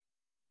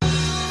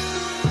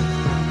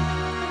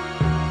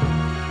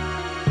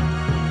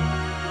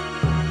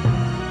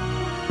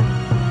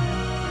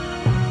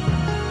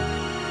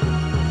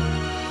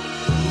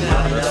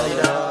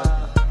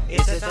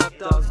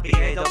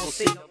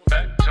K-double-C.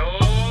 Back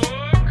talk.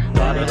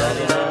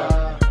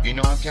 You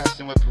know I'm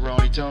casting with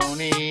Peroni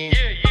Tony. Yeah.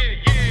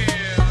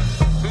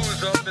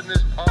 Who's up in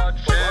this pod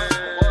shed?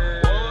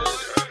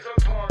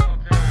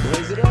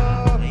 Blaze it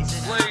up.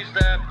 Blaze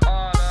that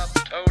pod up,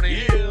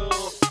 Tony.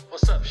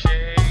 What's up,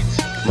 Shades?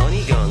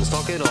 Money guns,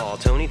 talk it all.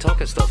 Tony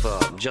talking stuff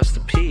up. Just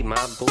a P,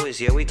 my boys,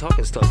 yeah, we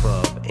talking stuff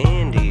up.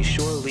 Andy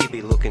surely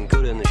be looking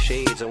good in the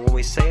shades. And when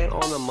we say it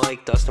on the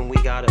mic, Dustin,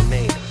 we got it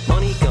made.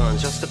 Money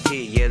guns, just a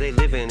P, yeah, they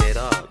living it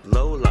up.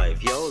 Low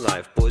life, yo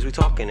life, boys, we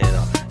talking it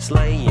up.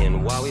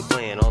 Slaying while we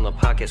playing on the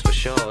podcast for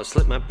sure.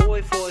 Slip my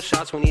boy 4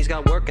 shots when he's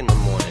got work in the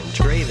morning.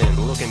 Draven,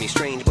 look at me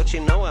strange, but you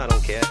know I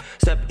don't care.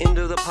 Step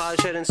into the pod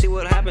shed and see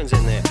what happens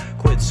in there.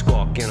 Quit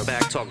squawking, a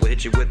back talk will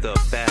hit you with a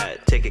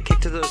bat. Take a kick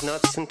to those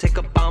nuts and take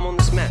a bomb on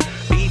this mat.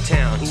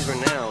 B-Town, he's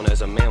renowned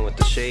as a man with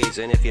the shades.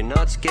 And if your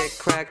nuts get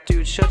cracked,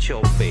 dude, shut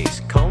your face.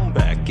 Come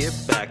back, get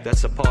back,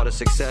 that's a part of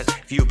success.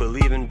 If you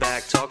believe in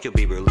back talk, you'll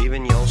be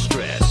relieving your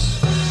stress.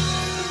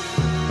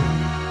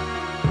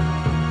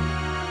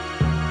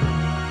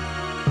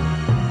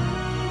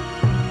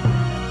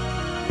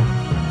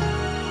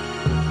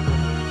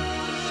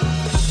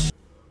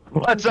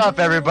 What's up,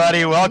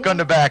 everybody? Welcome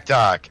to Back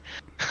Talk.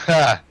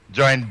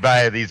 Joined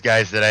by these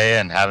guys today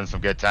and having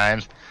some good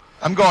times.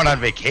 I'm going on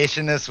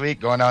vacation this week,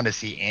 going down to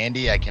see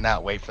Andy. I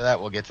cannot wait for that.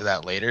 We'll get to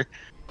that later.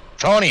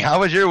 Tony, how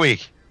was your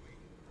week?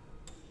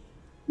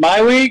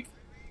 My week?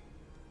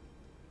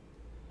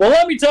 Well,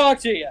 let me talk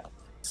to you.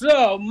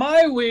 So,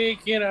 my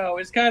week,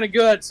 is kind of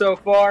good so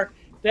far.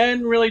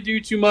 Didn't really do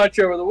too much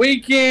over the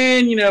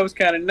weekend. It was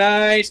kind of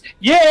nice.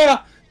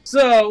 Yeah!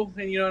 So,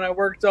 and I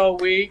worked all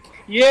week.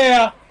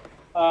 Yeah!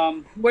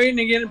 Waiting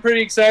to get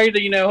pretty excited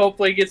to,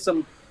 hopefully get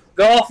some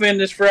golf in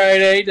this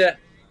Friday to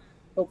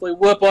hopefully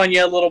whoop on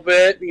you a little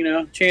bit.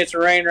 Chance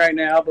of rain right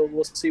now, but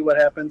we'll see what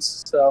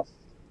happens. So,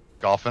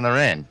 Golf in the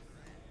rain.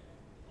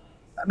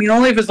 I mean,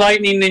 only if it's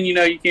lightning, then you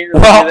can't really do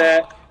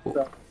that.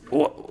 So.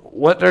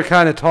 What they're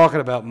kind of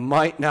talking about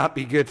might not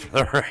be good for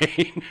the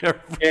rain or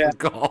for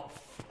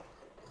golf.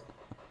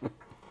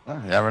 You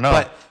never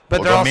know.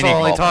 But they're also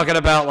only talking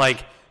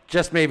about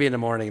just maybe in the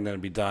morning, and then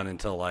it'll be done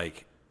until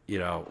late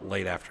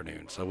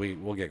afternoon. So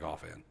we'll get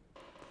golf in.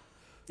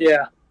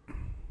 Yeah.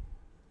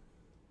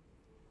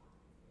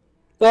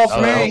 Well,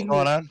 for me, what's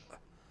going on?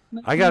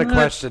 I got a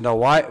question though.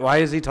 Why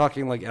is he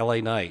talking like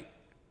LA Night?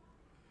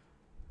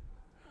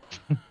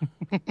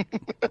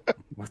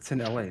 What's an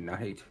LA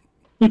Night?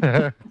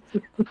 That's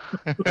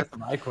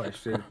my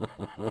question.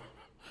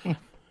 I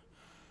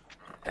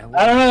don't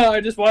know. I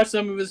just watched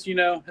some of his,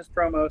 his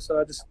promo,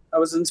 so I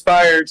was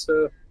inspired.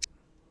 So,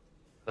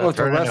 That's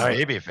turning into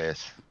baby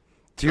face.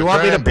 Do you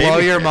want me to blow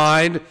your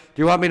mind? Do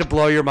you want me to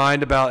blow your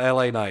mind about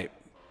LA Night?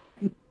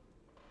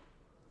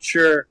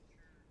 Sure.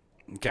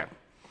 Okay.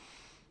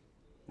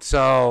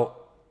 So,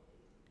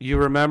 you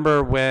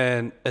remember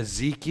when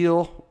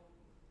Ezekiel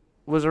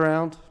was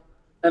around?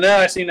 I know.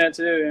 I seen that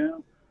too. Yeah.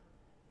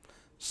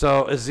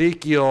 So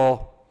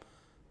Ezekiel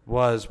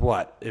was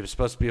what? It was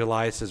supposed to be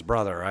Elias's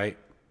brother, right?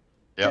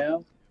 Yep. Yeah.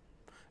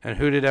 And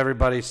who did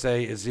everybody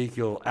say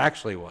Ezekiel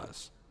actually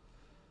was?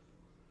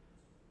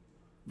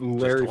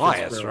 Larry Just Elias,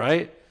 Fitzgerald.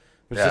 right? It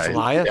was just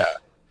Elias? Yeah.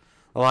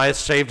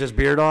 Elias shaved his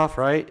beard off,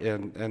 right?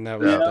 And that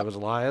was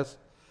Elias.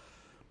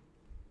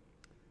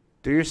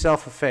 Do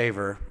yourself a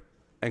favor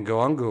and go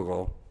on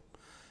Google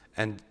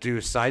and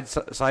do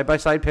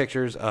side-by-side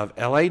pictures of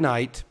LA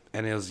Knight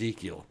and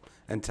Ezekiel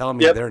and tell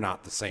me they're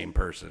not the same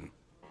person.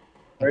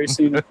 Already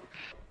seen it.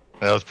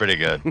 That was pretty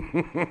good.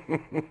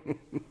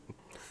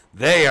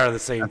 They are the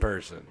same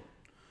person.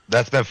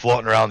 That's been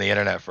floating around the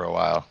internet for a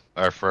while,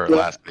 or for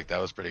last week.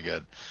 That was pretty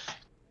good.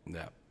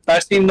 Yeah. I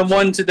seen the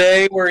one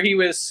today where he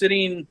was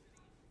sitting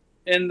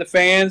in the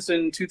fans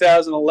in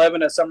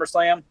 2011 at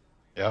SummerSlam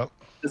Yep.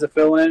 as a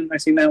fill-in. I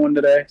seen that one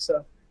today.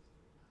 So.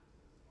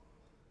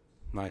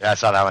 Nice. Yeah, I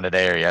saw that one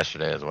today or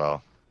yesterday as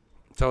well.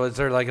 So is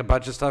there a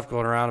bunch of stuff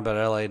going around about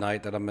LA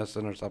Knight that I'm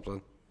missing or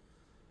something?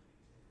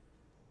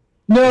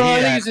 No,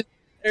 I think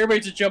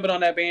everybody's just jumping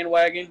on that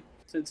bandwagon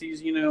since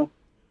he's getting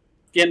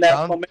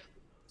that momentum.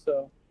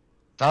 So.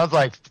 Sounds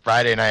like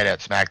Friday night at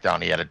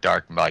SmackDown, he had a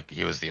dark,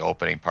 he was the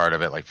opening part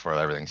of it, before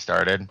everything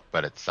started.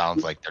 But it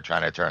sounds like they're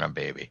trying to turn him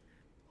baby.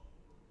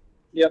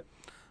 Yep.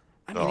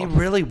 I mean, he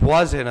really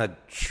wasn't a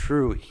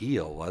true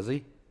heel, was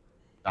he?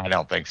 I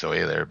don't think so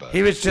either. But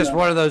He was just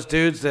one of those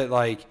dudes that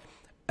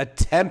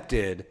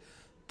attempted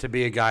to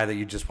be a guy that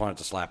you just wanted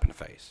to slap in the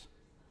face.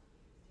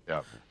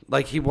 yeah,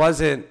 He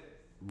wasn't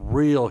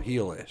real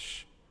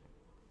heelish.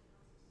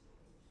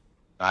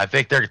 I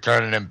think they're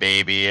turning him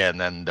baby, and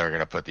then they're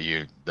gonna put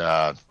the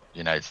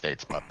United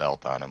States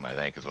belt on him. I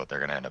think is what they're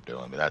gonna end up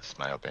doing. But that's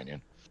my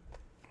opinion.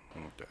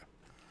 Okay.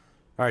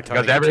 All right,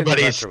 Tony,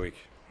 Because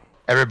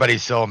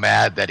everybody's so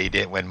mad that he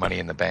didn't win Money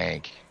in the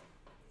Bank.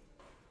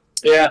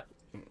 Yeah.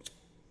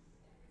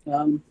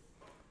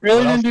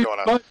 Really What else didn't do going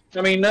on? much.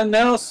 I mean, nothing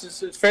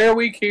else. It's fair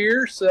week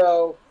here,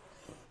 so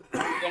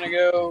I'm going to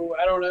go,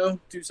 I don't know,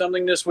 do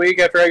something this week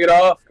after I get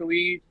off. Can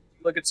we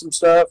look at some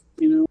stuff?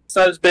 It's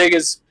not as big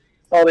as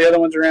all the other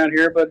ones around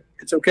here, but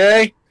it's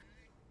okay.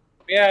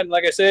 Yeah, and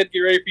like I said, get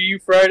ready for you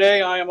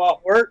Friday. I am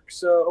off work,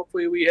 so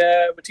hopefully we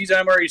have a tee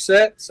time already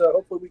set. So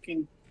hopefully we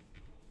can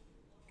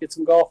get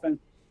some golf in.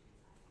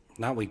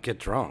 Now we get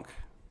drunk.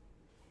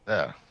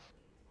 Yeah.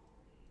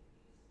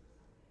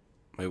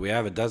 I mean, we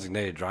have a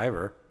designated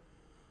driver.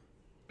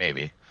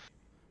 Maybe.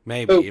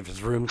 Maybe if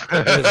his room's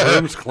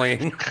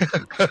clean.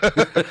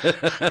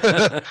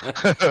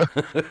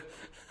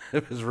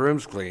 If his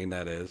room's clean,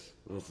 that is.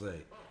 We'll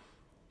see.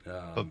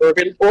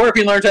 Or if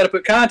he learns how to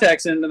put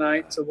contacts in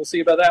tonight, so we'll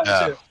see about that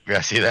one too. We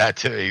gotta see that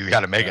too. You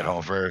gotta make it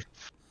home first.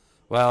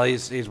 Well,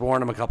 he's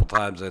worn them a couple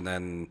times and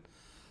then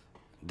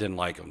didn't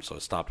like them, so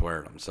stopped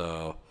wearing them.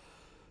 So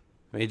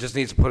I mean, he just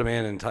needs to put them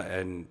in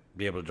and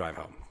be able to drive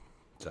home.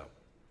 So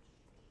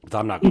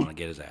I'm not going to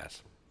get his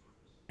ass.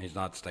 He's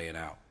not staying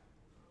out.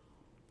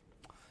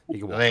 He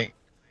can walk.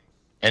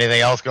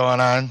 Anything else going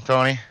on,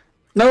 Tony?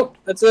 Nope,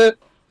 that's it.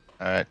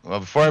 All right. Well,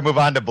 before I move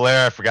on to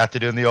Blair, I forgot to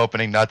do in the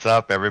opening. Nuts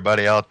up,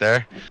 everybody out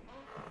there.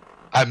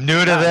 I'm new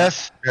to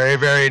this. Very,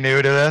 very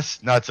new to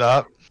this. Nuts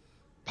up.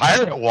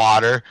 Pirate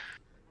water.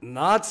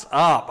 Nuts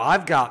up.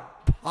 I've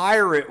got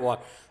pirate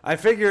water. I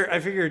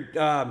figured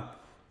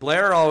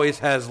Blair always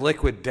has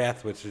liquid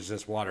death, which is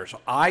just water.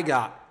 So I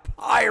got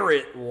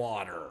pirate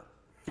water.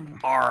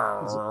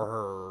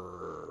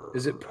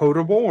 Is it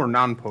potable or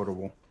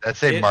non-potable?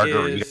 That's a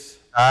margarita.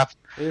 It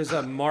is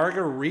a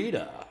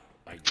margarita,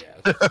 I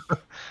guess.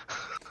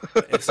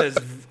 It says,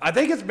 I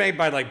think it's made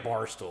by like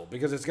Barstool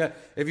because it's got,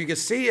 if you can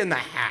see in the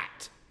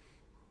hat,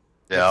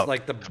 it's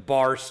like the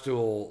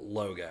Barstool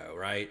logo,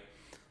 right?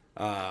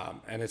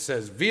 And it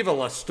says Viva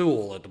la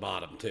Stool at the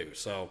bottom too.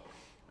 So,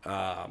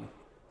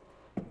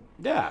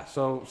 yeah,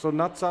 so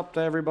nuts up to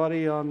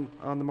everybody on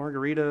the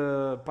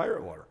margarita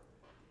pirate water.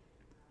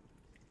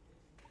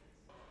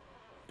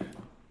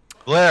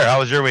 Blair, how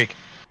was your week?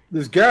 It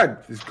was good.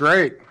 It was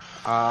great.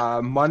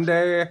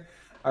 Monday,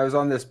 I was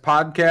on this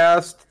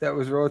podcast that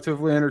was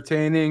relatively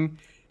entertaining.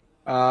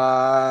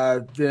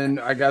 Then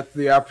I got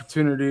the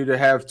opportunity to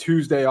have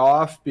Tuesday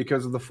off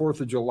because of the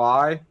 4th of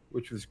July,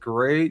 which was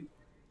great.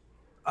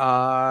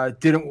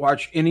 Didn't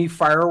watch any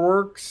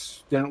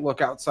fireworks. Didn't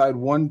look outside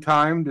one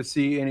time to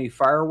see any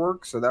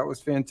fireworks, so that was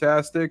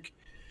fantastic.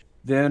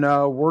 Then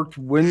worked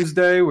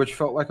Wednesday, which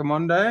felt like a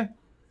Monday.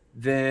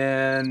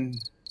 Then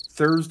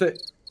Thursday.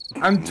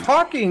 I'm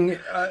talking.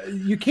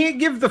 You can't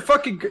give the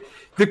fucking.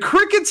 The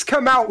crickets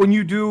come out when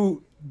you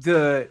do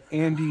the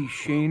Andy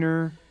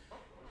Shaner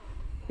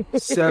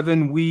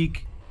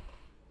 7-week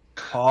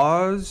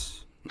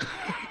pause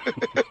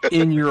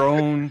in your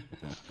own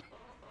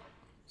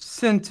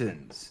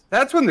sentence.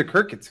 That's when the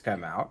crickets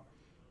come out.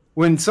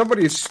 When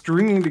somebody is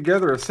stringing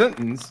together a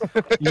sentence,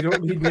 you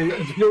don't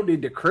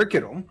need to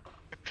cricket them.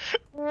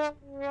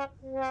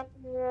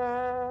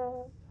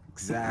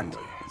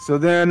 Exactly. So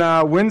then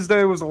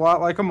Wednesday was a lot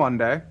like a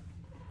Monday.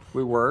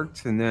 We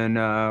worked, and then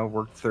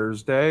worked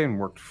Thursday and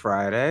worked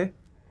Friday,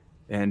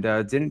 and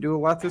didn't do a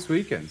lot this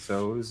weekend.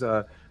 So it was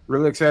a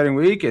really exciting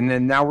week, and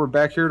then now we're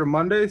back here to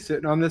Monday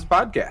sitting on this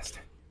podcast.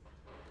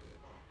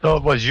 So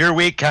was your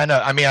week kind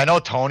of, I mean, I know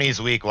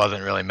Tony's week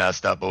wasn't really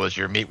messed up, but was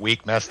your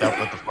week messed up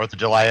with the 4th of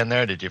July in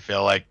there? Did you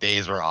feel like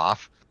days were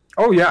off?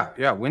 Oh, yeah.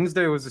 Yeah,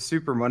 Wednesday was a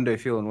super Monday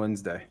feeling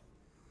Wednesday.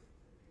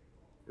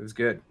 It was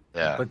good.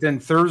 Yeah. But then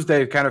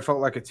Thursday kind of felt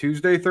like a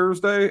Tuesday,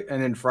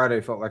 and then Friday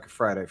felt like a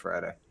Friday.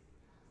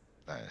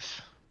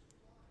 Nice.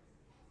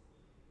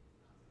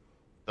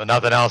 So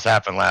nothing else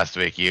happened last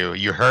week.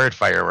 You heard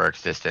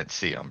fireworks, just didn't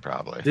see them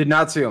probably. Did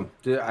not see them.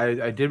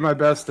 I did my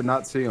best to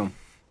not see them.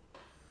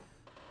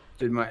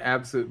 Did my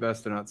absolute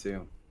best to not see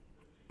them.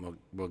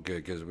 Well,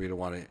 good, because we don't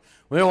want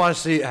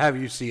to have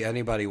you see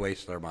anybody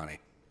waste their money.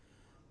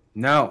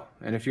 No,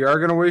 and if you are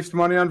going to waste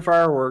money on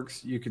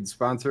fireworks, you can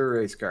sponsor a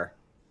race car.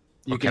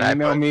 You can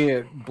email me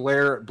at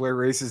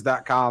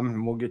blairraces.com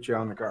and we'll get you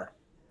on the car.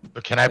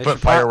 But can I put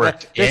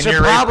fireworks in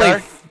your race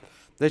car?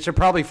 They should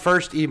probably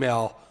first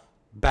email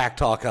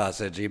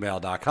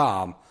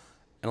backtalkus@gmail.com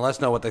and let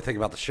us know what they think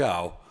about the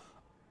show,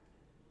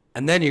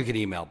 and then you can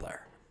email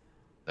Blair.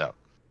 No.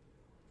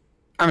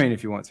 I mean,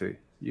 if you want to,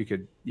 you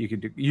could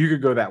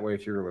go that way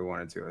if you really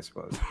wanted to, I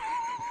suppose.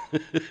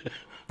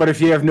 But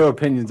if you have no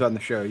opinions on the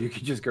show, you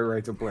could just go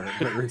right to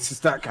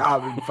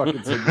blairraces.com and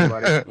fucking send me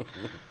money.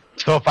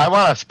 So if I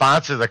want to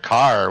sponsor the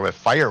car with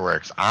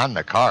fireworks on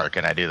the car,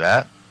 can I do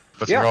that?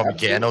 Put some Roman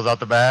candles out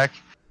the back?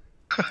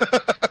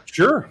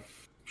 Sure.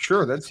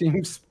 That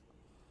seems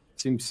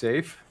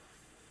safe.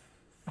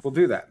 We'll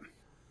do that.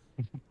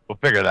 We'll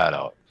figure that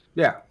out.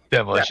 Yeah.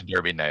 Demolition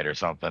Derby night or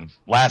something.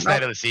 Last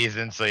night of the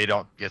season, so you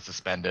don't get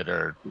suspended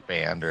or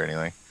banned or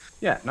anything.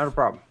 Yeah, not a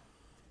problem.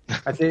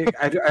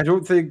 I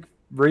don't think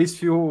race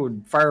fuel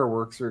and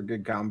fireworks are a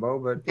good combo,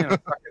 but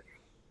fuck it.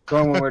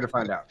 Going one way to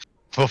find out.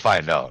 We'll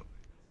find out.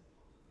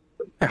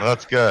 Well,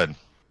 that's good.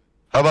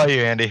 How about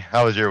you, Andy?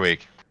 How was your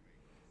week?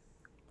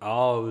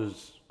 Oh, it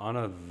was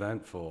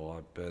uneventful.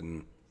 I've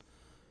been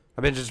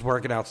just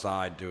working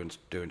outside, doing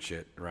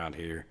shit around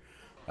here.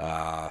 We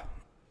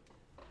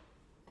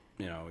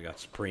got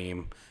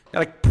Supreme.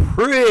 Got a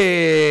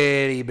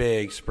pretty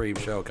big Supreme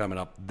show coming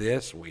up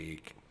this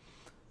week.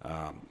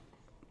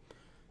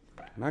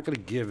 I'm not going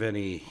to give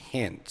any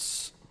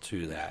hints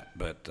to that,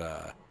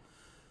 but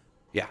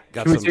yeah.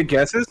 Can we take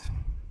guesses?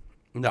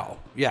 No.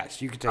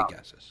 Yes, you can take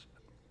guesses.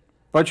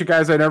 Bunch of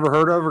guys I never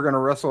heard of are going to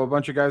wrestle a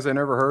bunch of guys I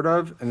never heard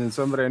of, and then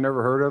somebody I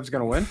never heard of is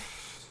going to win?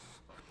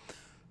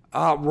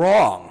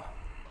 Wrong.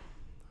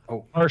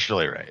 Oh,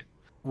 partially right.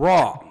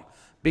 Wrong.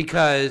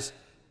 Because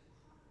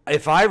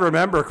if I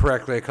remember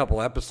correctly, a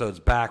couple episodes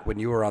back when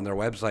you were on their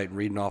website and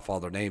reading off all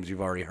their names,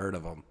 you've already heard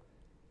of them.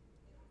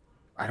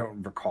 I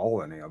don't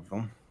recall any of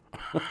them.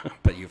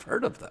 But you've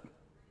heard of them.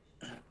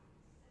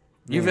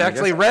 You've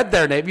actually read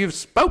their name. You've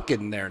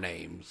spoken their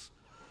names.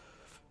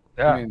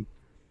 Yeah. I mean,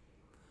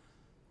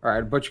 all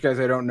right, a bunch of guys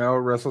I don't know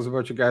wrestles a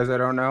bunch of guys I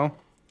don't know,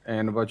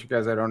 and a bunch of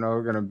guys I don't know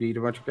are going to beat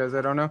a bunch of guys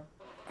I don't know.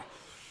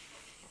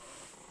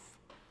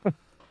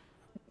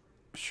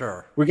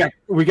 Sure. We got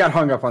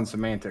hung up on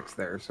semantics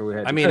there, so we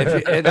had. I mean,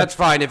 that's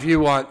fine. If you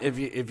want your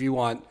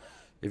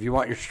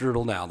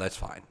strudel now, that's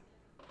fine.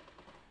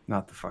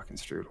 Not the fucking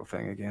strudel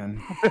thing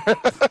again.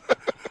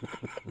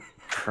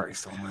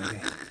 Christ almighty.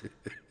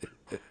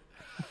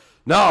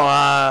 No,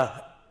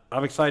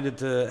 I'm excited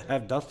to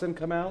have Dustin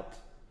come out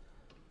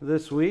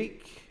this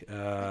week. We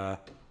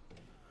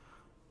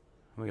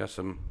got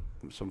some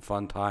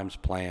fun times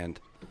planned.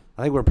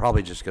 I think we're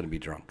probably just going to be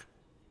drunk.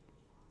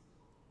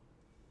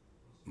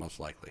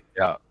 Most likely.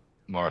 Yeah,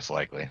 most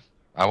likely.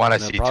 I want to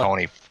see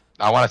Tony.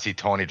 I want to see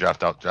Tony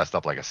dressed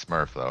up like a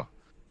Smurf, though.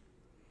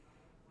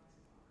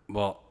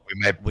 Well, we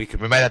might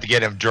have to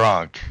get him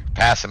drunk,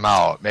 pass him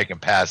out, make him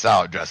pass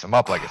out, dress him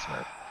up like a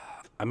Smurf.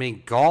 I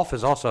mean, golf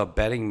is also a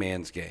betting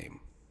man's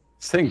game.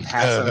 Saying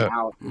pass him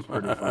out is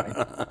pretty funny.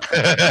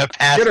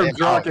 Get him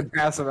drunk and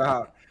pass him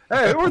out.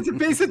 Hey, what's a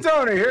piece of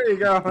Tony? Here you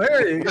go.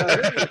 There you go.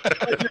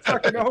 Like you're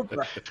fucking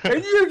Oprah.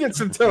 And you get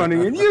some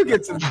Tony, and you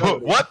get some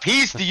Tony. What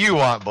piece do you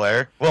want,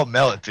 Blair? We'll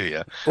mail it to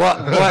you.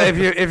 Well,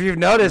 if you've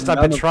noticed,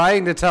 I've been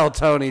trying to tell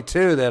Tony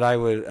too that I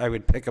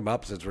would pick him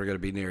up since we're going to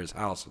be near his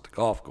house at the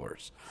golf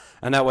course,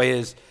 and that way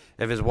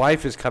if his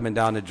wife is coming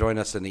down to join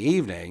us in the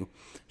evening,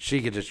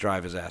 she could just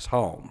drive his ass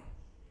home.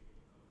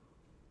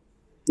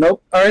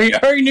 Nope.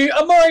 Already knew.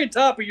 I'm already on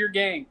top of your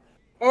game.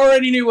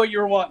 Already knew what you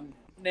were wanting.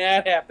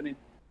 Not happening.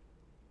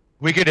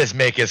 We could just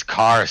make his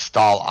car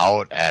stall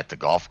out at the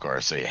golf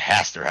course, so he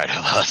has to ride with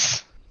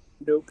us.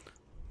 Nope.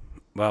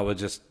 Well, we'll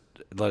just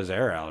let his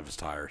air out of his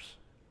tires.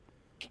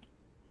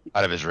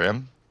 Out of his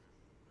rim?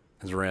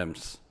 His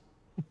rims.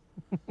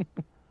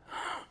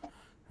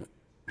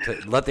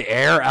 Let the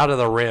air out of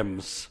the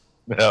rims.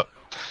 Yep.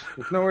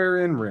 There's no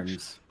air in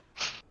rims.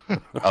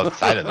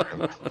 Outside of the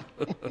rim.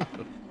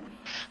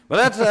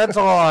 But that's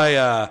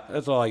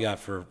all I got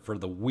for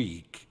the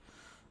week.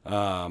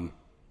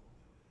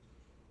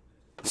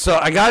 So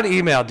I got an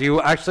email. Do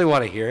you actually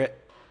want to hear it?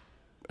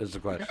 Is the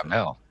question. Yeah,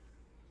 no.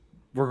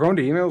 We're going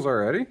to emails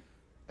already?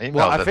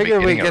 Well, I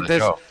figured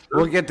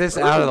we'll get this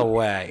out of the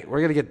way.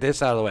 We're gonna get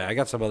this out of the way. I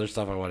got some other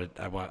stuff I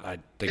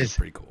think it's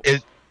pretty cool.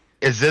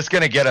 Is this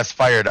gonna get us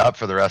fired up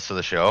for the rest of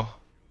the show?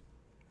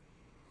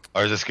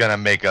 Or is this gonna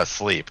make us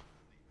sleep?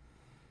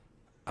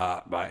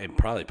 It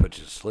probably puts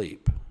you to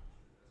sleep.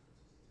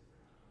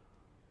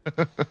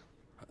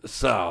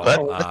 So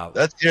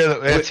let's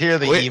hear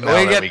the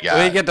email we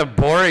got. We get the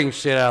boring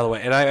shit out of the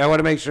way, and I want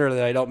to make sure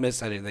that I don't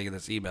miss anything in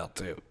this email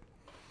too.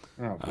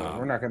 Oh, boy.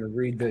 We're not going to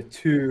read the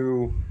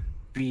two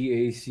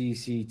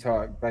BACC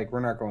talk. Like, we're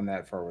not going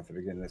that far with it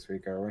again this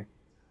week, are we?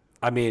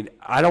 I mean,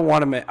 I don't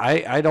want to.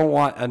 I don't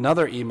want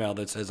another email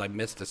that says I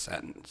missed a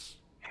sentence.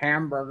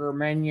 Hamburger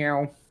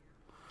menu.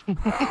 But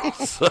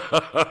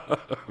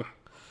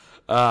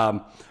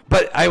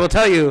I will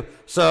tell you.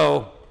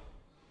 So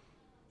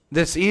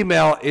this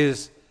email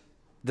is.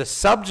 The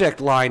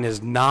subject line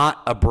is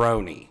not a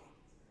brony.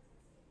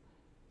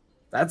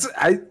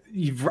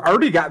 You've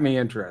already got me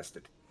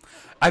interested.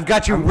 I've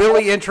got you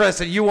really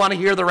interested. You want to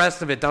hear the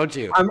rest of it, don't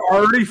you? I'm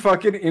already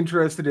fucking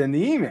interested in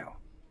the email.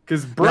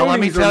 Because now let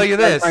me tell you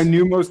this. My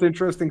new most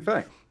interesting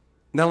thing.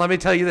 Now let me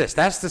tell you this.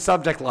 That's the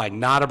subject line,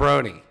 not a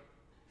brony.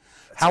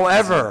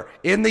 However,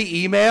 in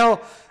the email,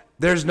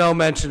 there's no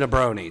mention of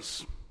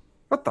bronies.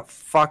 What the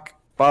fuck,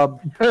 bub?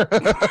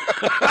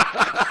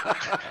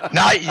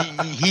 No,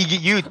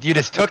 you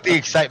just took the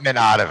excitement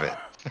out of it.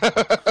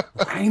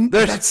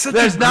 That's such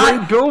a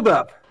great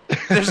build-up.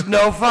 There's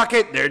no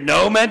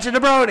mention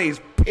of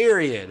bronies.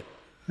 Period.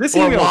 This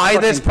email why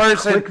this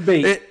person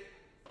clickbait.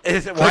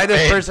 Why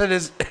this person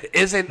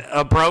isn't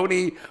a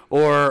brony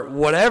or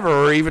whatever,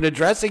 or even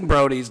addressing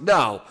bronies.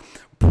 No,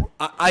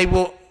 I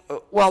will.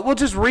 Well, we'll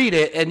just read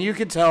it, and you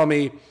can tell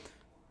me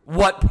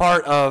what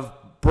part of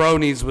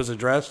bronies was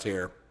addressed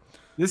here.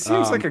 This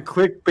seems like a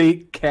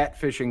clickbait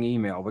catfishing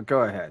email, but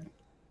go ahead.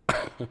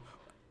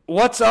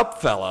 What's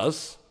up,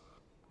 fellas?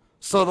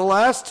 So the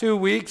last 2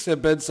 weeks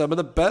have been some of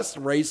the best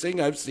racing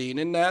I've seen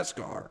in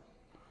NASCAR.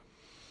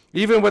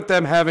 Even with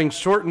them having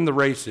shortened the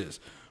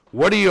races.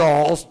 What are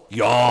y'all's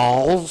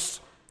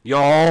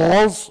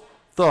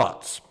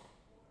thoughts?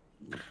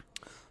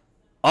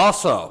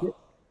 Also,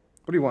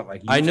 what do you want?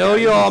 Like, I know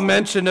you all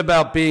mentioned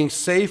about being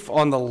safe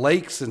on the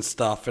lakes and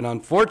stuff, and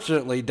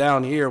unfortunately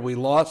down here we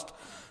lost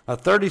a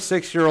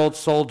 36-year-old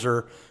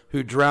soldier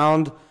who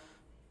drowned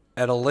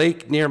at a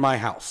lake near my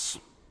house.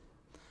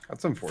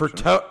 That's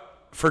unfortunate.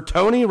 For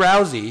Tony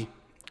Rousey,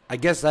 I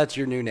guess that's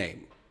your new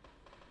name.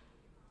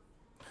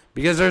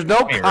 Because there's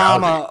no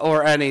comma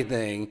or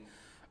anything.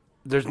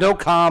 There's no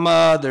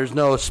comma. There's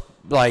no,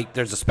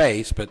 there's a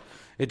space, but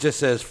it just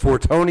says for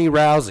Tony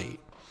Rousey.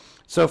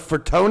 So for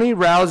Tony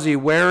Rousey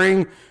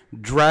wearing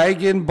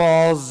Dragon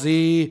Ball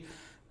Z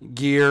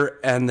gear,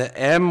 and the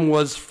M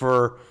was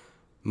for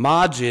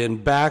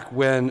Majin back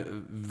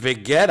when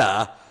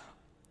Vegeta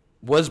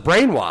was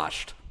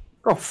brainwashed.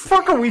 Oh,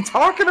 fuck are we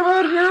talking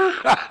about here?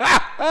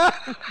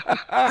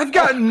 I've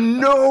got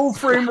no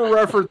frame of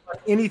reference on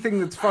anything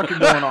that's fucking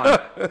going on.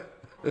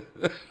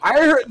 I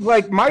heard,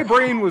 my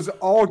brain was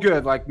all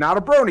good. Not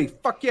a brony.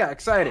 Fuck yeah,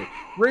 exciting.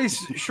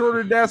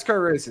 Shorter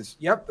NASCAR races.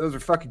 Yep, those are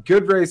fucking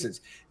good races.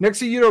 Next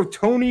thing you know,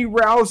 Tony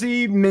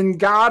Rousey,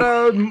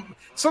 Mangata.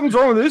 Something's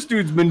wrong with this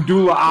dude's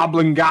medulla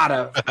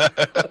oblongata.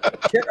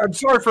 I'm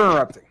sorry for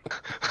interrupting.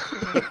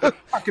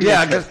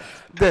 Yeah, because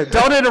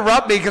don't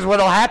interrupt me, because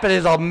what'll happen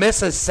is I'll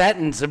miss a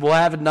sentence and we'll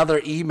have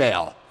another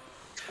email.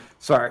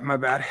 Sorry, my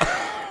bad.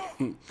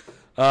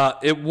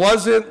 It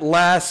wasn't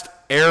Last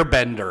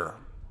Airbender.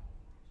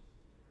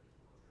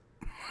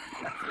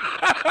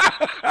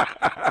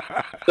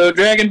 So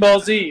Dragon Ball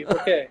Z,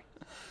 okay.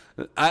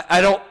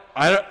 I don't.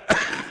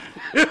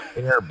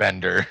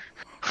 Airbender.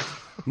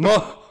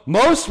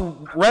 Most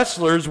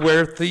wrestlers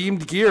wear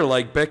themed gear,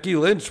 like Becky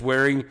Lynch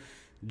wearing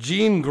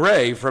Jean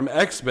Grey from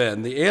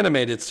X-Men, the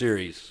animated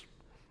series.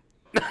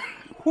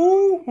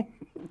 Who?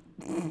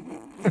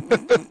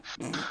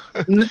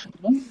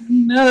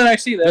 Now that I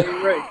see that,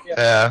 you're right.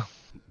 Yeah.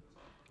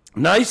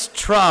 Nice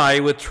try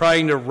with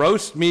trying to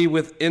roast me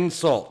with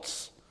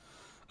insults.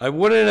 I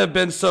wouldn't have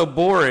been so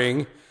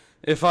boring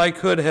if I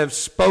could have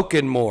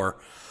spoken more.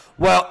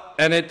 Well,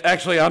 and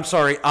I'm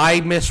sorry,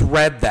 I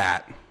misread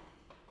that.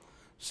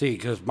 See,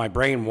 because my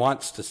brain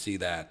wants to see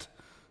that.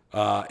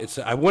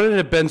 I wouldn't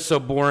have been so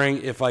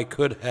boring if I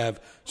could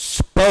have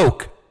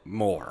spoke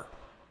more.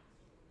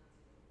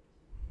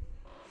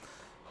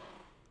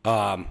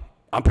 I'm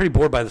pretty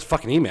bored by this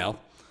fucking email.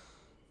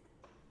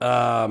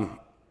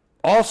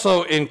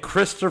 Also, in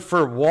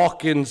Christopher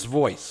Walken's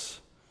voice,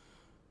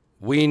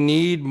 we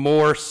need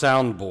more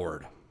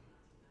soundboard.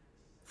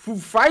 Foo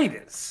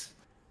Fighters.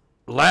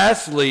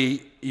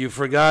 Lastly, you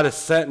forgot a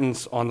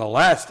sentence on the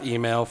last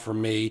email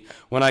from me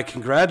when I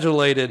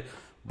congratulated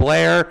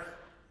Blair,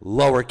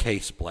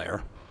 lowercase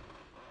Blair.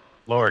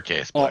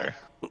 Lowercase Blair.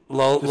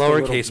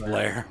 Lowercase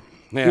Blair.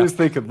 Yeah. He was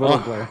thinking little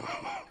Blair.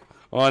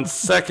 On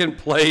second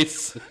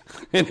place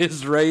in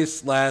his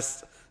race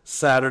last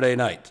Saturday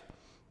night.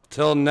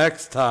 Till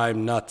next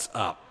time, nuts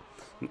up.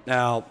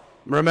 Now,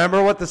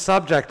 remember what the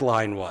subject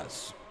line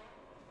was.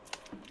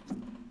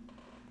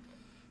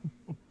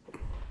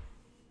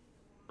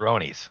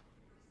 Bronies.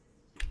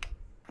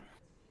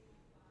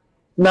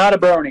 Not a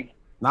brony.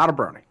 Not a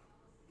brony.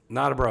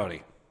 Not a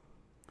brony.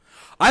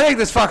 I think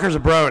this fucker's a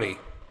brony.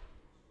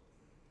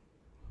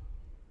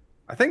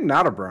 I think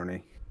not a brony.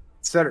 It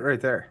said it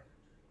right there.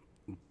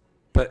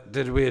 But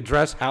did we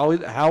address how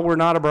we're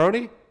not a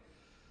brony?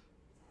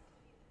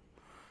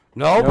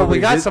 No, but we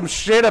got some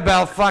shit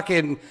about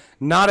fucking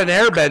not an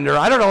airbender.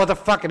 I don't know what the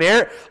fucking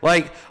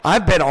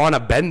I've been on a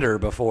bender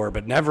before,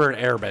 but never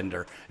an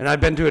airbender. And I've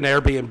been to an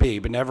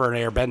Airbnb, but never an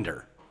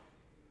airbender.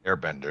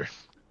 Airbender.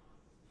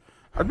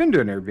 I've been to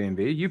an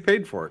Airbnb. You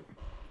paid for it.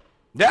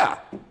 Yeah.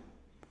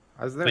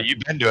 I was there. But you've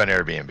been to an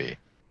Airbnb.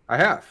 I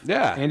have.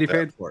 Yeah. Andy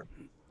paid for it.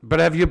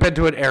 But have you been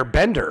to an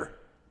airbender?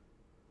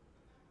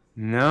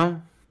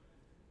 No.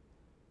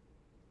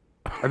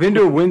 I've been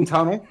to a wind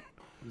tunnel.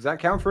 Does that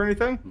count for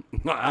anything?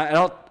 I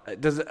don't.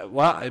 Does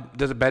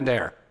it bend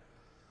air?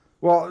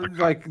 Well,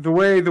 the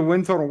way the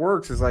wind tunnel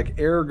works is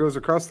air goes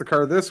across the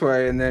car this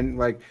way and then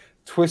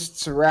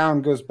twists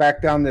around, goes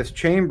back down this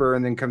chamber,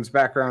 and then comes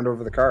back around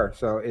over the car.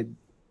 So it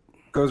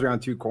goes around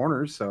two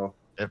corners. So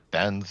it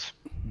bends.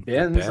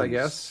 Bends, I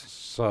guess.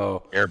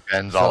 So air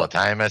bends all the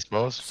time, I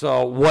suppose.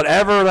 So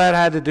whatever that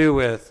had to do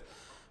with,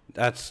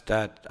 I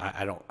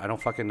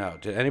don't fucking know.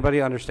 Did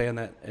anybody understand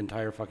that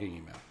entire fucking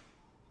email?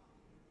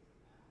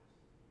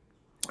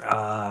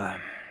 I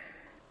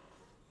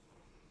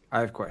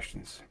have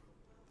questions.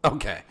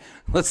 Okay,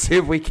 let's see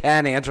if we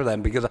can answer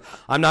them, because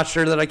I'm not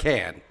sure that I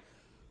can.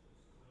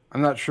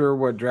 I'm not sure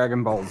what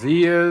Dragon Ball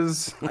Z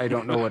is. I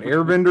don't know what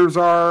airbenders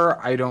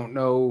are. I don't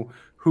know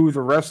who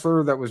the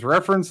wrestler that was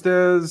referenced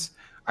is.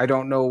 I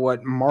don't know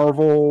what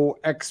Marvel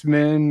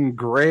X-Men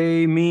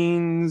Gray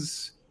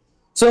means.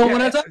 So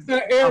when I talk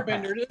about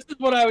airbender, this is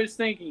what I was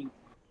thinking.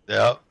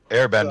 Yeah,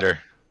 airbender.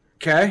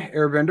 Okay,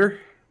 airbender.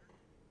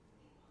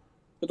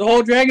 But the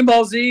whole Dragon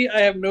Ball Z, I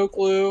have no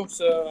clue,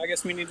 so I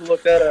guess we need to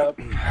look that up.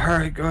 All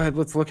right, go ahead.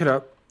 Let's look it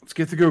up. Let's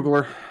get the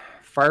Googler.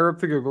 Fire up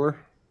the Googler.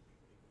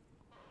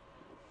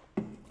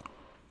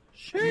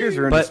 You guys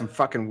are into some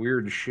fucking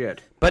weird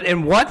shit. But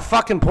in what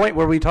fucking point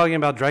were we talking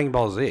about Dragon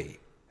Ball Z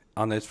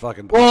on this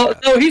fucking podcast? Well,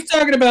 no, he's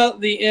talking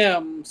about the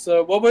M.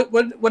 So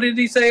what did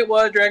he say it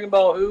was? Dragon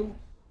Ball who?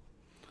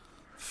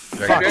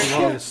 Fuck,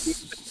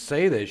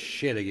 say this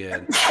shit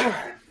again.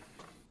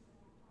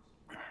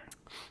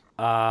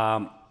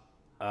 It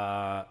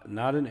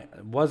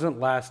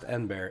wasn't Last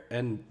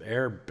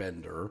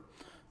Airbender.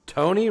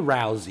 Tony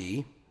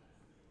Rousey.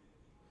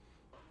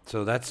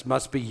 So that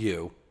must be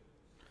you.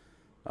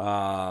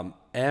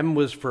 M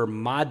was for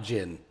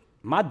Majin.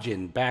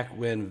 Majin back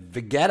when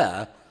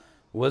Vegeta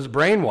was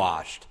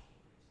brainwashed.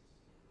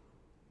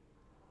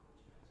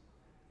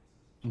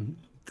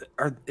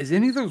 Is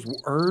any of those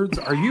words?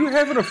 Are you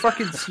having a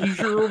fucking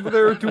seizure over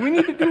there? Do we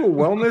need to do a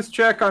wellness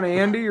check on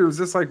Andy, or is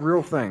this like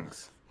real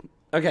things?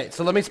 Okay,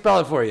 so let me spell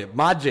it for you.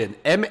 Majin,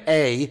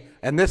 M-A,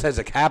 and this has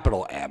a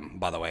capital M,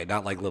 by the way,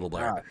 not like Little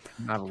Blair.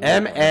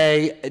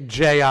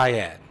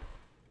 M-A-J-I-N.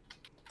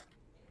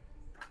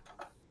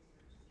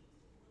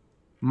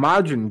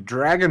 Majin,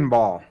 Dragon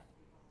Ball.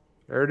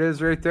 There it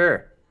is right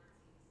there.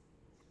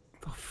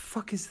 The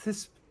fuck is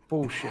this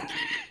bullshit?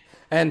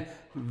 And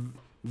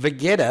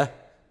Vegeta,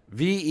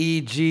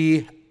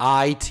 V-E-G-I-T-A.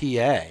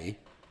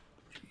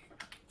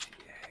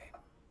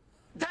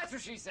 That's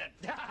what she said.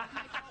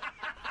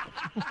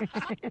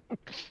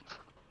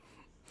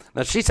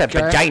 No, she said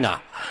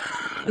vagina.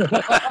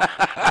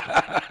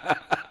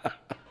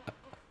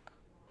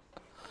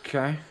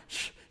 Okay.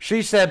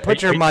 She said,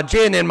 put your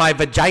Majin in my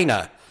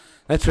vagina.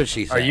 That's what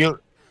she said.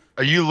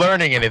 Are you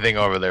learning anything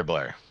over there,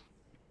 Blair?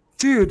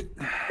 Dude.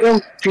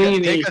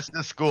 Take us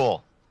to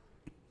school.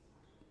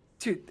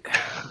 Dude,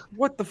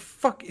 what the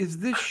fuck is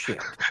this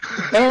shit?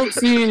 I don't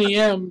see any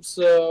M,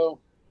 so.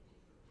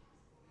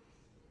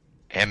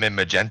 M in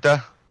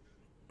magenta?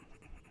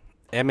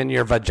 M in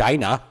your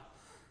vagina.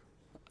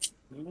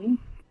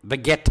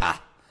 Vegeta.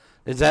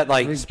 Is that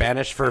like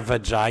Spanish for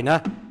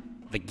vagina?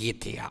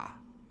 Vegeta.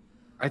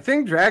 I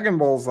think Dragon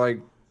Ball's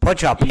like.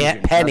 Put your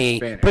penny.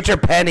 Put your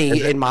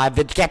penny in my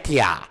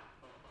Vegeta.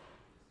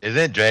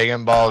 Isn't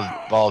Dragon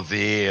Ball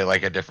Z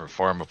like a different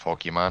form of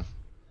Pokemon?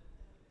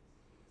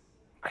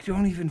 I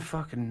don't even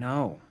fucking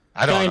know.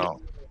 I don't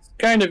know.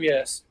 Kind of,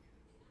 yes.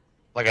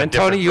 Like a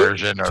different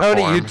version or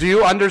form. Do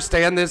you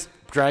understand this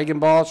Dragon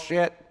Ball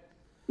shit?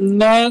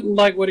 Not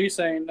like what he's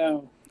saying,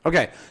 no.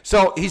 Okay,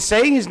 so he's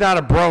saying he's not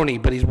a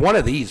brony, but he's one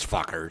of these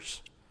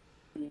fuckers.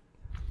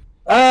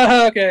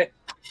 Okay.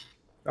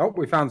 Oh,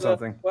 we found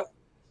something. But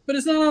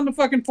it's not on the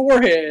fucking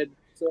forehead.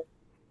 So.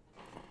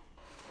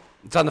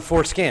 It's on the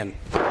foreskin.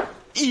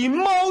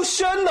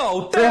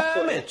 Emotional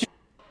damage.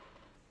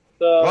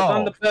 So it's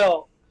on the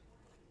belt.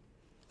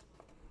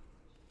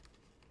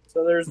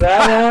 So there's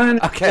that one.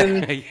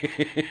 Okay.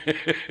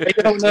 I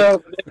don't know,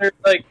 but there's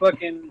like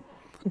fucking.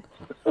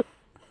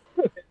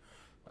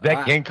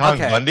 That King Kong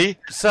Bundy?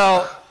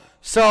 So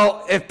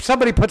if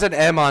somebody puts an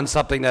M on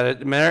something, that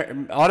it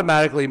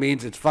automatically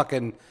means it's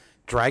fucking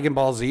Dragon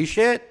Ball Z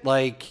shit.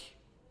 Like,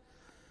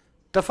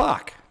 the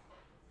fuck?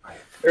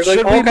 There's like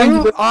Should all we kinds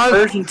move of on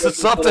versions to of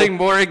something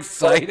more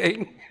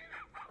exciting?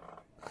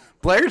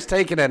 Blair's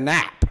taking a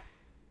nap.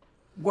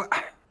 What?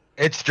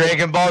 It's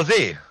Dragon Ball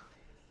Z.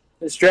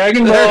 It's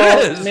Dragon Ball.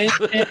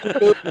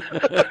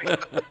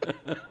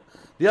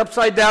 The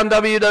upside down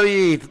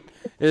WWE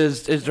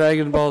is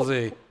Dragon Ball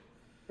Z.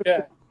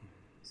 Yeah.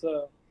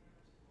 So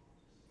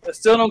I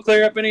still don't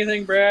clear up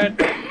anything, Brad.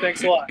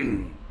 Thanks a lot.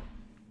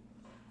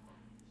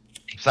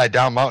 Upside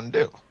down Mountain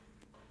Dew.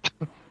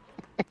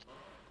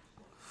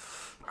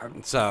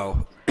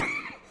 So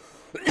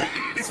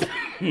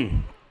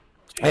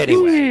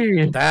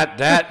anyway,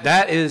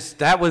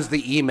 that was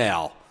the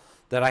email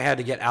that I had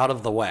to get out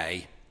of the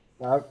way.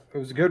 It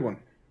was a good one.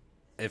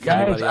 If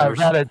Guys, I've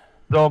had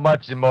so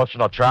much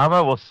emotional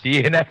trauma. We'll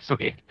see you next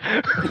week.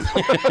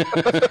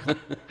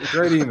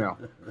 Great email.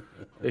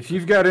 If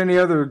you've got any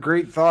other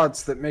great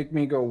thoughts that make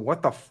me go,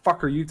 what the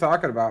fuck are you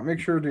talking about? Make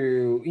sure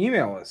to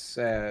email us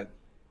at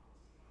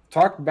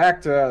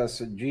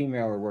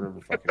talkbacktous@gmail or whatever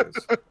the fuck it is.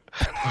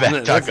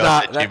 That's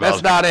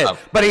not it.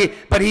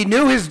 But he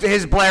knew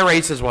his Blair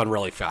Races one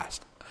really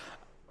fast.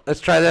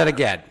 Let's try that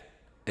again.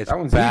 It's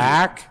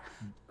back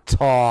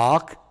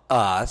talk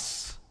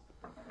us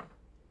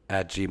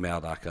at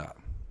gmail.com.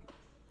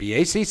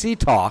 BACC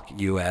talk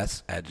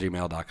us at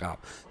gmail.com.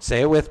 Say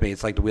it with me.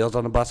 It's like the wheels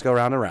on the bus go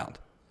round and round.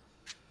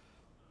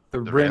 The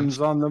rims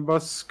on the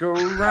bus go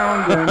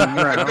round and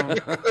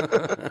round.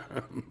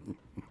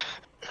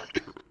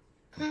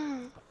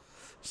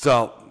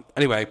 So,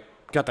 anyway,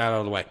 got that out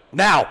of the way.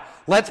 Now,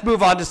 let's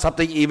move on to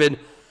something even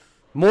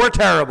more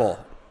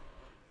terrible.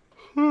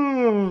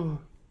 And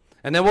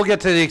then we'll get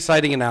to the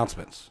exciting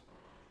announcements.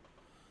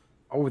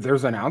 Oh,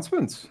 there's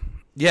announcements?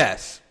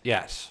 Yes.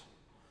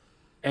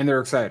 And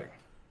they're exciting.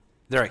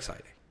 They're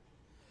exciting.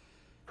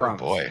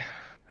 Promise. Oh, boy.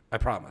 I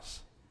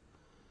promise.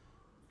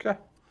 Okay.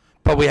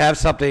 But we have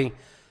something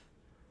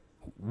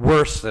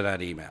worse than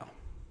that email.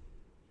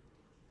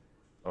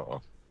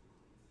 Uh-oh.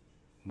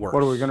 Worse.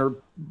 What, are we going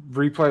to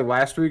replay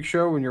last week's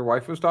show when your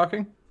wife was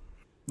talking?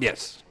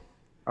 Yes.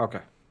 Okay.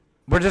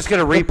 We're just going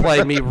to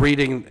replay me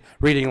reading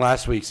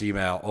last week's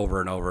email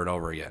over and over and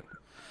over again.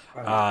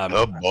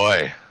 Oh,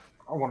 boy.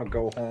 I want to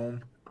go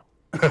home.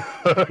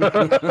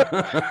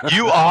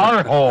 You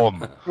are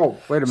home. Oh,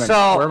 wait a minute.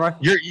 So- Where am I?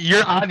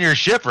 You're on your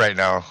ship right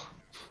now.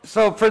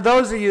 So for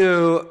those of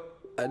you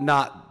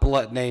not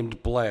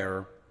named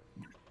Blair,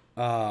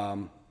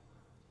 who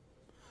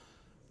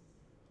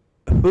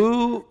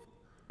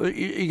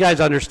you guys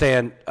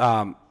understand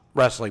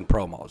wrestling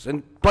promos,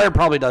 and Blair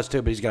probably does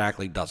too, but he's gonna act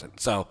like he doesn't.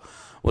 So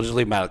we'll just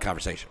leave him out of the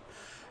conversation.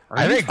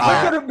 I think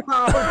Talking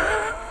about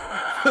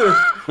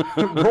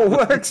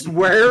Rolex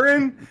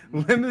wearing,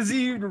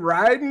 limousine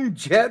riding,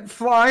 jet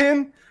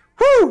flying.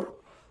 Whoo!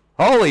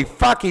 Holy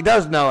fuck, he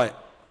does know it.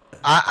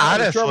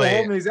 Trouble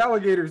holding these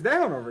alligators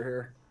down over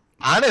here.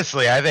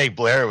 Honestly, I think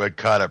Blair would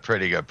cut a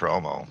pretty good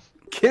promo.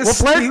 Kiss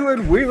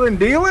stealing, wheeling,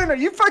 dealing? Are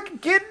you fucking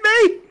kidding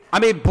me? I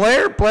mean,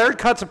 Blair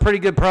cuts a pretty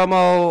good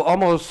promo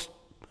almost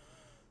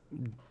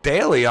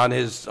daily on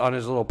his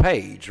little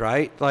page,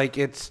 right? Like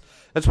that's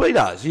what he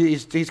does.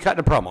 He's cutting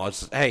a promo.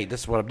 It's, hey,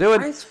 this is what I'm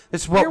doing. This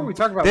is what we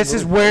talk about. This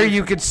is where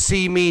you could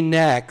see me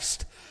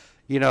next.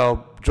 You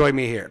know, join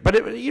me here. But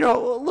a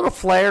little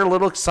flair, a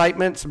little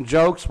excitement, some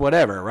jokes,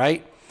 whatever,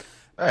 right?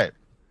 Right.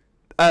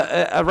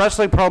 A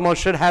wrestling promo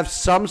should have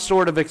some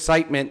sort of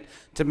excitement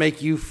to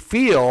make you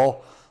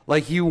feel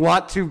like you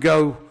want to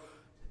go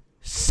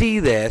see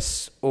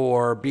this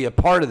or be a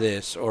part of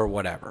this or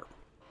whatever.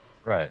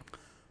 Right.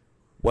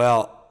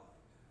 Well,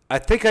 I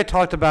think I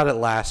talked about it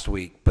last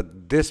week,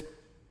 but this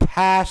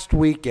past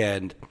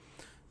weekend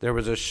there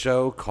was a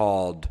show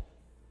called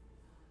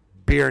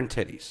Beer and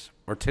Titties,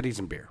 or Titties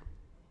and Beer.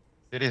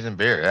 Titties and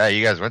beer. Yeah,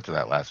 you guys went to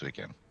that last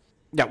weekend.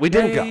 Yeah, we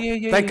didn't go.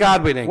 Thank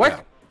God we didn't go.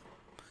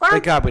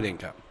 Thank God we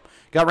didn't go.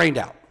 Got rained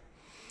out.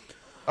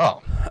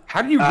 Oh.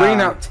 How do you rain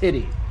out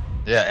titty?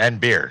 Yeah, and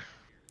beer.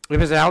 It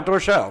was an outdoor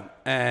show,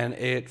 and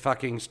it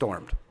fucking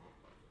stormed.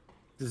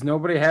 Does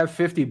nobody have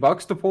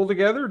 $50 to pull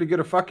together to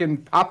get a fucking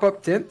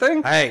pop-up tent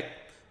thing? Hey,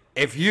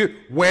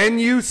 when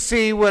you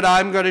see what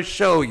I'm going to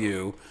show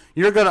you,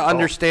 you're going to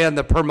understand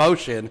the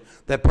promotion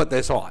that put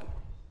this on.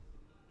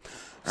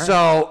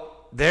 So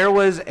there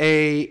was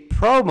a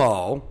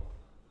promo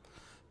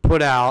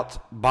put out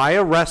by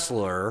a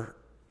wrestler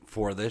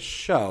for this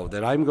show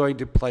that I'm going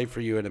to play for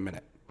you in a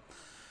minute.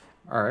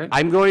 All right.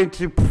 I'm going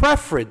to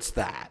preference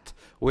that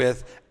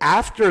with,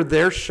 after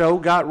their show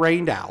got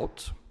rained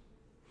out,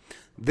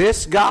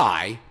 this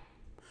guy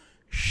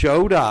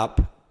showed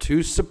up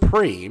to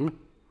Supreme,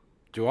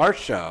 to our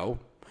show,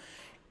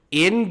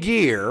 in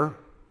gear,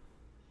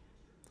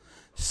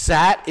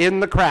 sat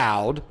in the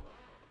crowd,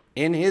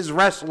 in his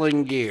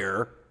wrestling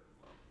gear,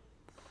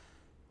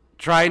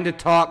 trying to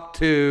talk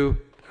to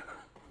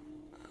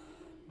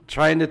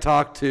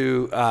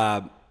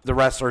the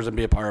wrestlers and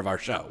be a part of our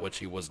show, which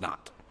he was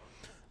not.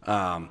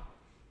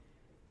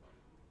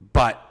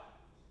 But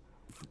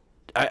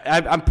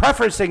I'm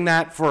preferencing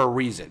that for a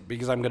reason,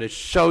 because I'm going to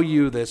show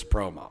you this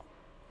promo.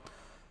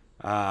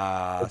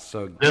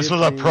 So this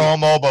was a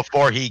promo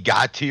before he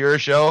got to your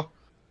show?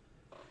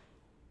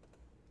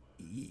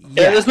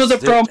 Yeah, this was a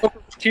promo for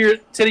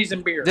Titties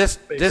and Beer. This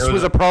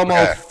was a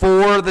promo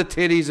for the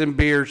Titties and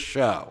Beer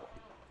show.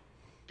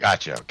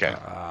 Gotcha, okay.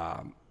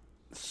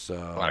 So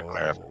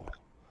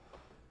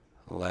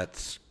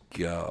let's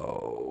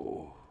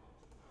go.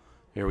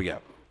 Here we go.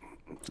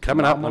 It's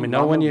coming up. Let me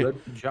know when you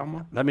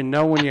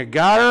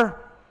got her.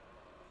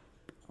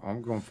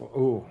 I'm going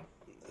for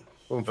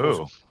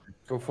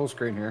go full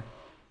screen here.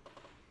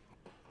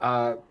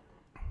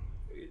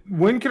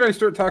 When can I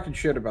start talking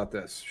shit about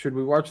this? Should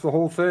we watch the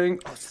whole thing?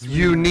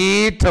 You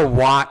need to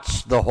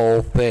watch the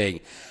whole thing,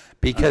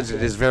 because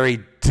it is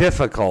very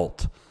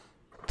difficult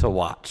to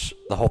watch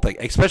the whole thing,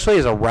 especially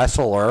as a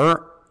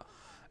wrestler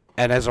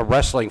and as a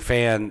wrestling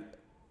fan.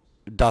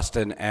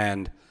 Dustin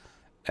and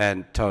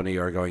Tony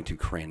are going to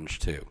cringe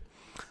too.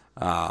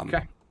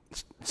 Okay.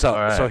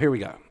 So here we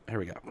go.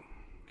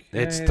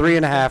 It's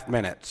 3.5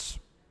 minutes.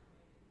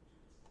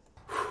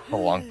 A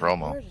long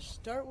promo. Where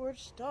to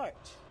start?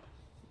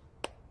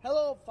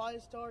 Hello,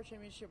 5-Star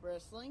Championship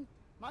Wrestling.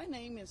 My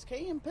name is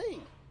KMP.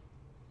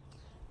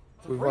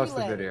 We've lost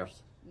the video.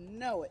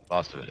 Know it.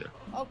 Lost the video.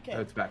 Okay.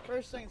 It's back.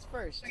 First things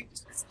first.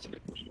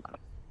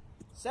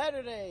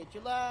 Saturday,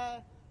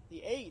 July the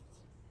 8th.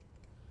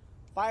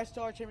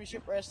 5-Star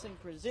Championship Wrestling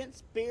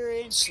presents Beer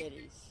and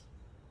Titties.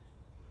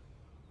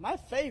 My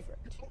favorite.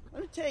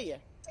 Let me tell you,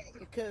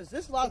 because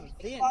this live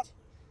event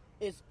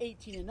is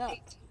 18 and up.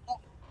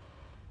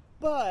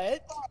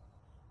 But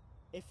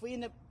if we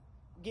end up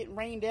getting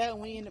rained out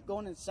and we end up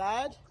going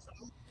inside,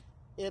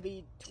 it'll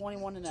be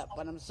 21 and up.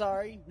 But I'm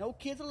sorry, no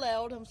kids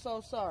allowed. I'm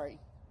so sorry.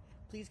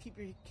 Please keep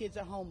your kids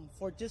at home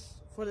for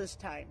this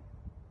time.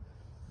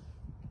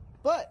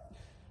 But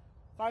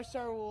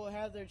 5-Star will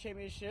have their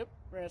championship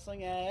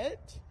wrestling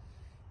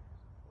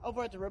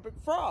over at the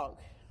Rubik Frog.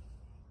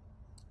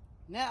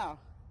 Now,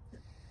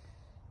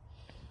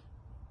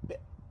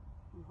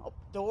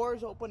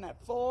 doors open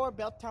at 4,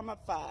 bell time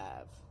at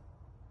 5.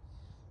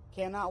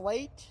 Cannot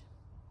wait.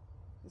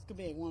 This could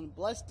be one of the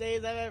blessed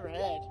days I've ever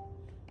had.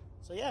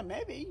 So yeah,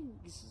 maybe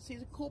you see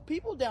some cool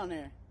people down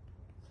there.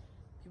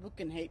 People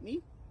can hate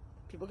me.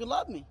 People can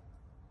love me.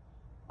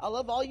 I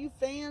love all you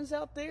fans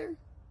out there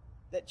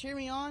that cheer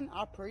me on.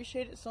 I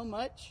appreciate it so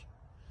much.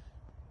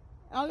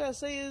 And all I gotta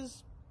say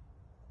is,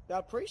 I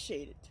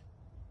appreciate it.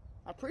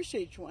 I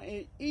appreciate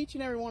each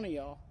and every one of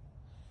y'all.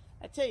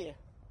 I tell you,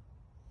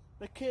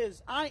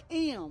 because I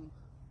am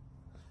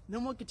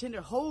 #1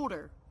 contender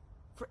holder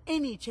for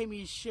any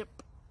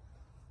championship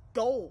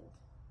gold.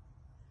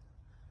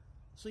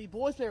 So you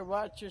boys better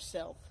watch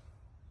yourself,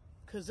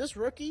 because this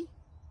rookie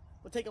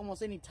will take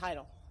almost any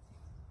title.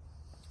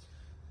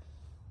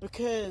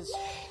 Because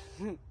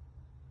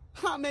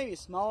I may be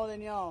smaller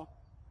than y'all,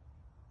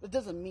 but it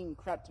doesn't mean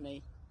crap to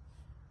me.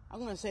 I'm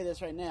going to say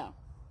this right now.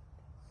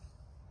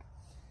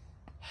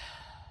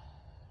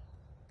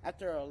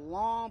 After a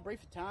long,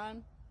 brief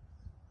time,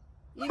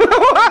 even though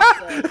it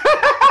took me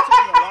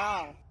a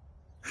while.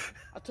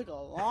 I took a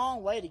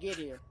long way to get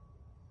here.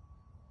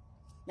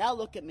 Now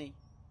look at me.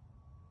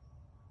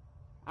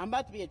 I'm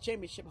about to be a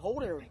championship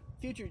holder,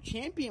 future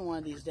champion one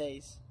of these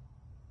days.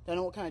 Don't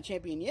know what kind of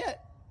champion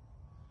yet.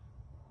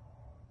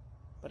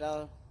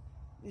 But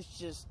it's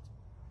just,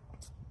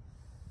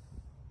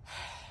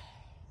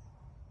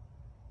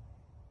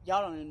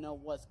 y'all don't even know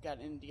what's got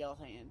into y'all's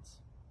hands.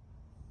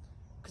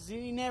 Because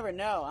you never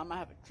know. I might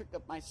have a trick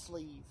up my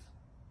sleeve.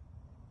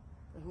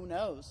 But who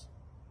knows?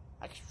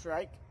 I can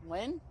strike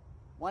when,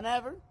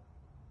 whenever.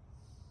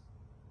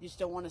 You just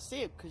don't want to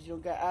see it because you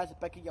don't got eyes at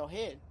the back of your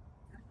head.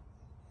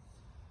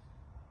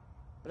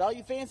 But all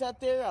you fans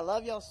out there, I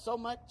love y'all so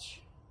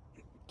much.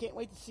 Can't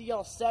wait to see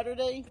y'all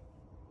Saturday.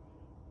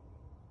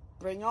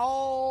 Bring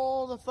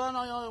all the fun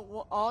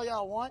all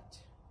y'all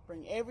want.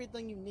 Bring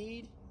everything you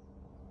need.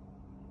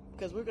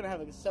 Because we're going to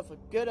have a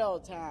good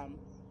old time.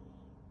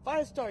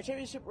 5-Star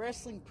Championship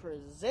Wrestling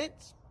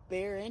presents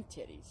Beer and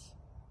Titties.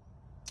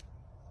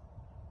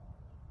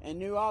 In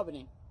New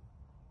Albany,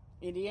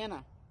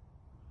 Indiana.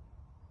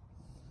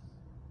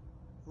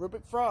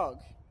 Rubik Frog.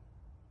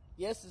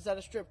 Yes, it's at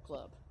a strip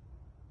club.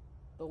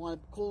 But one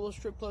of the coolest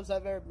strip clubs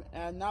I've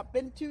not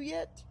been to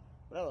yet.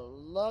 But I would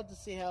love to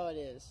see how it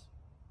is.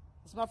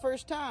 It's my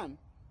first time.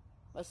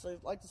 Let's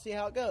like to see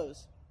how it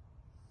goes.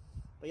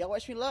 But y'all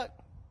wish me luck.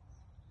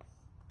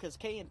 Because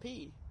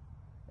K&P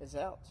is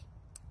out.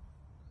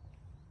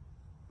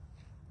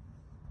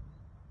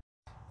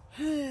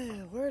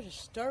 Where to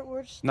start?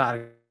 Not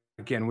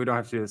again. We don't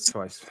have to do this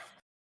twice.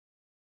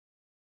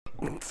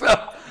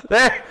 So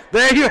there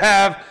you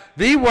have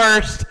the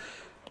worst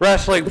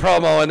wrestling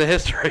promo in the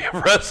history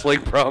of wrestling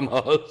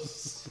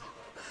promos.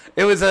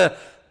 It was a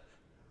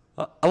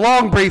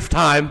long, brief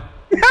time.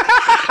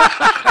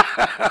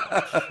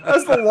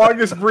 That's the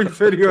longest brief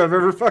video I've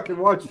ever fucking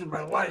watched in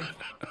my life.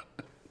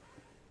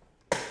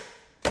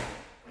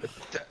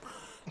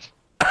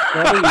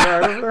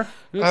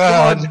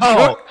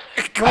 No.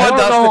 Come on,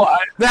 Dustin.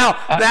 Now,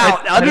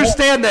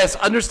 understand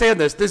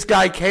this. This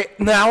guy came.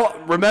 Now,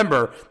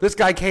 remember, this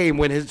guy came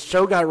when his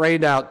show got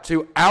rained out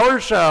to our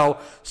show,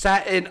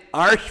 sat in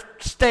our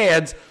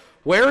stands,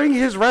 wearing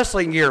his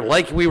wrestling gear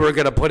like we were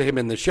going to put him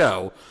in the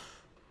show.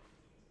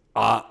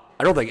 I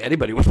don't think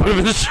anybody would put him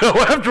in the show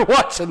after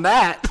watching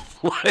that.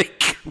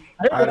 Like,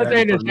 I'm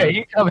saying is,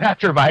 he come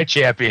after my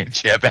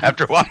championship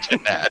after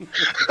watching that.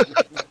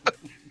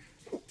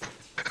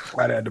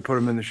 I'd had to put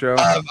him in the show.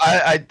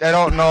 I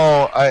don't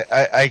know.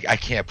 I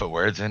can't put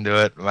words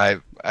into it.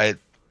 I'm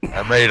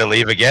ready to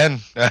leave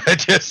again. I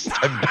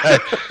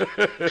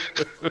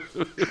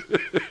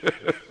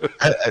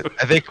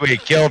think we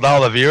killed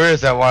all the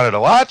viewers that wanted to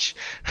watch.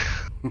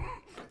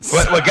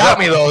 What got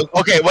me though?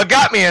 Okay, what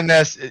got me in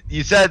this?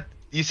 You said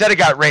it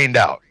got rained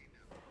out,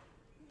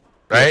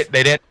 right? Yes.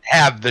 They didn't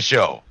have the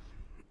show,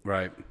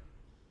 right?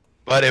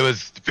 But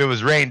if it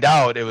was rained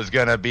out, it was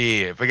gonna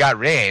be. If we got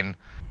rain,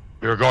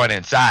 we were going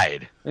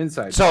inside.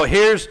 So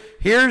here's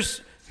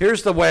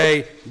the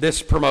way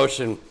this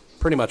promotion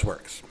pretty much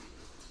works.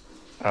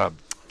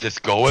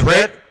 Just go with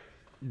it.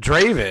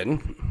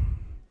 Draven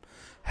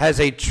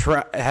has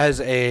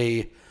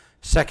a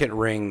second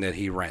ring that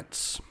he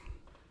rents.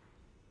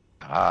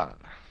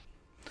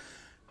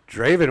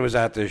 Draven was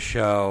at this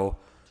show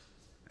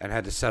and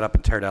had to set up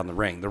and tear down the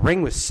ring. The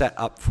ring was set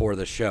up for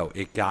the show.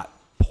 It got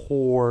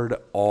poured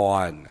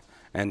on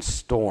and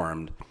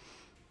stormed.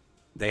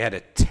 They had to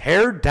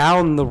tear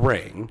down the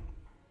ring.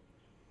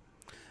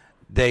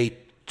 They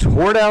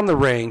tore down the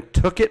ring,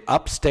 took it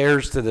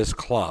upstairs to this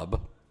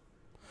club,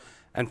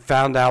 and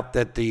found out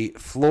that the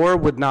floor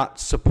would not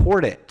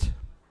support it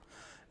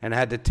and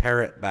had to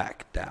tear it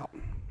back down.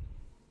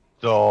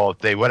 So if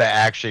they would have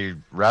actually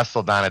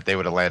wrestled on it, they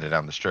would have landed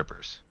on the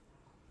strippers.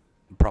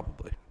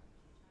 Probably.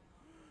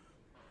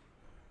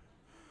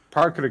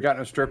 Park could have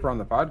gotten a stripper on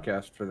the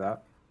podcast for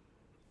that.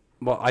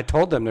 Well, I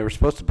told them they were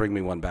supposed to bring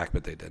me one back,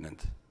 but they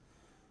didn't.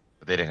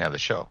 But they didn't have the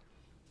show.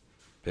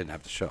 Didn't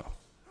have the show.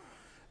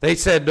 They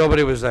said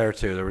nobody was there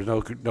too. There was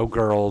no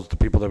girls. The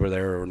people that were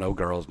there were no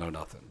girls, no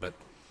nothing. But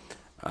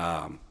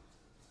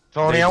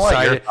Tony, I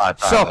want your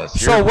thoughts on this.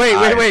 So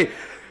wait.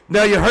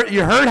 No, you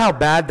heard how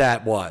bad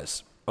that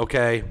was.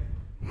 Okay.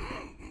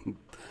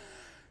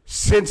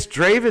 Since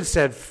Draven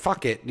said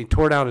fuck it and he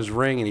tore down his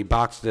ring and he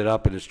boxed it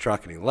up in his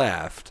truck and he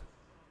left,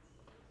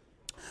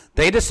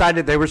 they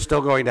decided they were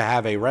still going to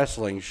have a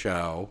wrestling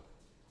show.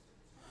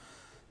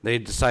 They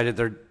decided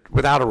they're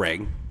without a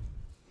ring.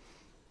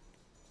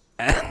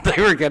 and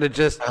they were gonna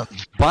just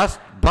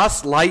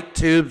bust light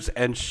tubes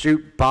and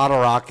shoot bottle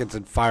rockets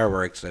and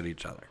fireworks at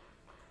each other.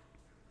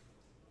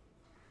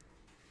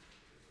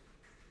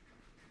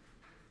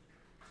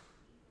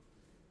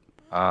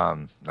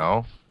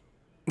 No.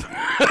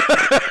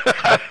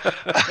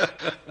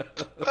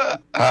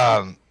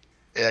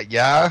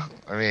 Yeah.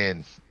 I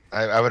mean,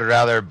 I would have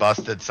rather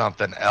busted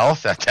something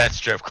else at that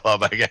strip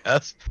club, I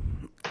guess.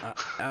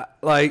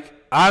 Like,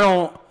 I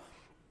don't.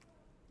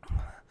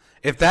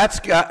 If that's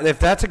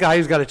a guy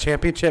who's got a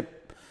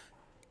championship,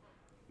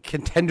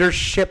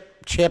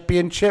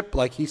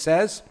 like he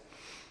says.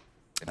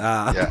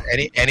 Yeah.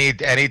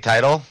 Any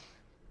title.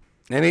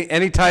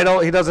 Any title,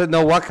 he doesn't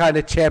know what kind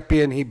of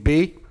champion he'd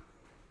be.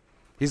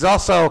 He's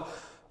also,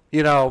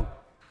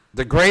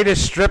 the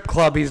greatest strip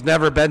club he's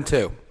never been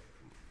to.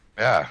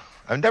 Yeah,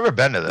 I've never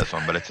been to this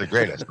one, but it's the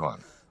greatest one.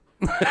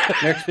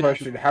 Next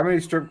question: how many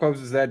strip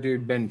clubs has that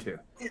dude been to?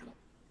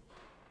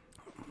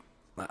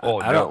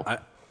 I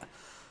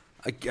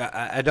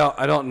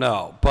don't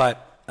know,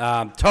 but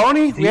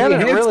Tony, we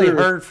haven't really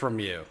heard from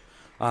you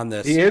on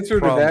this. The answer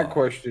to that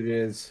question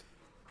is,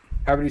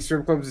 how many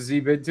strip clubs has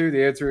he been to?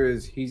 The answer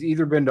is he's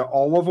either been to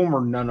all of them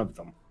or none of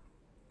them.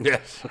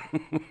 Yes.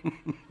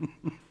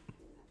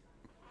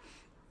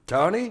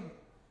 Tony?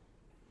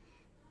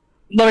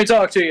 Let me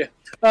talk to you.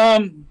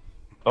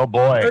 Oh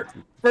boy.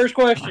 First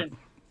question.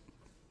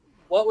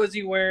 What was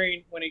he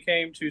wearing when he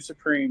came to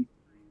Supreme?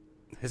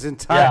 His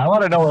entire. Yeah, I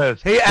want to know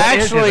his. He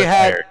actually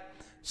had.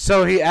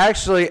 So he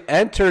actually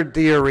entered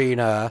the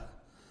arena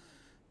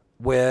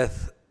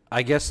with,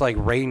 I guess, like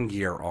rain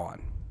gear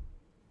on.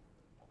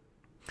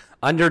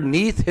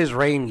 Underneath his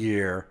rain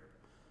gear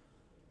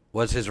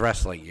was his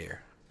wrestling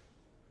gear.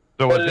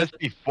 So was this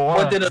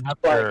before or did it look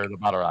after like? the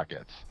Bottle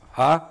Rockets?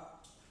 Huh?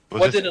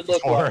 What did it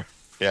look like?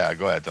 Yeah,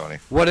 go ahead, Tony.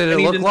 What did it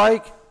look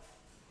like?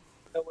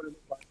 What did it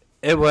look like?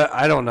 It was,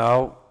 I don't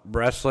know,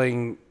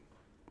 wrestling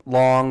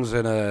longs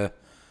and a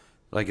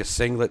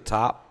singlet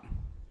top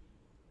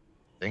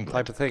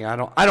type of thing. I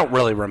don't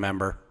really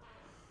remember.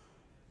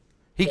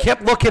 He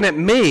kept looking at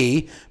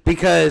me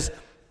because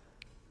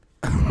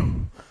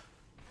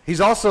he's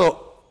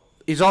also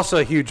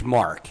a huge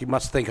mark. He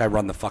must think I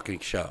run the fucking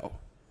show.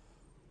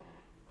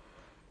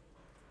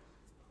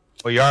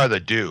 Well, you are the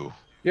dew.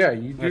 Yeah,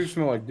 you do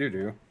smell like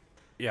doo-doo.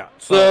 Yeah.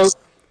 So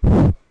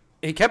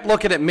he kept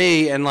looking at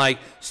me and like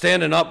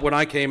standing up when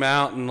I came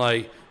out and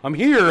like, I'm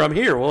here.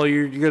 Well,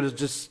 you're going to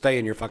just stay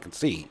in your fucking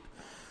seat.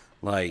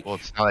 Like, Well,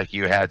 it's not like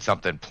you had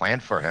something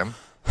planned for him.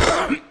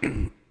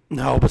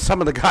 no, but some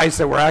of the guys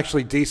that were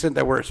actually decent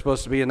that were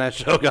supposed to be in that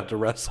show got to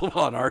wrestle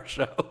on our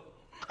show.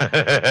 All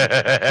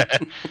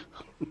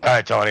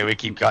right, Tony, we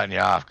keep cutting you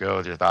off. Go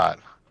with your thought.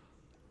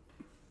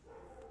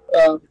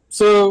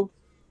 So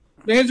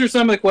to answer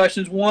some of the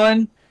questions,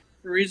 one,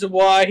 the reason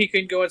why he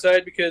couldn't go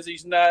inside because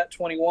he's not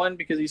 21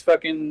 because he's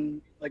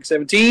fucking like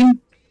 17.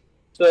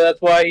 So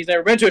that's why he's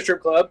never been to a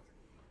strip club.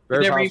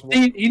 Very He's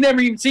possible.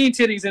 never even seen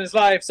titties in his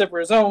life except for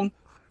his own.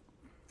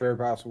 Very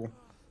possible.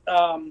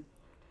 I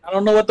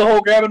don't know what the whole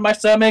grabbing my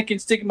stomach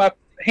and sticking my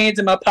hands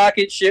in my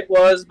pocket shit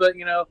was, but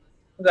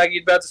like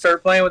he's about to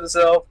start playing with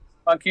himself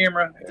on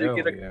camera to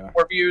get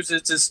more views.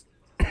 It's just.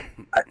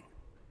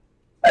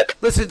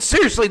 Listen,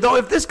 seriously though,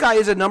 if this guy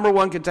is a number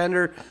one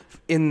contender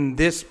in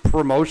this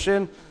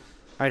promotion,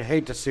 I'd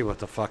hate to see what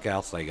the fuck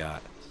else they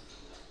got.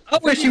 I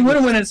wish he would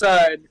have went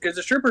inside because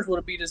the strippers would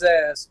have beat his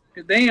ass.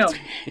 'Cause damn.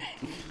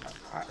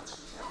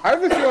 I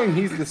have a feeling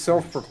he's the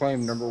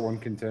self-proclaimed number one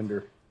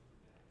contender.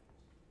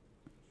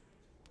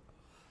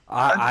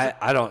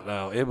 I don't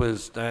know. It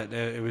was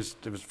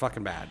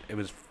fucking bad. It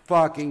was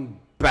fucking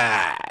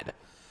bad.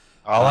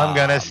 All I'm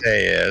gonna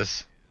say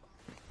is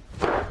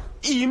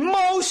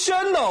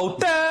Emotional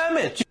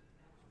damage.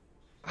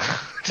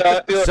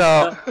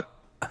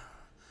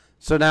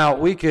 So now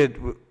we should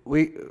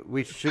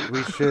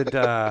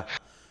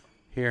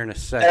here in a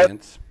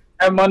second.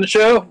 Have him on the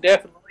show,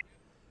 definitely.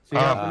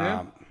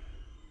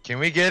 can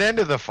we get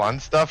into the fun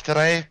stuff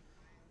today?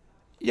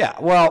 Yeah,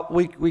 well,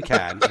 we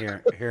can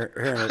here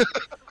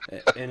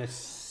in a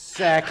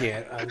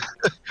second.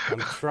 I'm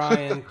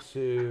trying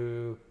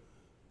to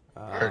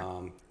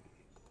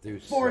do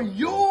For something.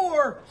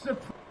 your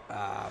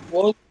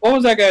What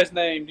was that guy's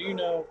name? Do you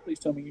know? Please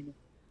tell me you know.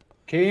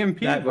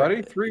 KMP,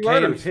 buddy. 3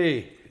 letters.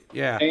 KMP.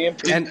 Yeah.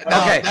 KMP. And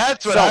Now, okay,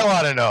 that's what I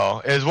want to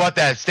know is what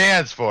that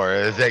stands for.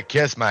 Is it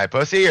kiss my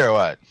pussy or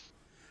what?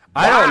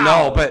 I don't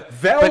know, Wow. but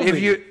Velvet. if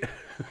you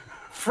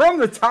From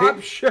the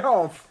top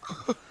shelf,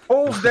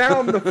 pulls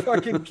down the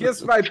fucking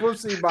Kiss My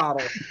Pussy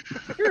bottle.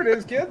 Here it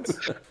is, kids.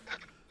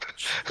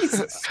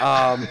 Jesus.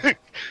 yeah,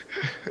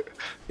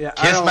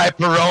 Kiss my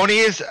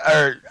Peronis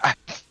or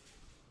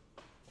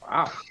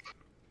Wow.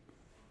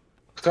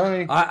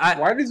 Tony, I-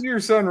 why does your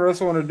son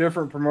wrestle in a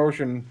different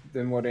promotion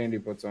than what Andy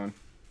puts on?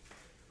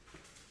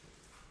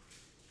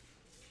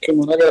 Come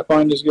on, I gotta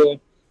find this guy.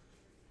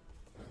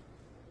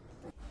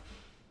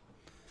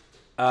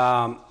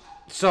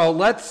 So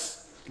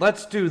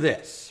let's do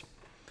this.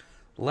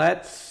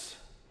 Let's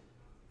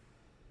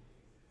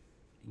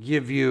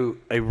give you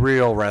a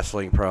real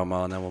wrestling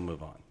promo, and then we'll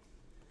move on.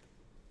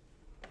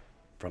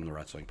 from the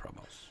wrestling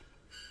promos.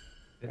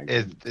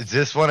 Is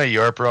this one of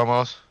your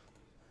promos?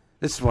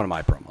 This is one of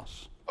my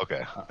promos.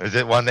 Okay. Is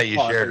it one that you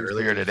shared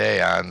earlier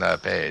today on the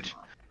page?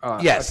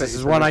 Yes, this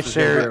is one I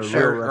shared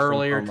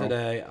earlier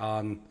today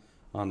on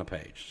the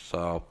page.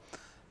 So,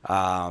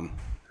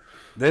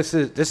 this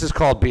is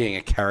called being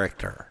a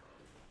character.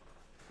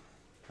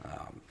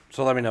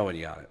 So let me know when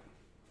you got it.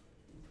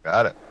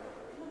 Got it.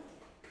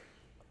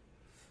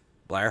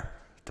 Blair,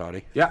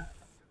 Tony. Yeah.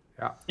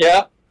 All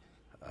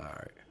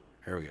right,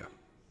 here we go.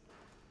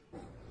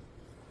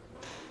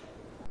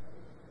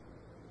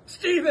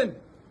 Steven,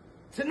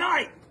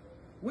 tonight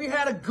we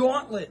had a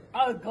gauntlet.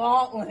 A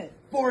gauntlet.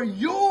 For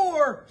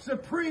your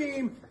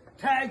Supreme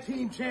Tag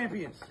Team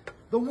Champions.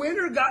 The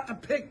winner got to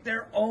pick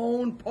their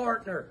own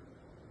partner.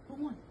 Who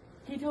won?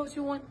 Can you tell us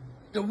who won?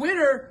 The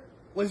winner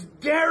was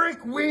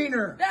Derek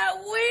Weiner. That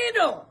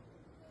Weiner!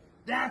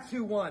 That's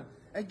who won.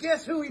 And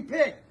guess who he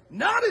picked?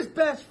 Not his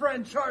best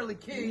friend Charlie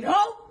King.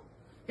 Nope.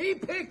 He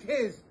picked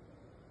his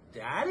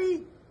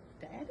daddy.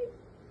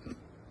 Daddy?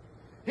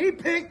 He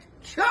picked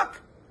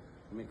Chuck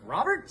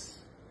McRoberts.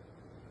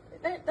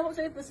 That was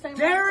it the same.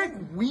 Derek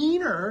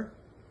Weiner,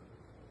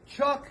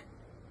 Chuck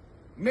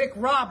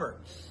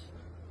McRoberts.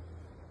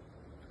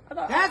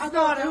 That's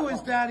not who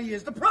his daddy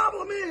is. The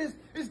problem is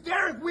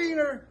Derek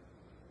Weiner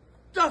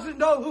doesn't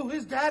know who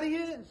his daddy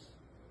is.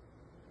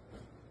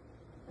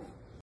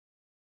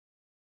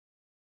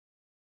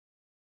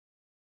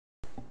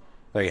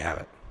 There you have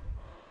it.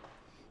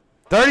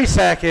 30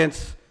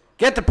 seconds.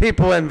 Get the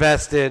people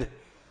invested.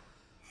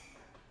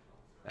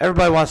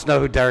 Everybody wants to know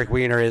who Derek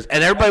Weiner is,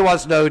 and everybody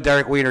wants to know who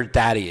Derek Weiner's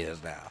daddy is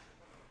now.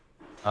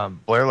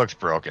 Blair looks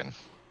broken.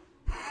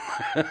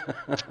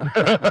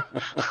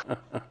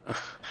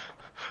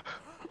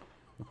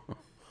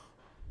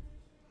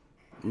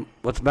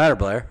 What's the matter,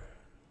 Blair?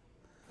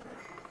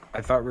 I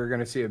thought we were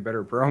going to see a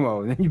better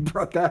promo, and then you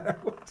brought that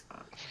out.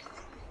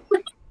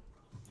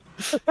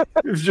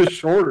 It was just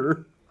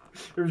shorter.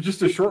 It was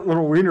just a short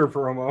little wiener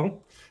promo.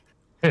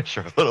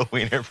 Short little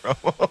wiener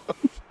promo.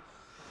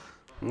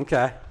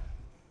 Okay.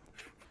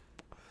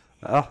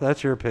 Oh,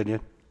 that's your opinion.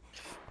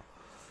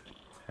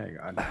 Hang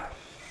on.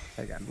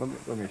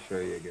 Let me show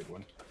you a good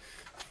one.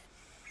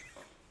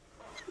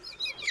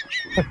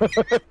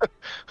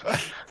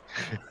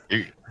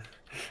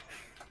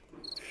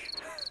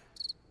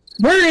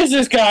 Where is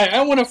this guy?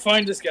 I want to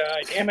find this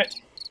guy. Damn it.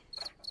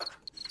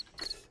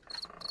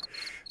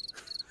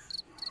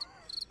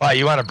 Why,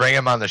 you want to bring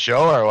him on the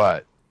show or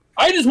what?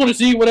 I just want to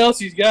see what else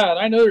he's got.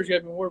 I know there's got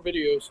to be more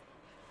videos.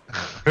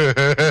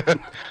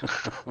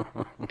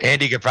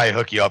 Andy could probably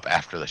hook you up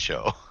after the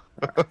show.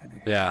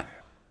 Yeah.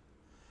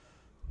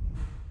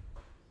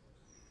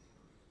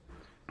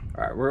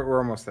 All right, we're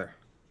almost there.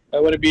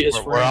 I want to be his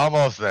We're friend.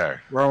 almost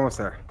there. We're almost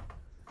there.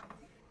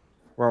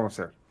 We're almost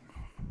there.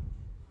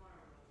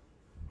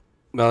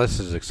 Well, this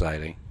is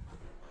exciting.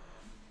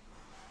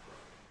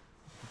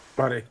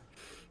 Buddy.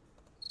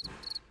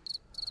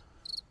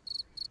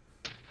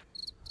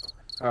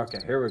 Okay,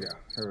 here we go.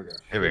 Here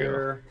we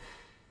go.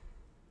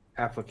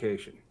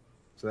 Application.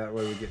 So that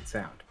way we get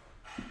sound.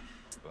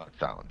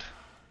 Sound.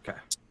 Okay.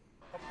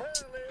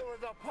 Apparently it was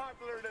a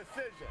popular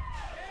decision.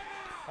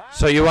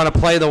 So you want to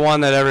play the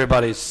one that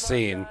everybody's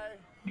seen.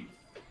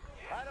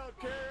 I don't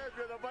care if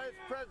you're the vice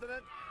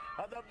president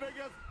of the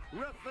biggest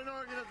wrestling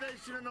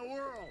organization in the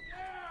world.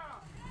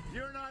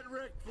 You're not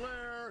Ric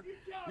Flair.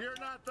 You're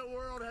not the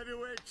world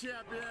heavyweight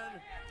champion.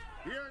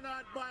 You're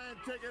not buying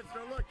tickets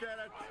to look at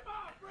it.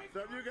 So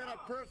if you got a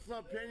personal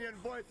opinion,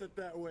 voice it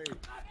that way.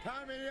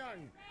 Tommy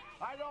Young,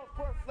 I don't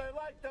personally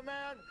like the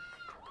man,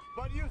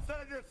 but you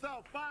said it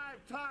yourself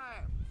 5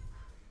 times.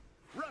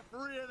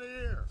 Referee of the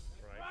year.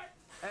 Right.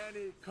 And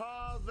he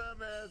calls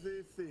them as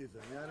he sees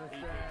them. You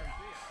understand?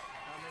 He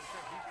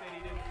said he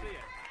didn't see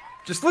it.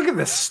 Just look at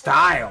the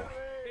style.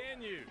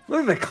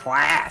 Look at the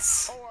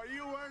class. Oh, are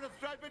you wearing a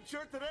striped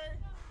shirt today?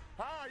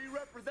 How are you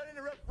representing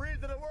the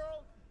referees of the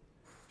world?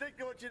 Stick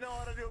to what you know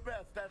how to do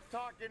best. That's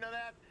talking to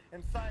that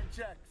and sign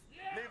checks.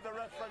 Leave the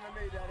wrestling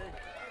to me, Daddy.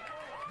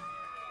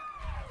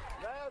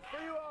 Now,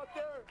 for you out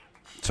there,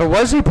 So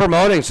what's he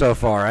promoting so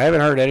far? I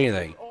haven't heard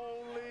anything.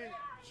 only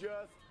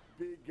just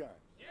begun.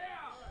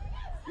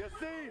 You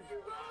see,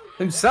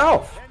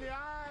 Himself. in the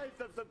eyes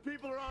of some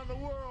people around the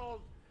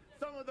world,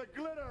 some of the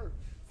glitter,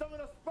 some of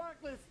the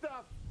sparkly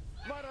stuff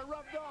might have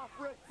rubbed off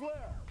Ric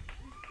Flair.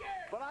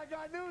 But I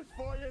got news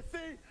for you.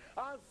 See,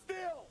 I'm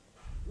still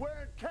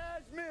wearing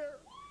cashmere.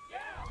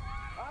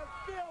 I'm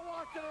still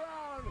walking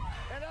around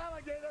in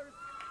alligators.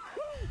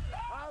 Woo!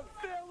 I'm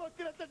still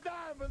looking at the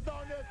diamonds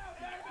on this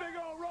big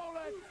old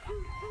Rolex.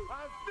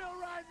 I'm still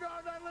riding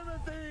around that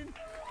limousine.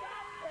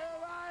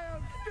 And I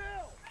am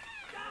still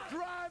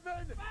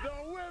driving the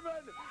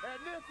women in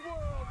this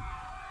world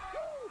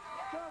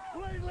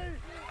completely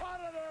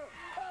out of their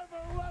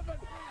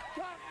ever-loving,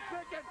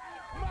 cotton-picking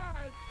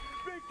minds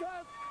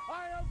because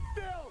I am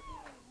still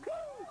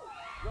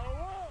the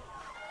world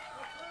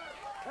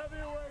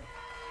heavyweight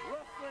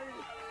wrestling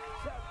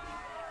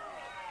champion.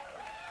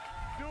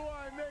 Do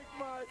I make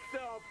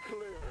myself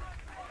clear?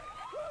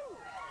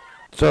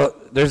 So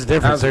there's a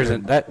difference. That was There's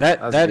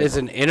good. that is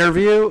an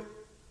interview,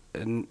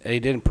 and he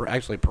didn't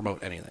actually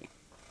promote anything.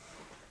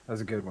 That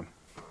was a good one.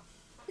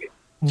 Do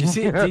you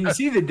see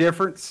the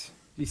difference?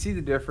 Do you see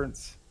the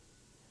difference?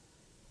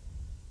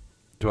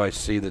 Do I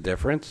see the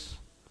difference?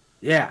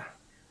 Yeah.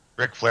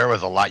 Ric Flair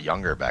was a lot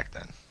younger back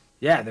then.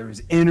 Yeah, there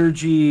was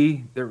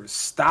energy, there was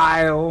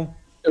style,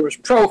 There was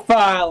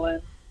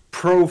profiling.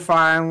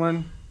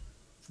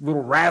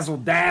 Little razzle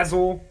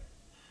dazzle.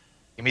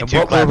 Give me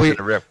two claps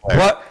to Ric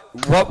Flair.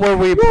 What were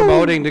we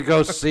promoting to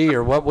go see,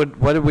 or what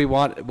did we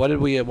want? What did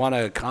we want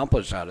to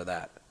accomplish out of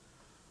that?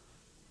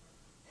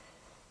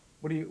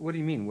 What do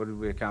you mean? What did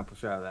we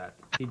accomplish out of that?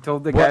 He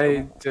told the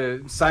guy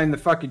to sign the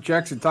fucking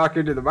checks and talk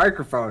into the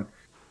microphone.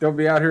 Don't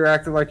be out here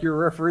acting like you're a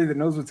referee that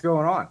knows what's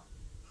going on.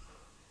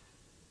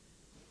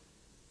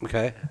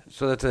 Okay,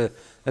 so that's a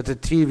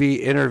TV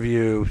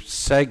interview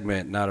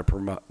segment, not a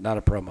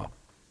promo.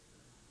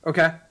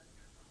 Okay.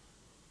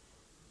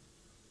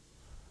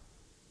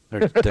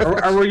 There's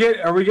difference.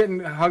 Are we getting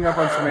hung up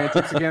on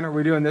semantics again? Are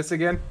we doing this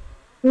again?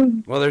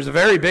 Well, there's a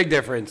very big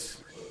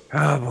difference.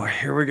 Oh boy,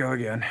 here we go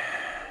again.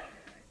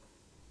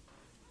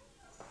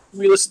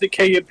 We listened to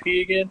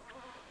KMP again.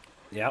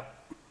 Yep.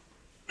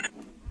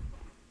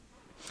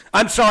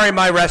 I'm sorry,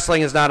 my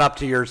wrestling is not up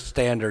to your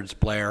standards,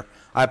 Blair.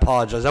 I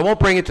apologize. I won't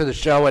bring it to the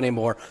show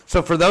anymore.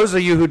 So for those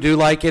of you who do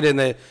like it in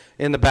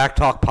the Back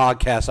Talk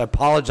podcast, I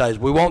apologize.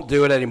 We won't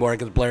do it anymore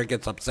because Blair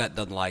gets upset and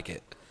doesn't like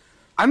it.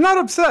 I'm not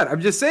upset.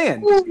 I'm just saying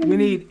we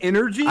need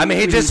energy. I mean,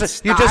 you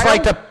just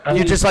like to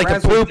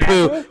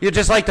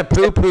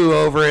poo poo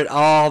over it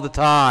all the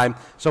time.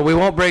 So we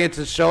won't bring it to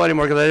the show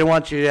anymore because I didn't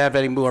want you to have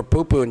any more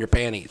poo poo in your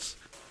panties.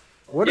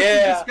 What if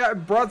you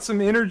just brought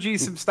some energy,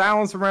 some style,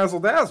 and some razzle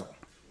dazzle?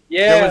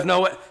 Yeah.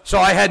 So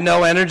I had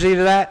no energy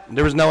to that.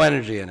 There was no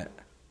energy in it.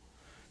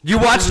 You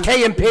watched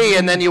KMP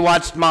and then you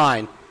watched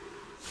mine.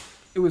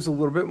 It was a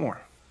little bit more.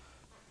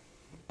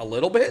 A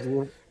little bit? It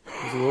was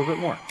a little bit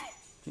more.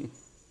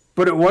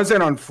 But it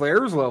wasn't on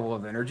Flair's level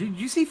of energy. Did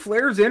you see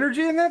Flair's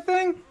energy in that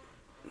thing?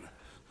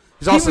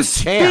 He's also he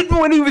was champ.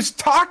 spitting when he was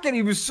talking.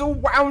 He was so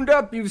wound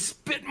up. He was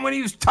spitting when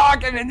he was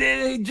talking, and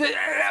then he just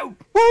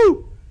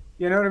woo.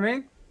 You know what I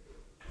mean?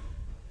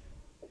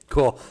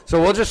 Cool.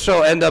 So we'll just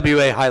show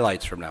NWA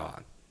highlights from now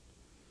on.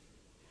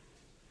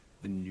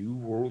 The New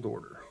World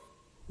Order.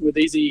 With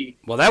Easy.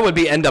 Well, that would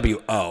be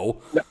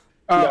NWO.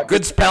 No.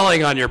 Good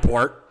spelling on your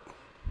port.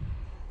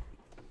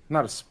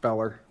 Not a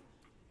speller.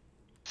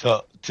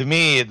 So, to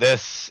me,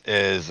 this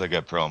is a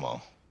good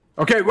promo.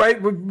 Okay,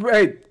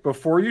 wait.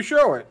 Before you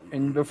show it,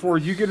 and before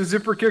you get a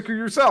zipper kicker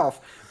yourself,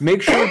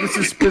 make sure this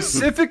is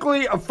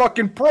specifically a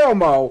fucking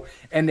promo,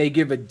 and they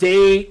give a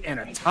date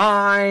and a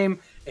time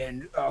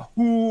and a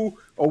who,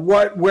 a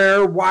what,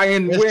 where, why,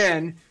 and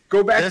when.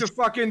 Go back to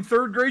fucking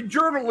third grade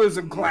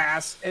journalism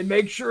class and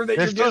make sure that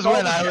this was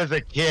when I was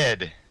a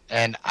kid,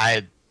 and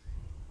I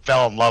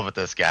fell in love with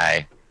this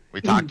guy.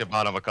 We talked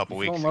about him a couple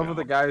weeks ago. Fell in love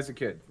with the guy as a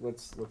kid.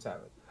 Let's have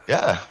it.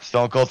 Yeah,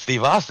 Stone Cold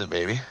Steve Austin,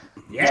 baby.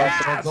 Yeah,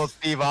 Stone Cold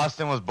Steve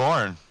Austin was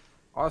born.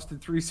 Austin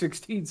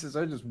 316 says,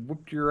 I just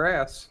whooped your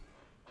ass.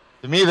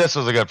 To me, this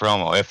was a good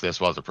promo, if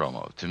this was a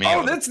promo. To me,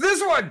 that's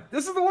this one.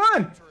 This is the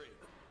one.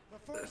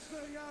 The first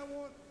thing I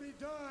want to be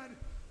done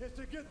is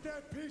to get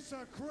that piece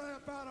of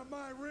crap out of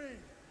my ring.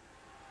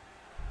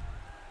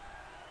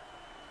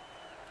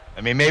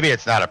 I mean, maybe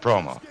it's not a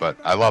promo, but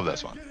I love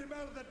this one. Get him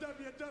out of the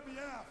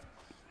WWF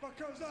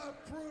because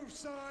I've proved,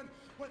 son,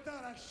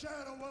 without a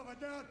shadow of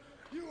a doubt,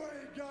 you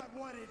ain't got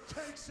what it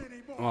takes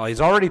anymore. Well,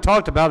 he's already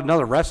talked about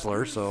another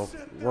wrestler, so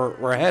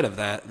we're ahead of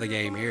the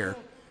game here.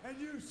 And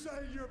you say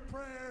your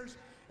prayers,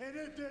 and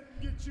it didn't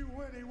get you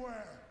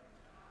anywhere.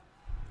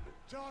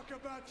 Talk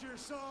about your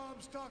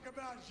Psalms, talk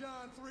about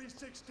John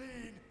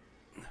 3:16.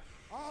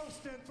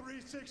 Austin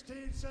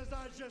 3:16 says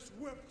I just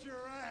whipped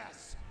your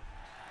ass.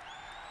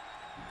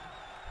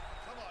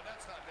 Come on,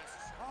 that's not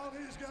necessary. All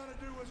he's got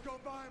to do is go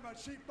buy him a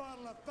cheap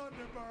bottle of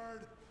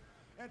Thunderbird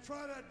and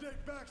try to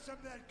dig back some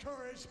of that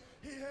courage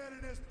he had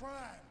in his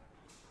prime.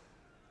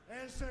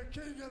 As the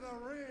king of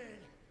the ring,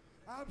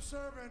 I'm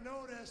serving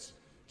notice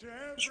to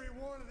every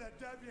one of the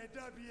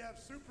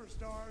WWF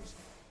superstars.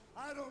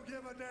 I don't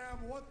give a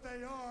damn what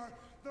they are.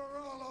 They're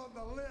all on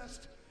the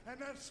list, and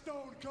that's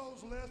Stone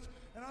Cold's list,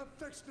 and I'm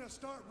fixing to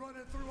start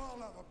running through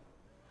all of them.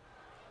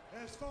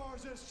 As far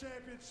as this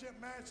championship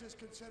match is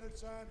considered,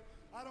 son,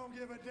 I don't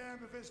give a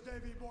damn if it's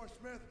Davey Boy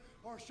Smith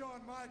or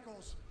Shawn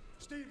Michaels.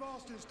 Steve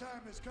Austin's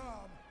time has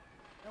come.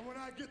 And when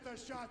I get the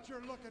shot,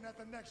 you're looking at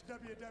the next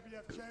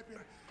WWF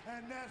champion.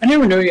 And that's I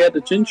never knew you had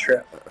the chin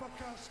strap.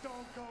 because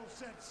Stone Cold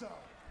said so.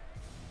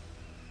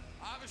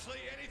 Obviously,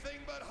 anything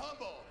but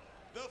humble.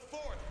 The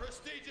fourth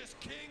prestigious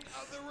king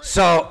of the ring.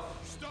 So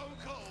Stone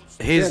Cold.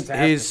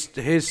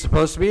 he's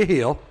supposed to be a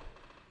heel.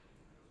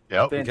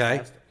 Yep.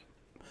 Okay.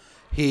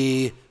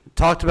 He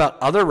talked about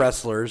other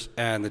wrestlers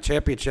and the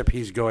championship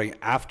he's going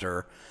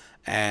after,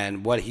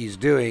 and what he's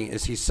doing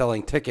is he's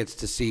selling tickets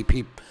to see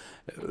people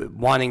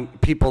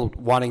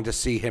wanting to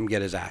see him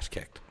get his ass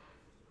kicked.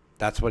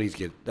 That's what he's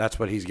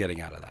getting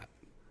out of that.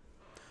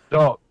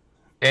 So,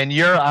 In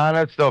your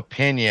honest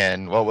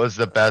opinion, what was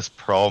the best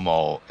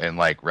promo in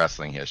like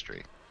wrestling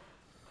history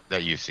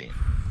that you've seen?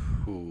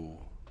 Ooh.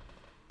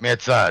 I mean,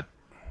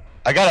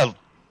 I got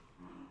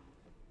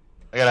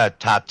a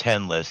top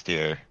 10 list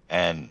here,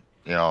 and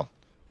some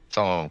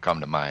of them come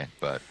to mind.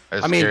 But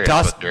I mean,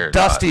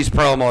 Dusty's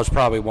promo is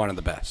probably one of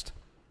the best.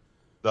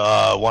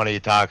 The one he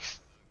talks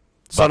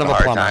Son about of the a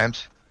hard plumber.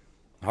 times.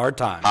 Hard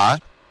times. Huh?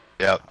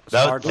 Yep.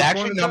 That's Which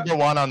actually one is number that?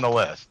 one on the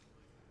list.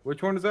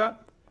 Which one is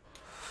that?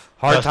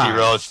 Hard Dusty times.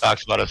 Rhodes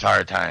talks about his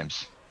hard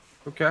times.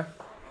 Okay.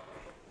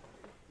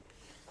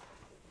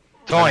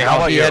 Tony, how how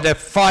about he you? had to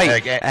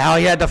fight, how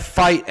he had to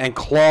fight and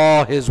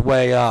claw his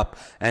way up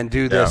and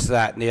do this,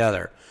 that, and the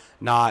other.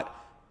 Not,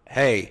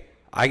 hey,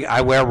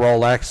 I wear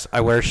Rolex,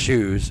 I wear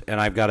shoes, and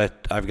I've got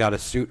a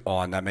suit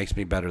on that makes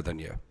me better than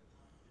you.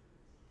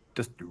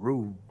 Dusty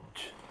Rhodes.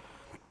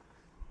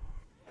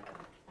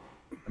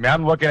 I mean,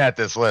 I'm looking at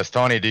this list.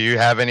 Tony, do you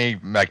have any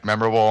like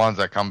memorable ones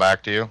that come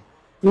back to you?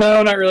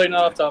 No, not really.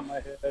 Not off the top of my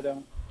head. I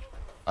don't.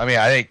 I mean,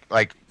 I think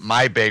like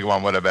my big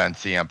one would have been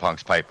CM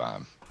Punk's pipe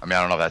bomb. I mean,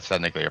 I don't know if that's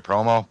technically a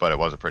promo, but it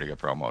was a pretty good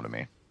promo to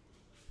me.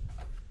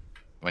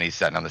 When he's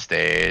sitting on the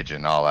stage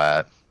and all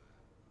that,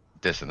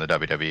 dissing the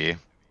WWE, it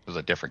was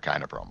a different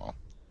kind of promo.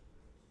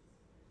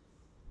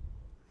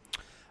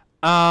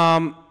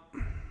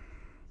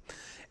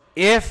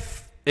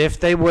 If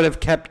they would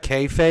have kept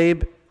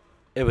kayfabe,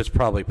 it was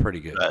probably pretty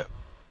good.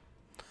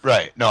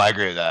 Right. No, I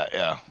agree with that.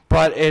 Yeah.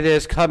 But it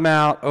has come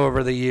out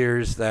over the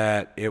years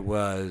that it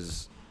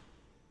was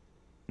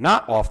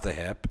not off the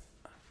hip.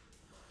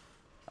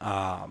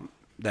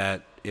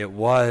 That it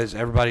was,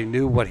 everybody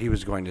knew what he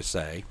was going to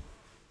say.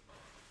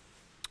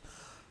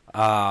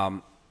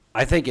 I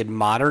think in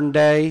modern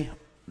day,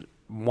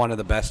 one of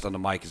the best on the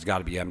mic has got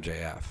to be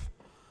MJF.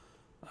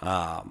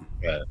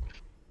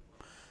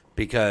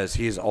 Because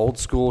he's old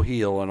school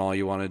heel, and all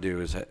you want to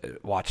do is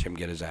watch him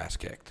get his ass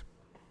kicked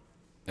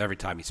every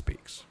time he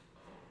speaks.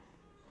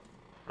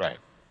 Right.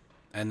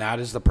 And that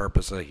is the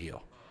purpose of a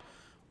heel.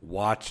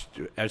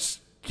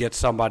 Get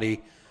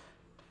somebody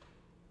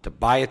to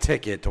buy a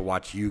ticket to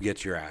watch you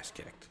get your ass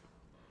kicked.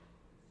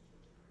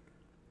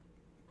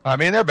 I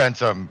mean, there have been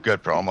some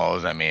good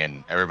promos. I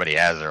mean, everybody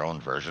has their own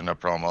version of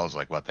promos,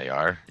 like what they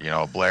are.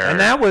 Blair. And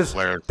that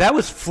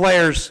was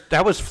Flair's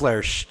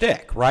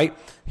shtick, right?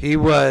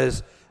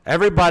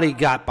 Everybody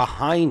got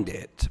behind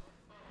it.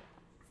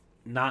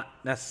 Not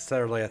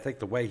necessarily, I think,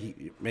 the way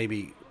he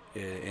maybe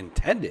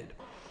intended.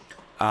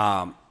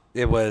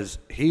 He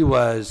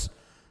was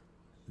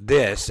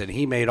this, and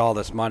he made all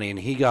this money, and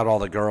he got all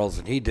the girls,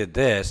 and he did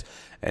this,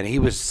 and he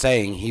was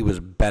saying he was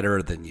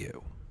better than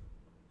you.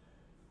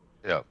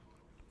 Yep.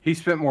 He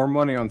spent more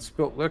money on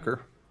spilt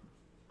liquor.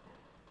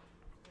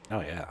 Oh,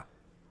 yeah.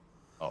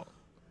 Oh.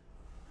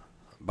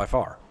 By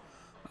far.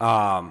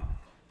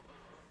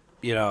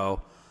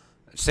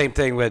 Same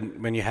thing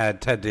when you had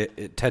Ted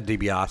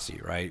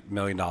DiBiase, right? $1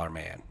 Million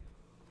Man.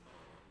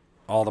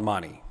 All the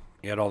money.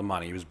 He had all the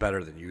money. He was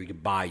better than you. He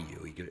could buy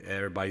you.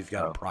 Everybody's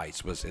got a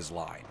price was his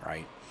line,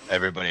 right?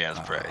 Everybody has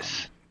a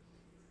price.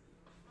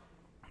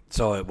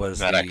 So it was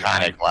that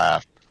iconic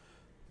laugh.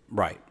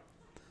 Right.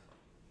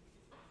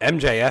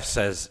 MJF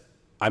says,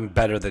 I'm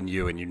better than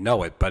you, and you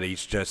know it, but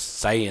he's just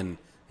saying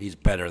he's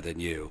better than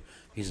you.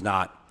 He's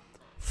not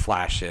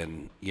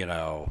flashing,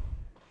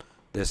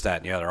 this, that,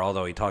 and the other,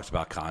 although he talks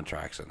about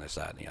contracts and this,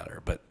 that, and the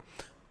other. But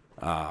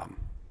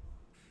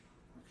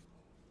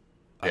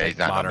he's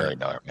not a $1 million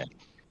man.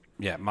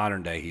 Yeah,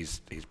 modern day,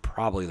 he's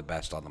probably the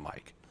best on the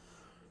mic,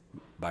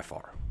 by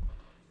far.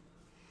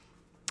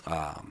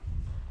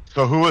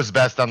 So who was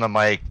best on the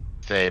mic,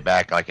 say,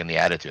 back like in the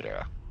Attitude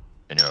Era,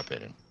 in your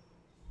opinion?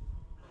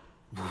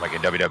 Like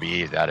in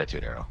WWE's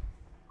Attitude Era.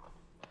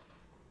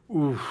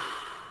 Oof.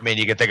 I mean,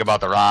 you can think about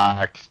The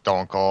Rock,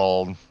 Stone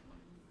Cold.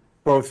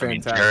 Both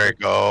fantastic.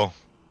 Jericho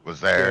was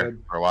there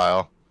for a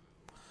while.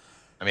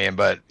 I mean,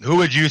 but who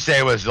would you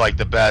say was like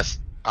the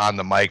best on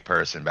the mic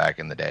person back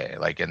in the day?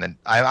 Like, and then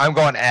I'm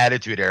going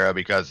Attitude Era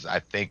because I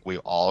think we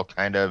all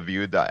kind of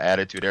viewed the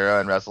Attitude Era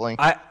in wrestling.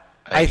 I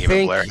think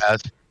even Blair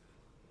has.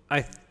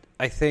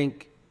 I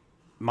think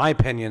my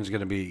opinion is going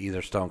to be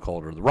either Stone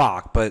Cold or The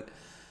Rock, but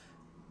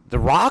The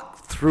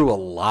Rock threw a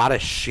lot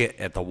of shit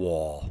at the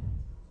wall.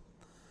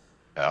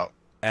 Yeah.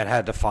 And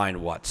had to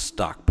find what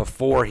stuck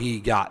before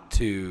he got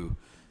to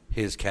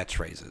his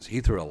catchphrases.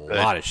 He threw a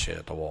lot of shit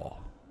at the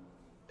wall.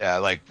 Yeah,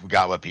 like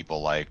got what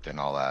people liked and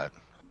all that.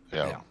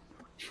 Yeah.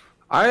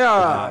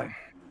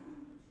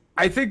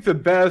 I think the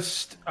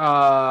best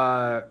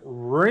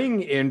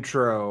ring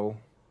intro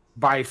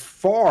by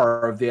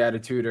far of the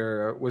Attitude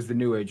Era was the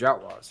New Age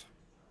Outlaws.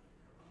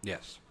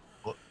 Yes.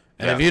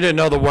 And if you didn't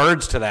know the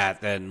words to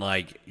that, then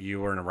like you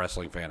weren't a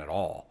wrestling fan at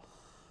all.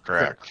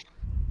 Correct.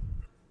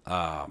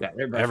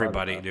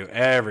 Everybody knew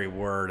every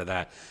word of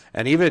that.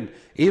 And even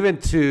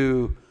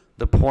to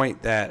the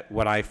point that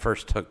when I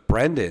first took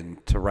Brendan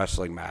to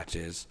wrestling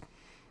matches,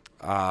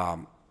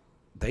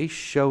 they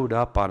showed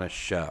up on a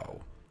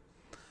show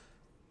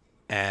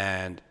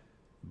and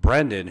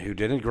Brendan, who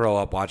didn't grow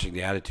up watching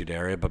the Attitude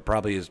Era, but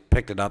probably has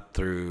picked it up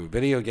through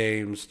video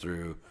games,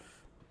 through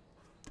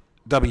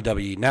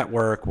WWE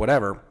Network,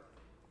 whatever,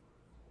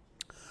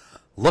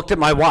 looked at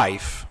my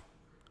wife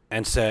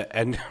and said,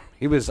 and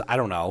he was, I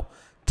don't know,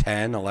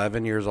 10,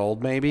 11 years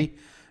old maybe,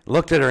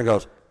 looked at her and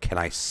goes, "Can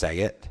I say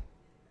it?"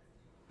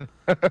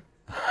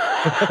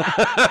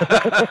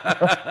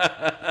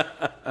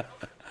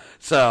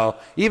 So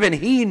even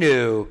he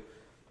knew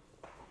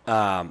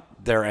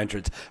their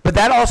entrance. But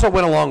that also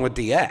went along with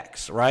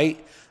DX,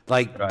 right?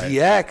 Like, right.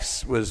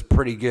 DX was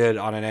pretty good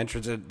on an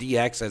entrance.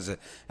 DX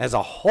as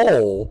a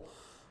whole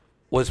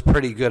was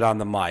pretty good on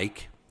the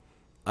mic.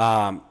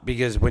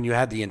 Because when you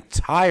had the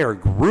entire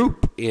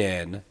group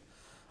in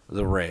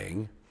the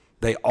ring,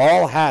 they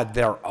all had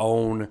their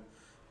own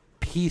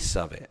piece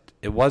of it.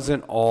 It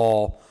wasn't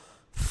all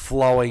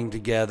flowing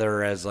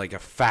together as like a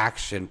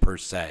faction per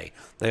se.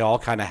 They all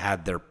kind of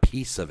had their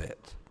piece of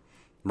it,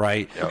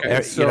 right?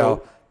 Okay, you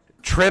know,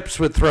 Trips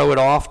would throw it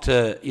off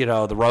to, you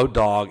know, the Road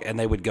Dogg, and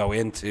they would go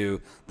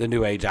into the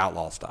New Age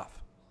Outlaw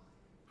stuff.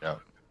 Yeah.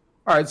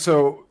 All right,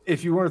 so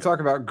if you want to talk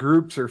about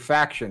groups or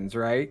factions,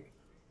 right?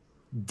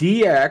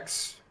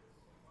 DX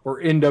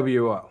or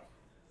NWO?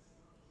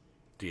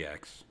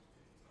 DX.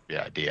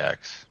 Yeah,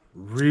 DX.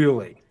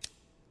 Really?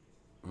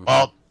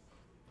 Well,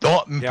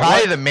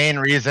 probably the main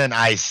reason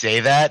I say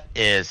that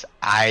is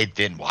I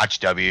didn't watch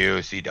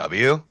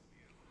WCW,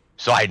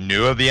 so I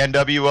knew of the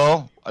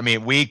NWO. I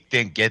mean, we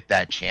didn't get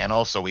that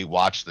channel, so we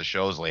watched the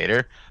shows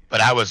later,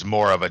 but I was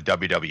more of a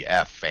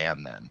WWF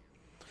fan then.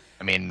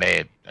 I mean,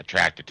 they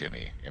attracted to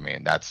me. I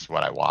mean, that's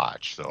what I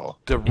watched. So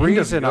the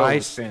reason NWO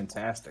was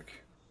fantastic.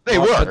 They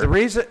were. But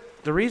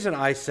the reason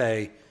I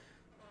say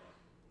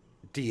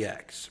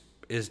DX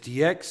is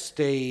DX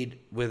stayed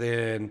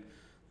within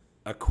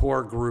a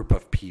core group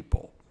of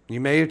people. You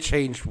may have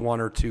changed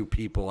one or two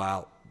people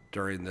out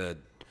during the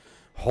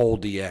whole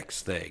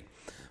DX thing,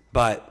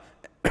 but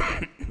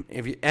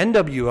if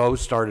NWO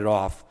started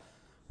off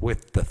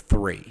with the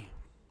three,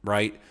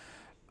 right?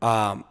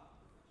 Hall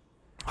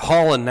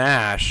and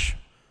Nash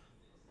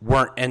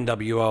weren't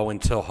NWO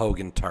until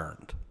Hogan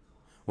turned.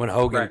 When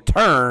Hogan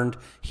turned,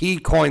 he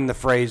coined the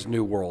phrase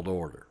New World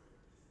Order.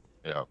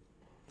 Yeah.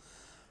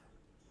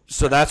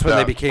 So that's when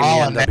they became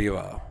the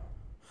NWO.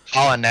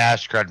 Hall and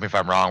Nash, correct me if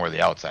I'm wrong, were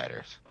the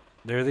outsiders.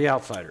 They're the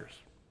outsiders.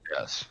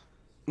 Yes.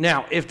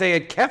 Now, if they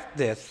had kept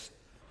this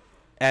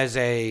as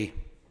a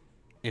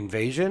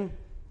invasion,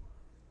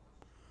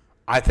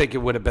 I think it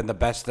would have been the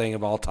best thing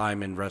of all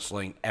time in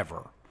wrestling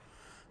ever.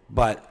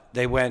 But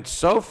they went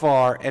so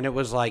far, and it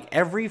was like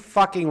every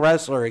fucking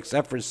wrestler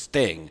except for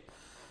Sting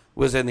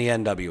was in the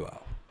NWO.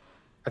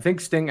 I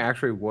think Sting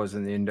actually was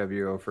in the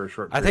NWO for a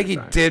short period I think he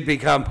did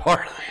become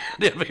part of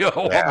the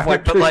NWO at one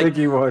point, but I think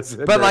he was.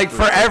 But like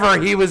forever,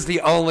 he was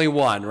the only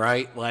one,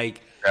 right?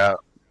 Like, yeah.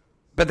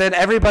 But then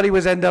everybody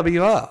was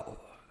NWO.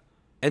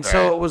 And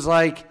so it was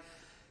like,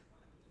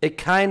 it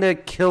kind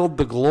of killed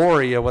the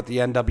glory of what the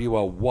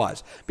NWO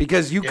was.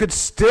 Because you could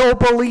still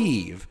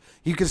believe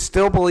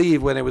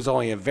when it was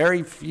only a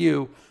very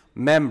few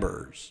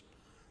members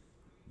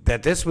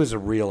that this was a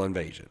real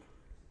invasion.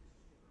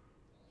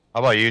 How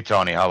about you,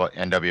 Tony? How about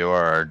NWO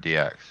or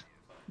DX?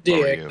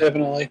 DX,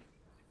 definitely.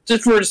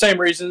 Just for the same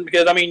reason,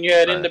 because, I mean, you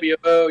had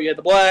NWO, you had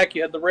the black,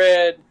 you had the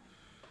red.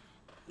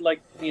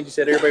 Like Andy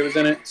said, everybody was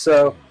in it.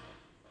 So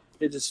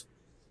it just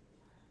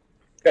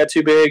got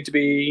too big to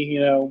be,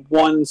 you know,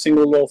 one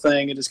single little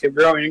thing. It just kept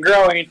growing and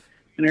growing,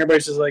 and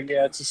everybody's just like,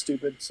 yeah, it's just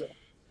stupid. So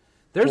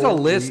there's a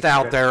list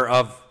out there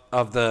of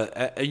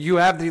the. You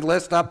have the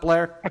list up,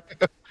 Blair?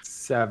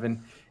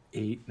 7,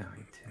 8, 9,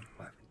 10,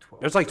 11, 12.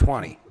 There's like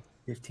 20.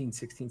 15,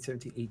 16,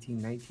 17,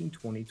 18, 19,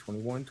 20,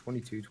 21,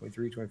 22,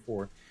 23,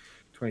 24,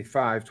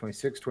 25,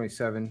 26,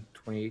 27,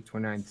 28,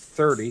 29,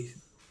 30.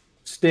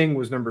 Sting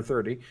was number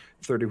 30,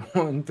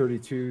 31,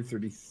 32,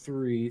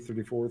 33,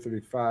 34,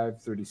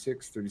 35,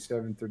 36,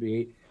 37,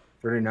 38,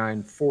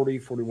 39, 40,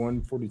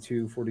 41,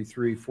 42,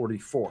 43,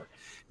 44.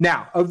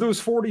 Now, of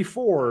those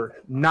 44,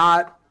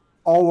 not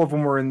all of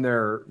them were in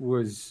there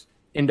was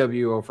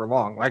NWO for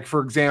long. Like,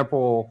 for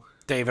example,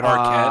 David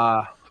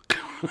Arquette.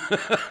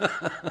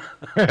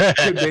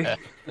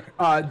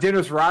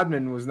 Dennis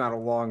Rodman was not a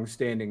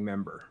long-standing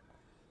member.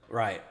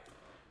 Right.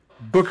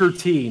 Booker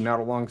T,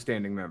 not a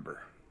long-standing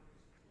member.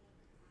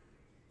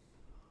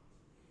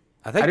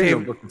 I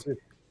think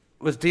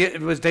was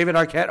David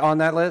Arquette on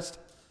that list?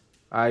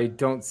 I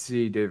don't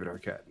see David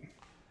Arquette.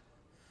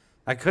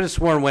 I could have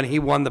sworn when he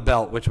won the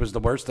belt, which was the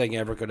worst thing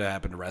ever could have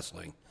happened to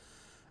wrestling.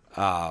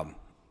 I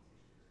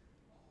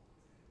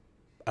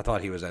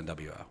thought he was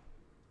NWO.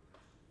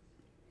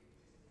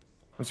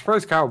 I'm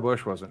surprised Kyle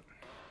Busch wasn't.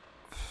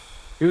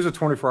 He was a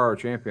 24-hour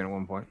champion at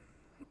one point.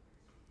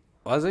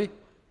 Was he?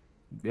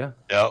 Yeah.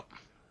 Yep.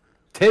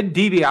 Ted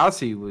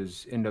DiBiase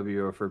was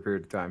NWO for a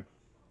period of time.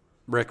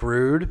 Rick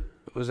Rude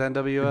was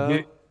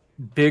NWO.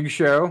 Big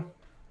Show.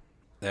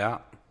 Yeah.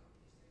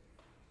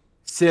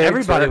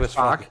 Everybody was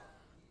fuck.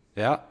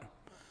 Yeah.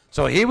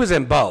 So he was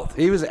in both.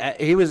 He was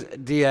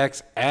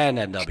DX and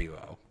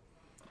NWO.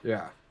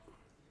 Yeah.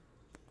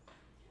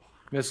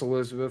 Miss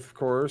Elizabeth, of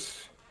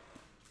course.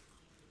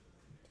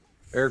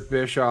 Eric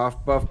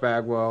Bischoff, Buff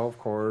Bagwell, of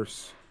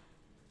course.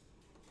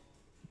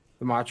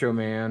 The Macho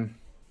Man.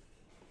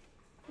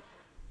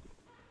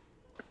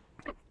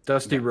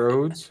 Dusty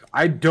Rhodes.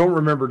 I don't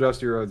remember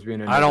Dusty Rhodes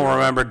being in NWO. I don't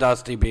remember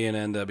Dusty being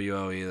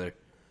NWO either.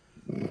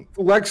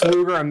 Lex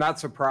Luger, I'm not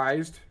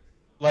surprised.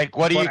 Like,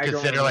 what do you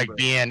consider like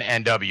being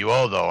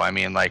NWO though? I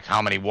mean, like,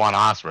 how many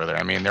one-offs were there?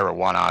 I mean, there were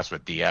one-offs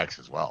with DX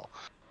as well.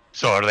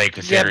 So are they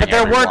considering? Yeah, but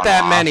there weren't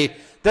that many.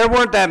 There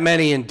weren't that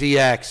many in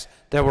DX.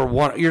 There were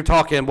one. You're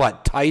talking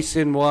what?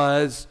 Tyson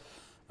was.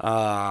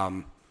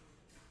 Hornswoggle.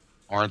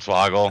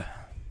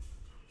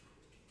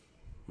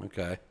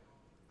 Okay.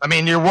 I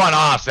mean, you're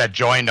one-offs that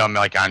joined them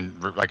like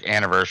on like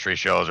anniversary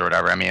shows or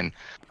whatever. I mean,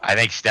 I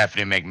think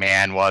Stephanie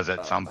McMahon was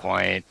at some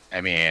point.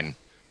 I mean,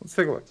 let's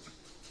take a look.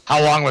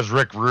 How long was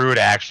Rick Rude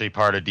actually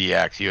part of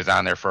DX? He was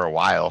on there for a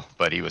while,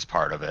 but he was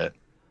part of it.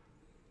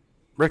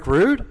 Rick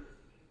Rude?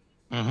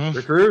 Mm-hmm.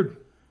 Rick Rude.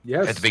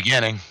 Yes. At the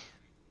beginning.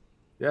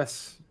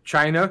 Yes.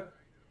 Chyna.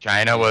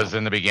 Chyna was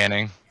in the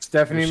beginning.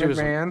 Stephanie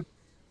McMahon.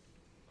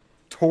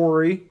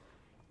 Tori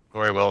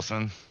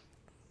Wilson.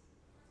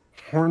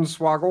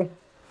 Hornswoggle.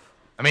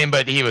 I mean,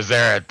 but he was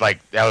there at,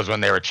 like, that was when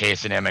they were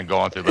chasing him and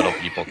going through Little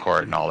People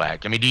Court and all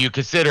that. I mean, do you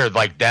consider,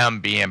 like, them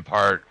being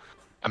part?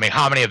 I mean,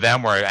 how many of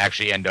them were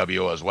actually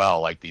NWO as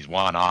well, like these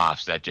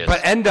one-offs that just...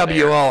 But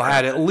NWO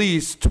had at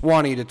least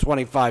 20 to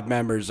 25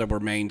 members that were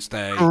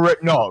mainstay.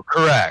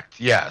 Correct,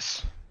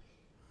 yes.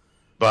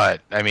 But,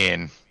 I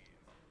mean,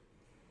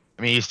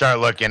 you start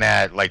looking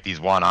at, like, these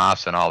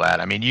one-offs and all that.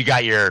 I mean, you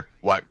got your,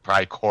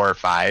 probably core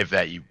 5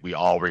 that we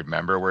all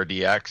remember were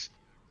DX.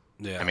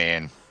 Yeah. I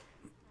mean...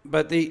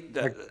 But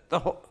the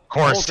whole...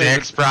 Core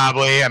 6,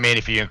 probably. I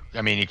mean, you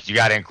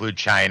got to include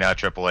Chyna,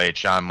 Triple H,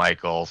 Shawn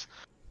Michaels...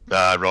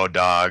 the Road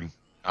Dogg,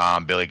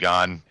 Billy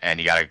Gunn, and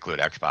you got to include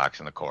Xbox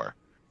in the core,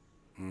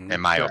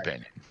 in my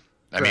opinion.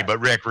 I mean, but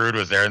Rick Rude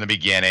was there in the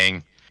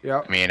beginning.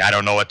 Yep. I mean, I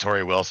don't know what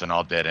Tori Wilson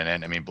all did in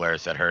it. I mean, Blair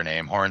said her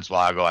name.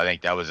 Hornswoggle, I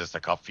think that was just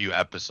a few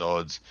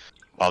episodes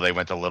while they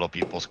went to Little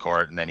People's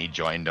Court, and then he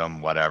joined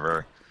them,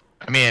 whatever.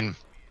 I mean,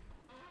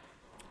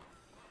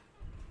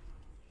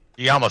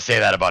 you almost say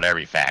that about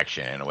every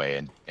faction in a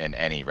way in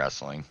any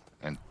wrestling,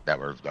 and that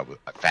was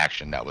a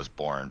faction that was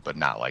born, but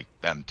not like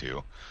them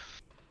two.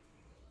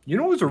 You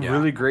know, it was a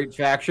really great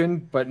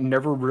faction, but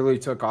never really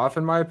took off,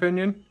 in my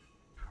opinion.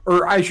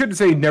 Or I shouldn't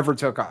say never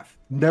took off.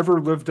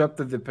 Never lived up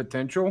to the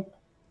potential.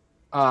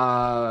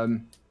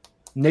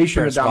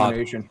 Nation of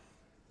Domination.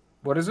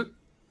 What is it?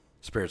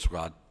 Spirit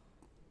Squad.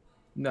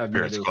 No,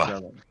 Spirit Squad. I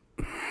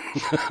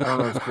don't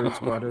know what Spirit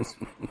Squad is.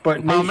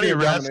 But Nation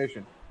of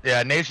Domination.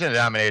 Yeah, Nation of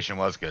Domination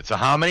was good. So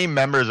how many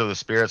members of the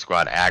Spirit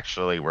Squad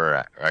actually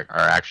are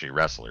actually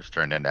wrestlers,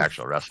 turned into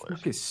actual wrestlers?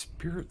 What is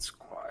Spirit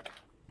Squad?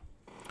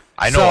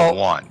 I know of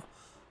one.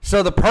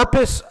 So the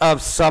purpose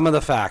of some of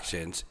the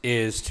factions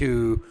is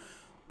to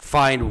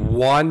find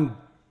one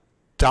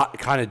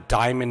kind of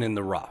diamond in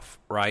the rough,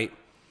 right?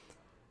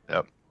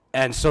 Yep.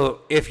 And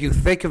so if you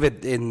think of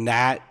it in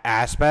that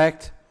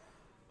aspect,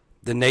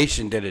 the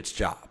Nation did its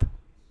job.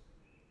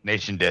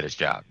 Nation did its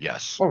job,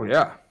 yes. Oh,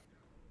 yeah.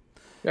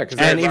 Yeah, because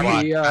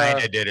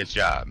China did its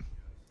job.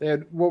 They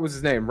had, what was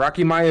his name?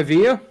 Rocky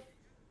Maivia?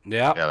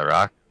 Yeah. Yeah, The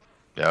Rock.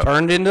 Yep.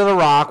 Turned into The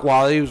Rock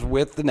while he was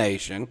with the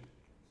Nation.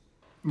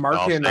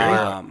 Mark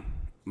Henry.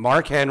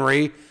 Mark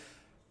Henry.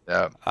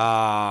 Yep.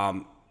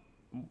 Ron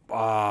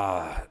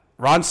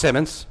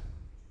Simmons.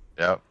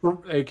 Yep.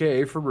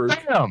 AKA Farouk.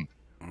 Damn.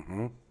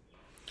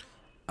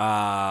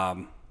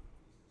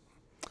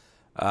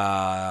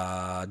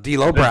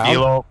 D'Lo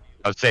Brown.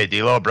 I would say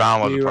D'Lo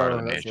Brown was a part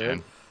of the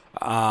Nation.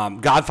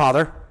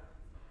 Godfather.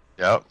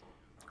 Yep.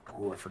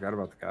 Oh, I forgot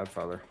about the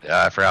Godfather.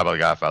 Yeah, I forgot about the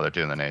Godfather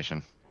too in the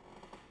Nation.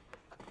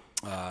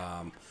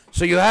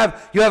 So you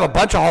have a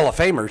bunch of Hall of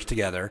Famers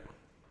together,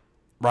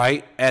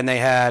 right? And they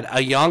had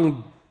a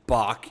young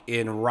buck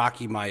in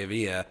Rocky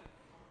Maivia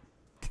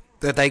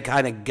that they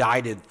kind of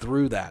guided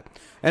through that.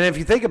 And if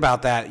you think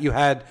about that, you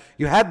had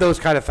those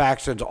kind of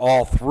factions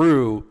all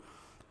through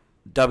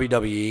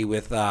WWE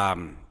with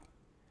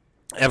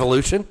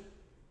Evolution.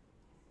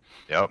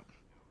 Yep.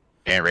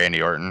 And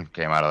Randy Orton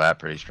came out of that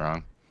pretty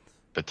strong.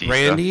 Batista.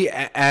 Randy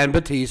and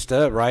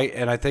Batista, right?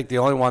 And I think the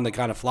only one that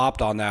kind of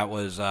flopped on that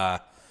was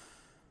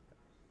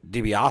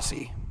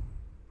DiBiase.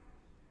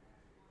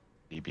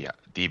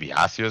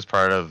 DiBiase was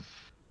part of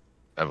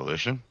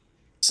Evolution?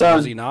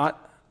 Was he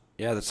not?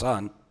 Yeah, the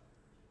son.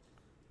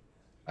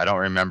 I don't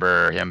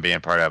remember him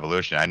being part of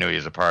Evolution. I knew he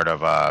was a part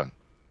of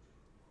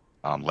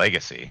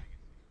Legacy.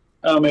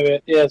 Oh, maybe.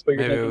 Yeah, that's what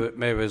you're thinking.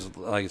 Maybe it was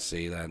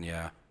Legacy then,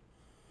 yeah.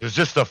 It was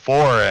just the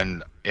four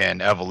in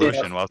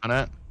Evolution, wasn't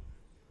it?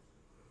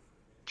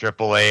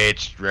 Triple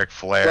H, Ric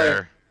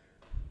Flair,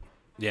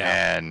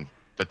 and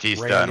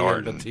Batista Randy and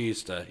Orton.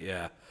 Batista,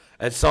 yeah.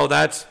 And so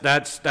that's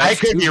I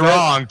could be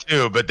wrong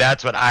too, but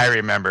that's what I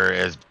remember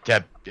is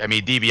that. I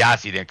mean,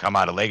 DiBiase didn't come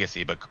out of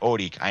Legacy, but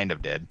Cody kind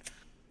of did.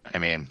 I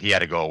mean, he had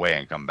to go away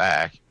and come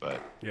back,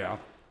 but yeah.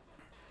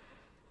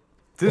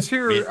 This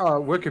here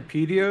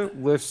Wikipedia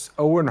lists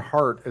Owen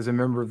Hart as a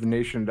member of the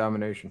Nation of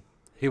Domination.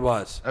 He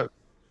was.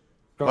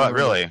 What,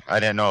 really? I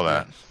didn't know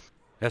that.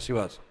 Yes, he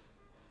was.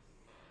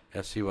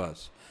 Yes, he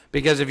was.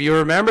 Because if you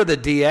remember the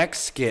DX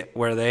skit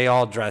where they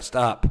all dressed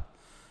up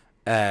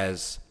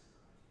as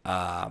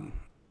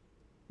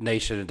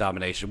Nation of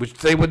Domination, which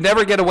they would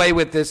never get away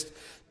with this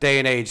day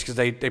and age because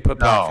they put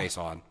blackface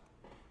on.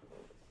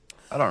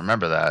 I don't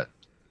remember that.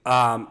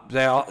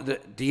 The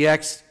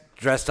DX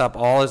dressed up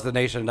all as the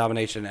Nation of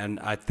Domination, and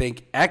I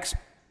think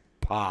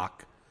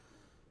X-Pac.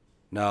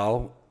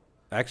 No,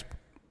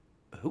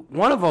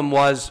 one of them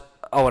was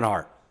Owen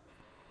Hart.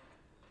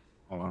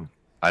 Hold on.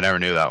 I never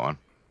knew that one.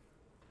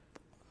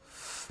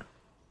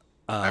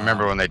 I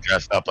remember when they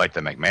dressed up like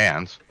the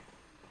McMahons.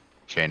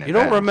 Shane and You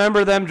don't Vince.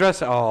 remember them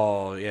dressing?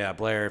 Oh, yeah,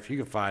 Blair, if you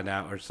could find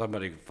that, or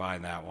somebody could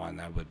find that one,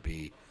 that would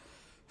be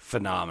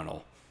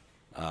phenomenal.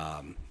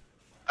 I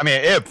mean,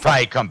 it'd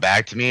probably come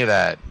back to me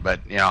but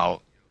that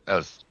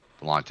was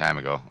a long time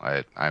ago.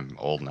 I'm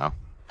old now.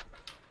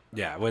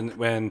 Yeah,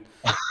 when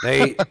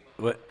they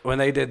when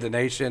they did the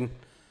Nation,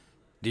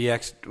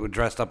 DX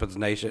dressed up as the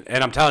Nation,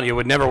 and I'm telling you, it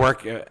would never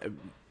work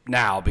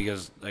now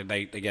because they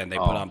put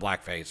on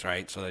blackface,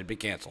 right? So they'd be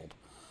canceled.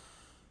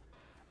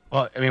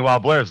 Well, I mean, while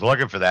Blair's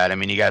looking for that, I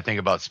mean, you got to think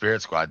about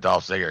Spirit Squad.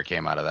 Dolph Ziggler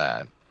came out of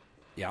that.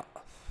 Yeah.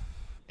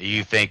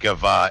 You think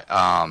of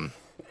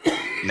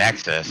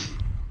Nexus.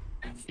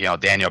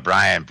 Daniel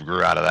Bryan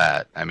grew out of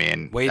that. I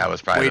mean, that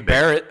was probably Wade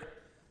Barrett.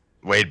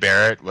 Wade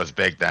Barrett was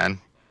big then.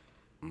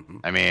 Mm-hmm.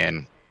 I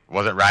mean,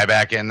 wasn't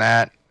Ryback in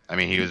that? I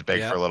mean, he was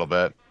big for a little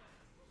bit.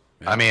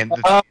 Yeah. I mean,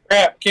 oh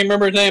crap! Can't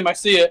remember his name. I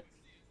see it.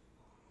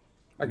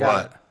 I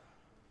got it.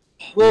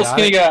 Little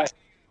skinny guy.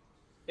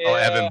 Yeah. Oh,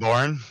 Evan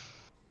Bourne.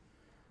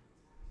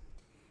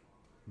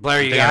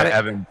 Blair, you got it.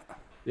 Evan.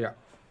 Yeah.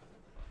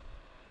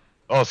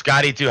 Oh,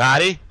 Scotty Too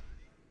Hottie.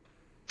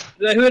 Is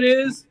that who it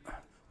is?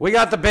 We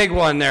got the big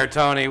one there,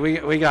 Tony.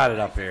 We got it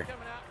up here.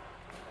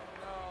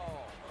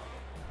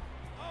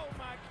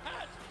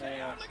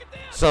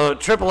 So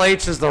Triple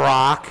H is The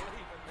Rock.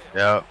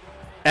 Yep.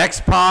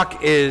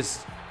 X-Pac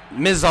is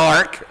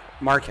Mizark,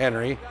 Mark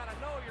Henry.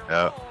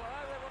 Yep.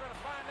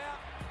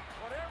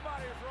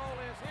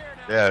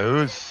 Yeah,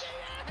 who's...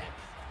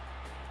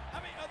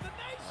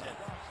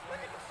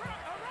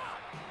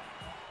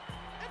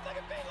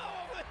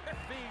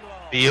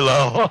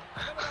 D'Lo.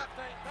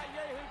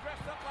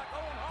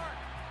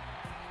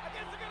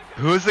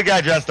 Who's the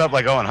guy dressed up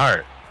like Owen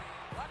Hart?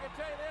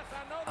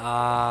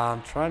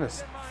 I'm trying to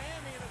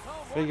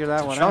figure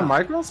that one out. Shawn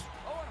Michaels?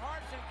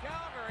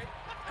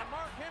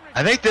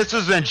 I think this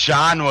was when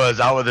Shawn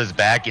was out with his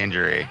back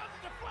injury.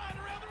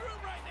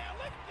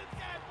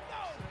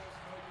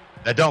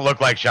 That don't look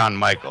like Shawn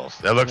Michaels.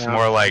 That looks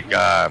more like...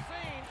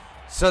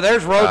 So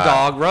there's Road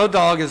Dogg. Road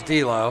Dogg is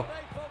D'Lo.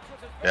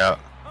 Yeah.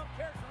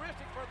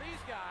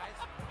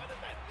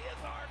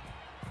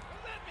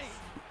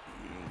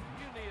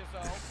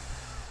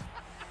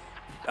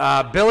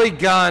 Billy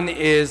Gunn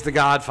is the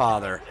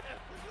Godfather.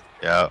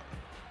 Yeah.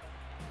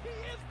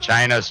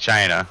 China's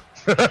China.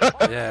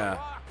 Yeah.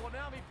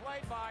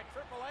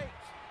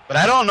 But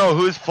I don't know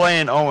who's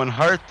playing Owen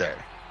Hart there.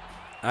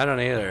 I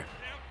don't either.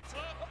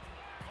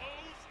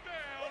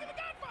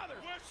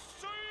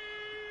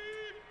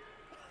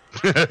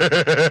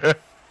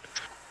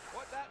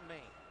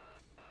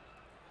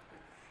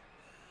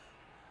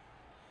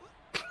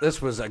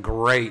 This was a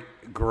great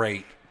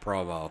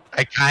promo.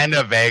 I kind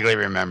of vaguely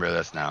remember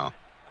this now.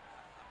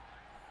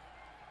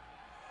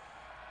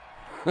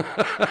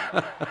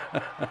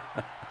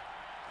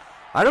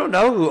 I don't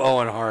know who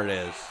Owen Hart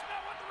is.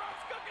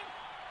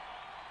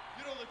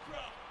 You know, the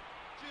Croc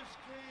just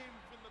came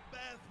from the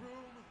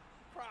bathroom.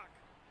 Croc.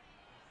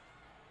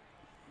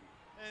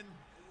 And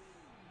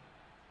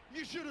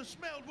you should have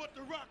smelled what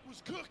the Rock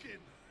was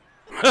cooking.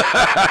 Look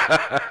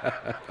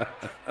at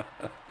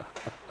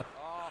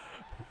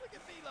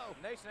D'Lo.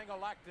 Nation ain't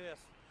gonna like this.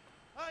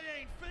 I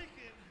ain't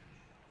faking.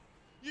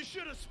 You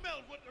should have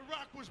smelled what the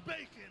Rock was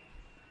baking.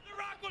 The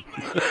Rock was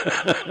baking. The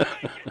Rock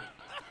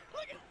was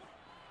baking.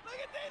 Look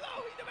at D'Lo.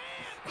 He's the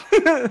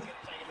man.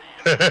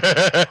 I'm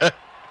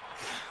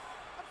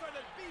sorry,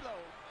 that's D'Lo.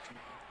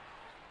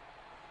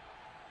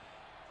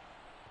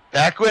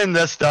 Back when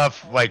this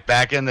stuff, like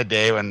back in the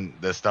day when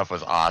this stuff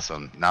was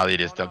awesome. Now you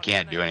just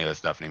can't do any of this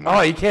stuff anymore.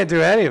 Oh, you can't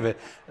do any of it.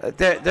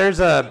 There's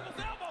a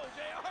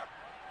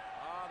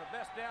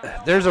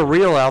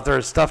reel out there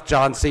of stuff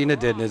John Cena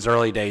did in his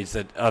early days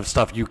of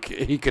stuff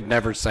he could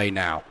never say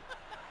now.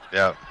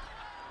 Yep.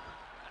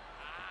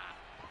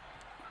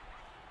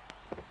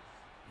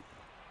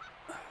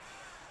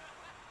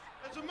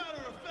 As a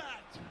matter of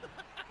fact.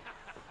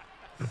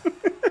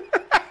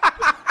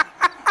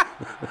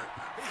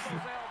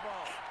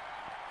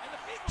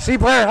 See,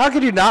 Blair, how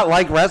could you not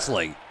like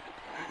wrestling?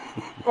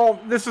 Well,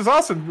 this was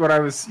awesome when I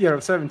was,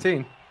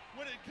 17.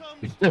 When it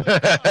comes to the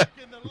Rock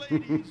and the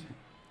ladies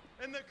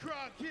and the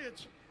Croc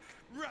hits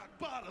rock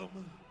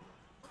bottom,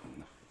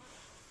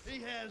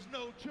 he has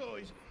no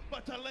choice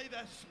but to lay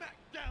the smack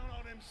down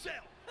on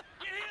himself.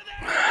 You hear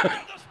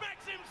that? He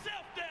smacks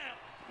himself down.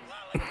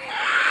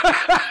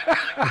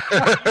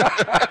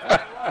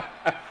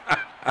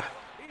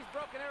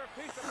 broken every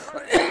piece of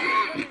furniture in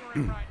the living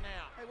room right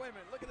now. Hey, wait a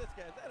minute. Look at this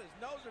guy. Is that his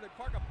nose or did they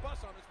park a bus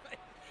on his face?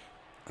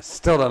 I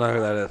still don't know who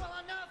that is. Well,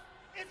 enough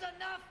is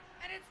enough,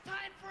 and it's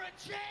time for a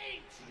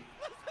change.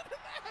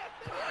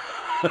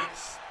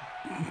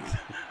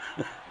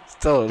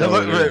 Still don't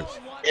know who it is.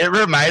 It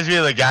reminds me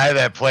of the guy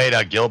that played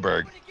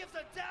Gilbert. Nobody gives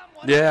a damn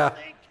what Yeah. you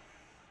think.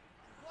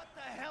 What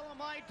the hell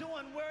am I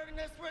doing wearing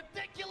this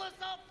ridiculous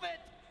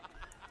outfit?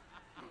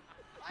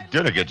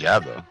 Did a good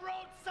job, though.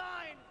 Road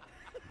sign.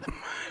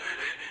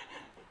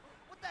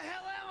 What the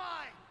hell am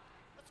I?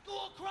 A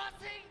school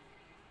crossing?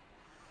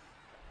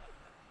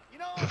 You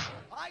know,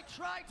 I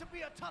tried to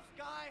be a tough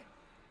guy,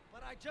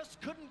 but I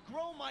just couldn't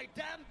grow my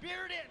damn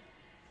beard in.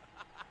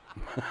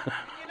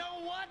 You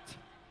know what?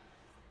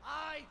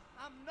 I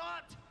am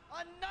not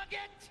a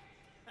nugget.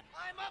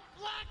 I'm a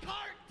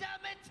Blackheart,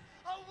 damn it!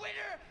 A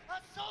winner, a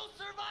soul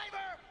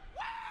survivor.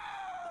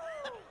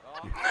 Woo!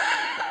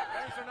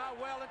 Things are not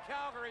well in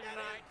Calgary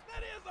tonight.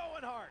 That is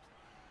Owen Hart.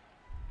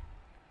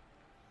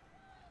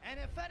 And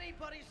if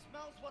anybody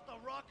smells what the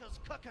Rock is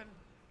cooking,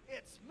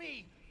 it's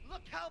me.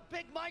 Look how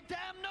big my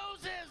damn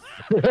nose is.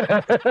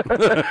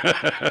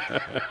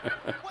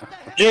 What the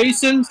hell?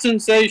 Jason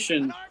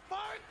Sensation. An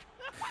aardvark?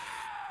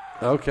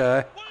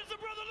 Okay. What does the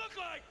brother look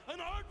like? An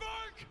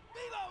aardvark?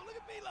 Milo, look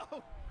at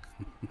Milo.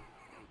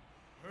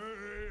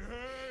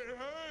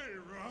 Hey,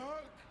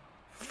 Rock.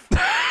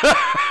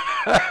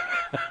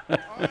 I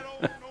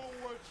don't know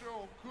what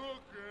you're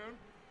cooking.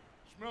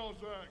 Smells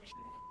like shit.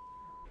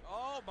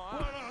 Oh, my.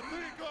 But I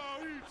think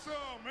I'll eat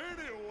some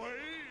anyway.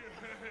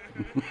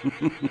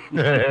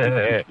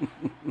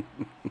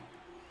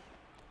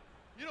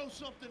 You know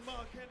something,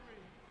 Mark Henry?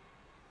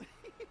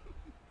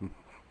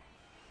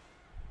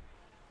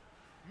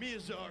 Me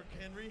is Mark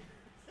Henry.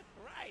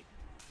 Right.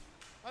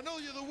 I know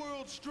you're the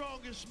world's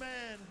strongest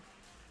man,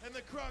 and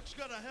the Croc's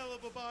got a hell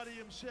of a body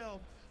himself.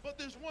 But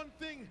there's one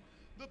thing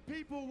the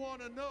people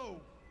want to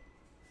know.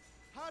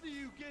 How do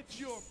you get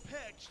your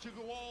pecs to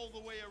go all the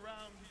way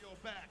around to your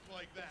back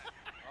like that?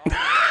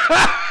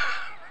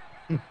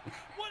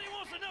 What he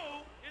wants to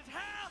know is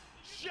how.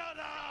 Shut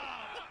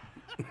up!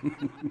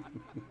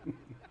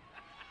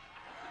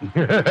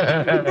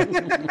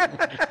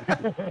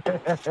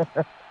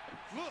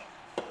 Look,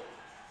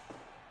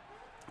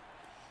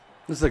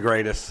 This is the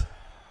greatest.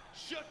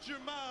 shut your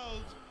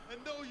mouths and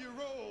know your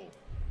role.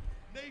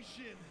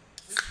 Nation,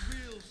 it's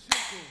real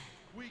simple.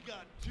 We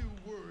got 2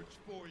 words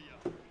for you.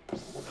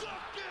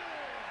 Suck it!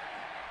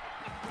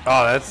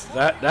 Oh,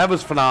 that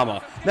was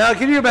phenomenal. Now,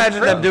 can you imagine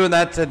them doing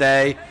that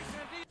today?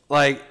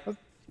 Like,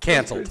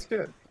 canceled. It's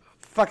good.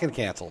 Fucking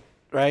canceled,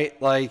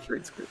 right? Like,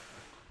 It's good.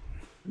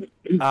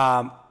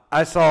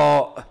 I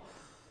saw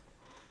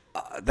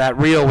that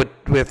reel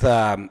with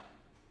John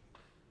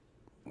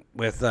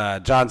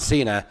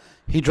Cena.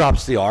 He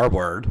drops the R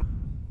word.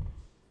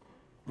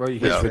 Well, you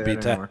Which can't say would be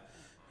that anymore.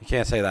 you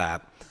can't say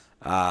that.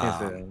 Can't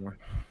say that anymore.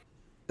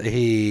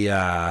 He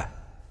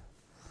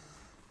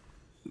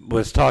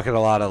was talking a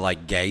lot of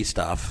like gay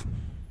stuff,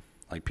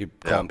 like people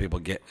calling people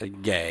gay.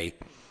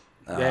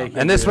 Yeah, you And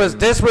can this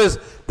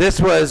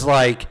do was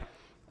like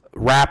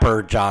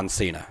rapper John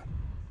Cena.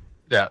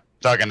 Yeah,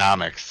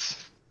 thugonomics.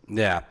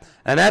 Yeah,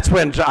 and that's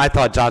when I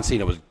thought John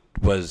Cena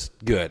was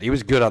good. He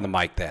was good on the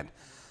mic then.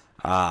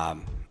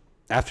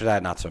 After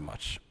that, not so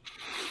much.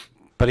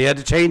 But he had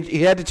to change.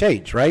 He had to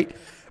change, right?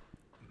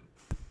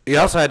 He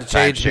also had to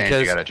change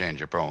because you gotta change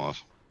your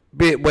promos.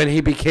 when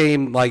he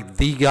became like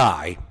the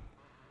guy,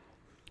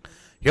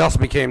 he also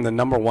became the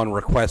number one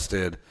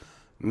requested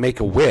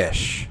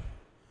Make-A-Wish.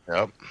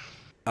 Yep.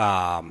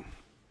 And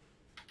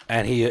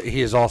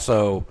he is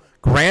also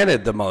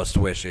granted the most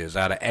wishes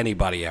out of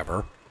anybody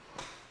ever.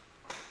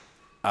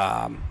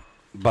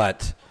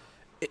 But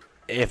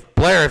if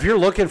Blair, if you're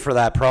looking for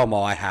that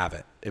promo, I have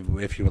it.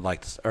 If you would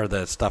like to, or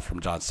the stuff from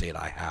John Cena,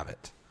 I have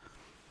it.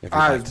 If you'd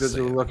I like was to busy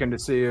see it. looking to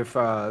see if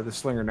the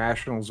Slinger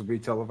Nationals will be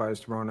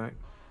televised tomorrow night.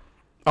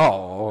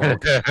 Oh,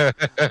 okay.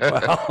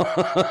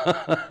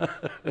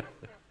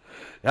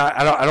 Well,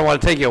 I don't want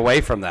to take you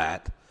away from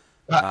that.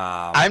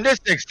 I'm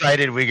just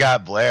excited we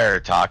got Blair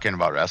talking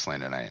about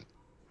wrestling tonight.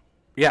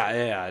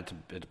 Yeah, it's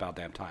about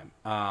damn time.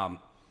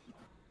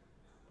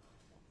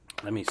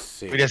 Let me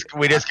see. We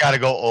just got to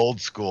go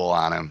old school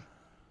on him.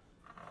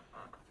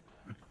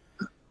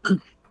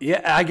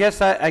 Yeah, I guess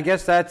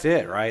that's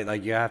it, right?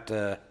 Like you have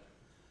to.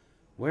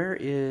 Where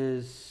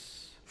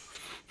is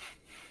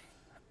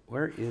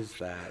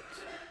that?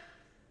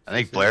 I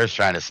think Blair's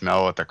trying to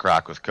smell what the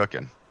Croc was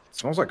cooking. It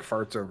smells like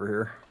farts over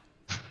here.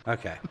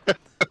 Okay,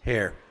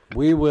 here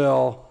we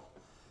will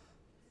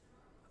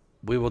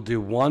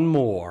do one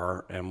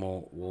more, and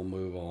we'll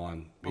move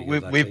on.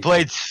 We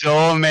played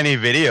so many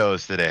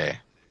videos today.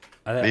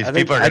 These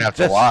people are gonna have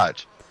to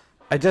watch.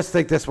 I just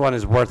think this one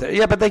is worth it.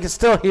 Yeah, but they can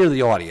still hear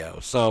the audio.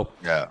 So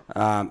yeah,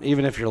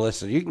 even if you're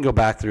listening, you can go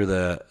back through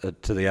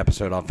to the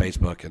episode on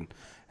Facebook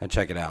and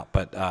check it out.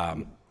 But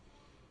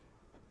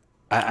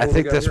I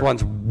think this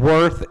one's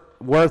worth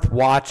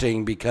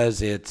watching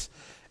because it's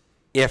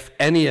if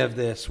any of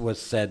this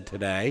was said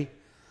today,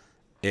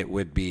 it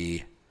would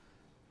be.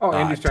 Oh,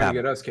 Andy's trying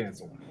to get us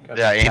canceled.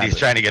 Yeah, Andy's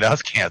trying to get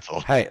us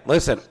canceled. Hey,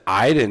 listen,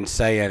 I didn't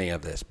say any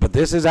of this, but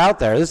this is out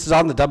there. This is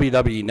on the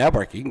WWE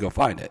Network. You can go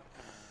find it.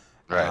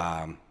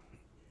 Right.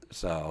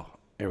 So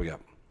here we go.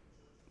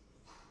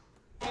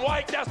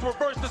 White, that's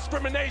reverse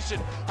discrimination.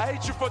 I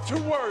hate you for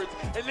 2 words.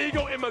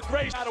 Illegal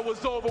immigration. Battle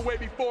was over way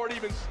before it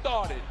even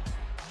started.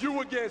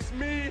 You against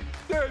me?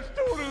 That's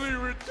totally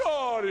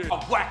retarded.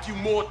 I'll whack you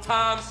more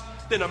times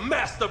than a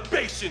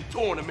masturbation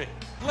tournament.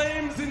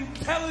 Blames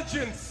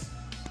intelligence.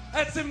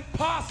 That's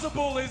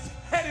impossible. His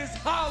head is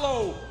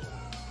hollow.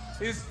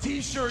 His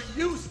t-shirt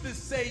used to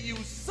say you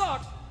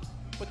suck,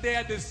 but they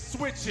had to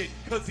switch it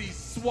because he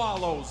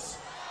swallows.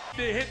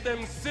 They hit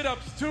them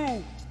sit-ups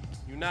too.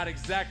 You're not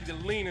exactly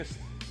the leanest.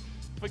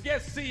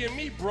 Forget seeing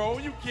me, bro.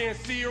 You can't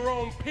see your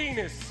own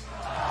penis.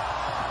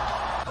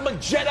 I'm a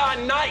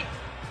Jedi Knight.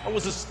 I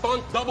was a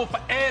stunt double for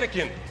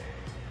Anakin.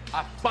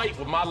 I fight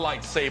with my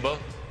lightsaber.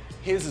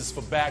 His is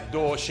for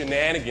backdoor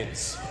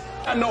shenanigans.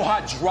 I know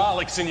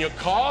hydraulics in your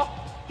car.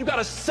 You got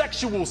a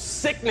sexual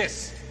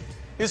sickness.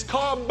 His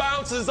car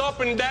bounces up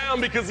and down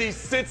because he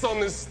sits on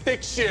the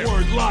stick shift.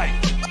 Word life.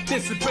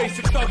 This is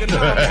basic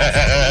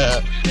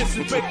thugonomics. This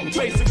is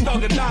basic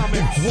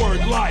thugonomics.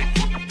 Word life.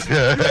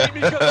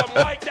 Because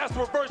I'm white, that's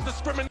reverse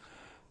discrimination.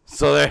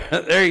 So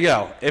there you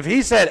go. If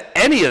he said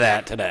any of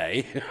that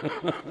today,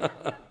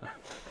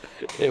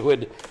 it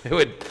would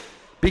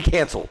be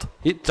canceled.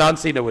 John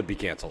Cena would be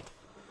canceled.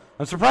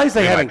 I'm surprised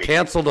they haven't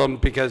canceled him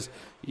because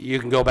you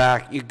can go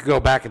back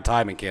in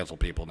time and cancel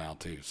people now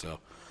too. So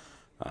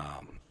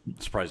I'm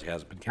surprised he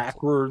hasn't been canceled.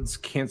 Backwards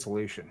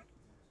cancellation.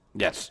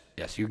 Yes,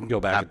 you can go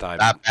back in time.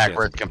 Not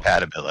backwards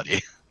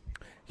compatibility.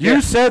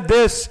 You said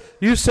this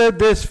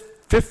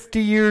 50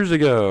 years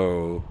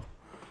ago.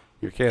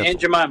 You're canceled. Aunt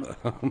Jemima.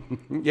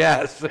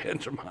 Yes, Aunt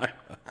Jemima.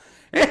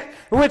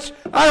 Which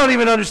I don't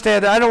even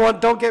understand.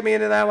 Don't get me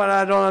into that one.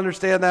 I don't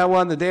understand that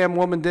one. The damn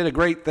woman did a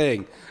great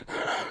thing.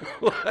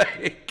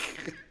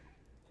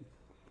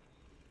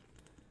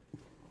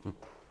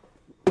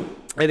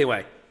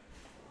 Anyway.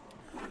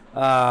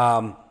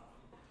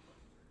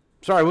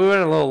 Sorry, we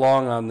went a little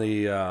long on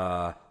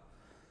the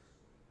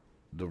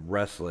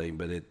wrestling,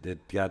 but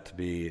it got to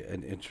be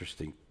an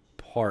interesting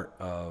part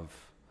of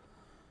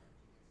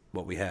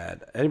what we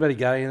had. Anybody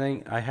got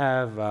anything? I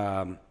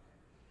have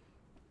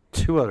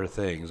 2 other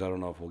things. I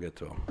don't know if we'll get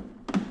to them.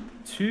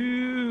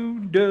 2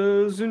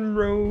 dozen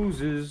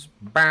roses.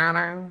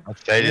 I'd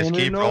say just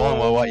keep rolling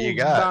with what you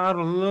got.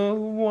 Bottle of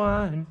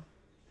wine.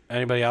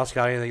 Anybody else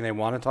got anything they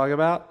want to talk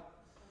about?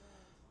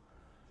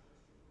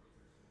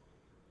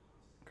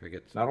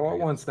 Crickets. Not all at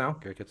once now.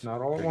 Crickets.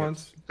 Not all at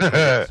once.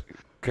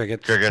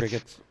 Crickets.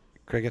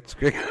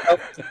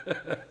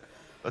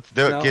 Let's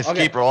do it. Just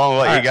keep rolling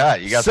with what you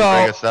got. You got some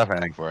pretty good stuff, I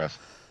think, for us.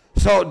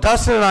 So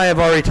Dustin and I have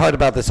already talked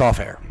about this off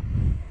air.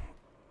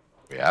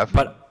 We have?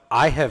 But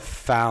I have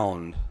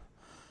found,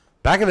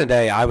 back in the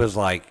day, I was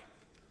like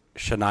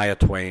Shania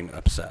Twain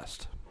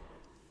obsessed.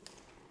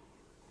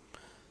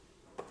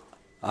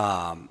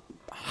 Hot.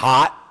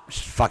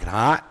 She's fucking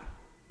hot.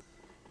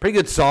 Pretty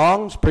good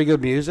songs, pretty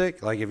good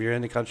music. Like if you're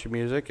into country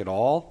music at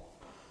all,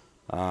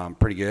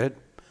 pretty good.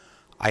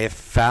 I have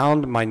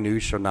found my new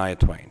Shania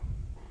Twain.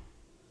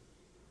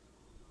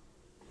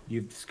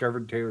 You've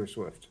discovered Taylor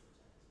Swift.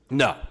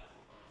 No.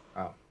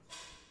 Oh.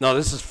 No,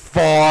 this is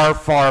far,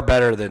 far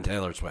better than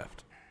Taylor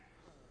Swift.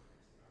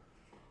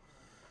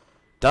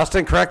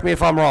 Dustin, correct me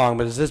if I'm wrong,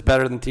 but is this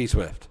better than T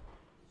Swift?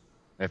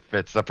 If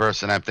it's the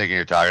person I'm thinking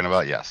you're talking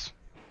about, yes.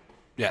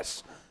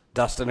 Yes.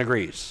 Dustin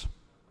agrees.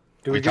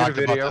 We talked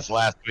about this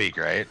last week,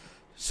 right?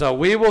 So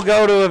we will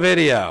go to a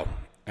video.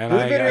 And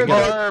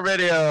more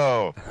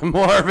video.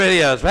 More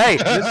videos. Hey.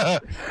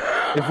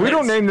 If we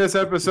don't name this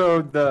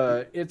episode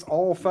the It's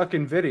All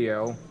Fucking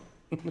Video,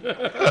 you're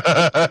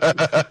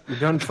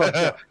done fucked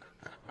up.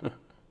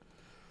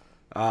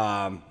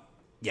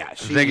 Yeah. I'm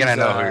thinking I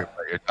know who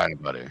you're talking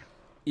about here.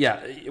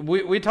 Yeah.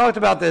 We talked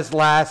about this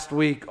last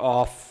week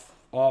off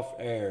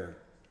air.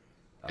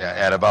 Yeah,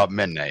 at about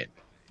midnight.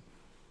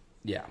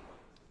 Yeah.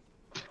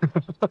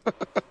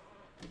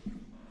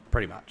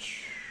 Pretty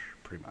much.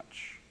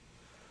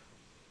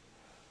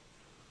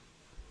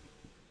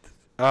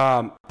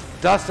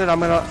 Dustin, I'm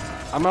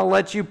gonna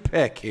let you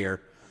pick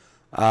here.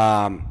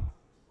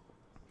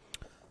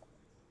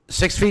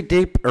 6 Feet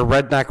Deep or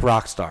Redneck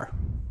Rockstar?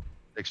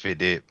 6 Feet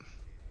Deep.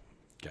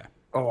 Okay.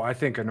 Oh, I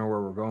think I know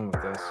where we're going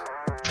with this.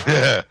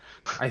 I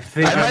might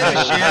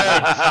have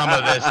shared some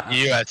of this to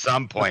you at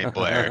some point,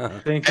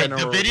 Blair. I know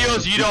the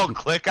videos you don't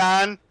click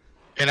on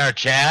in our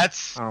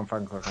chats. I don't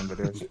fucking click on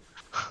videos.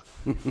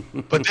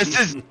 But this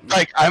is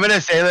like, I'm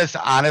gonna say this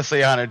honestly,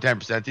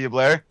 110% to you,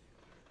 Blair.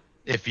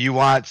 If you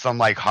want some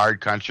like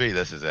hard country,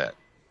 this is it.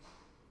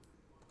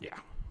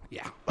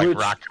 Yeah. Like Which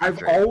rock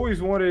country. I've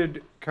always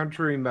wanted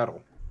country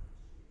metal,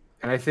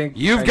 and I think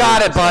you've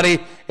got it, buddy.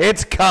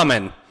 It's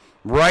coming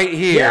right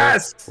here,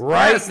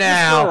 right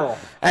now,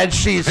 and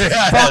she's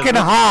fucking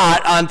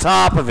hot on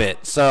top of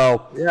it.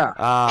 So yeah,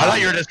 I thought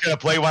you were just gonna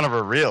play one of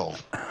her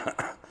reels.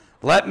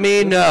 Let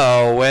me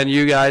know when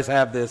you guys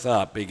have this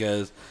up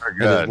because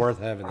it is worth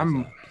having this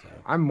up. So.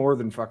 I'm more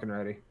than fucking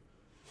ready.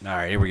 All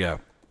right, here we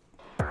go.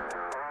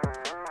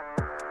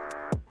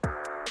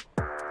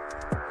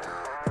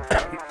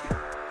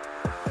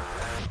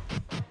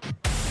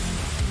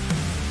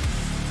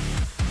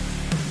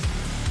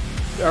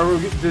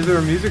 Is there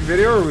a music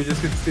video, or we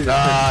just get to see the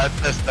picture?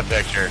 It's just the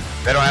picture.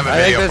 They don't have a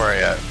video for it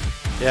yet.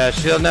 Yeah,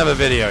 she doesn't have a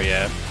video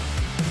yet.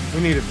 We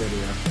need a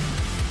video.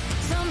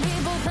 Some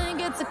people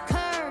think it's a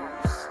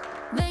curse.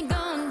 They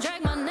gon'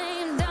 drag my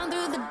name down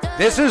through the dirt.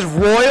 This is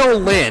Royale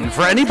Lynn.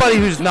 For anybody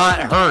who's not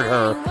heard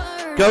her,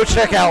 go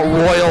check out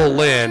Royale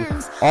Lynn.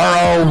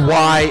 Royale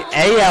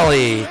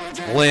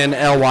Lynn,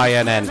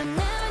 Lynn.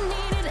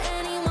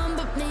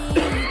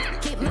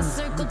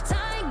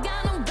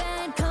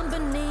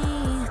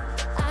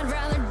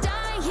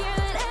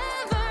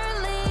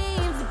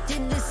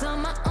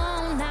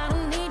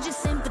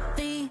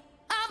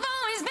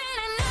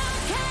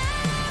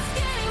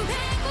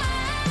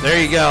 There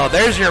you go.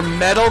 There's your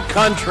metal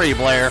country,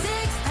 Blair.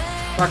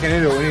 Fucking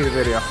into it. We need a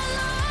video.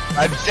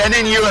 I'm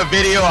sending you a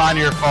video on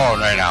your phone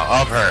right now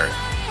of her.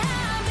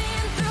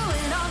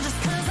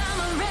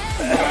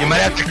 You might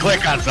have to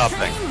click on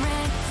something.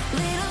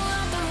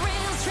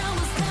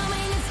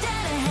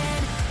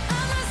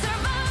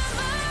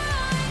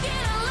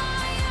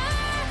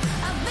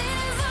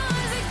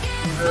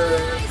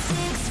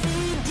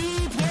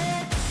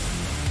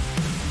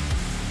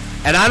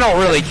 And I don't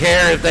really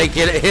care if they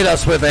hit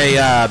us with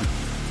a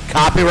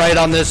copyright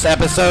on this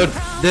episode.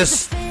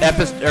 This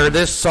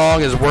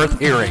song is worth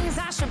hearing.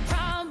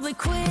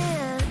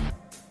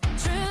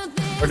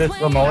 We're just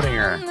promoting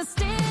her.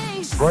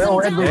 Royale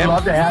Lynn, we'd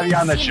love to have you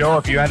on the show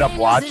if you end up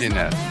watching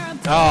this.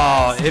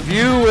 Oh, if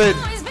you would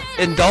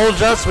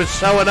indulge us with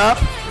showing up.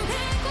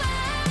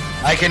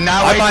 I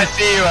cannot wait to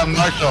see you in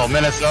Marshall,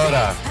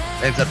 Minnesota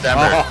in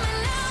September. Oh.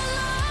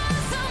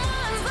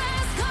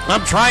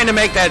 I'm trying to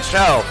make that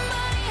show.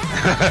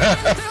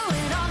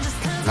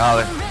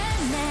 No,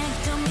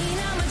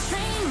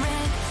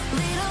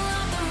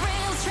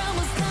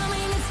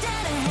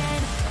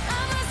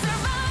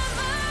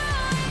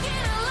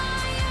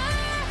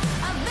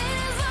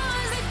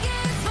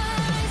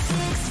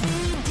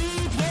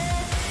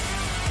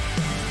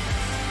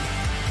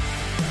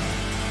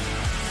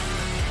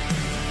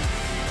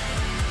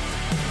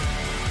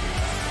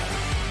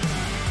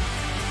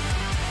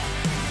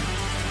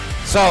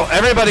 So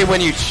everybody, when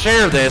you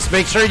share this,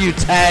 make sure you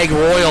tag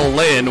Royale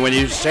Lynn when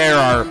you share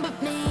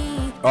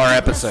our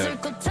episode.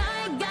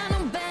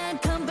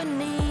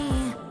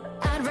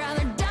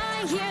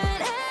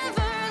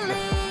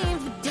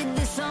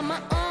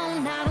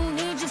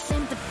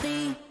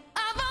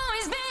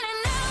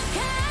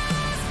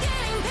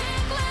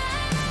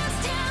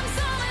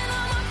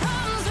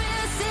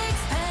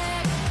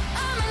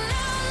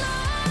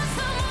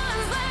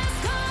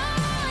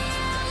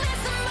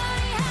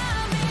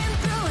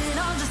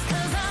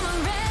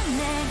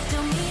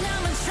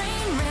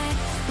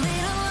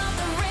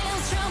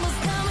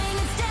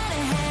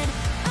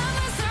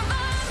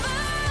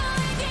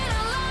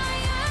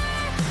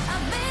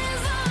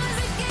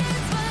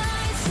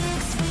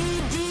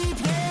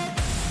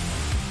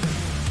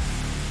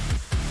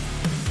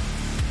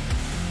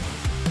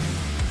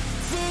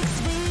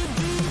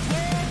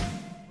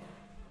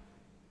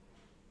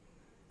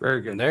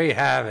 Very good. And there you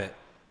have it.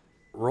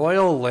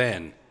 Royale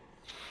Lynn.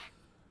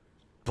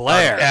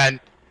 Blair. And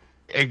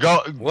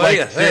go, What do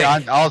you think?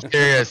 On all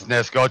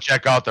seriousness, go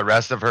check out the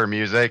rest of her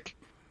music,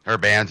 her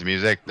band's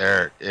music.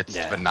 It's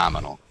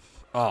phenomenal.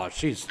 Oh,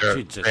 she's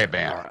just great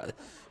band.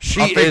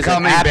 She is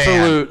an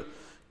absolute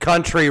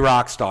country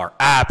rock star.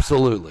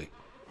 Absolutely.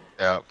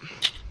 Yep.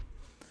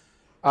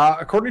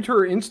 According to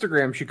her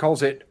Instagram, she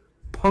calls it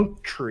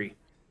Punktree.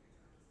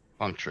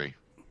 Punktree.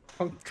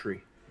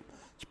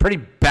 It's pretty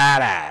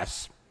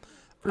badass.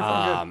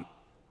 Pretty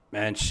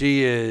and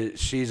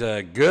she's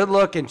a good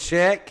looking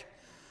chick.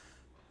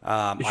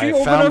 Is she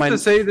old enough to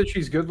say that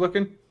she's good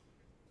looking?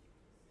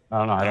 I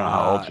don't know. I don't know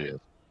how old she is.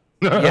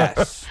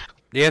 Yes.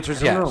 The answer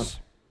is know.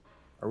 yes.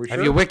 Are we sure?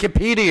 Have you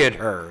Wikipedia'd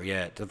her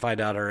yet to find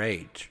out her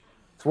age?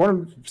 It's what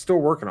I'm still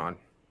working on.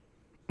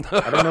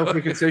 I don't know if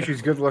we can say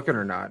she's good looking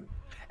or not.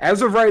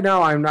 As of right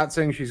now, I'm not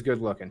saying she's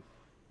good looking.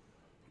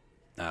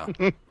 No.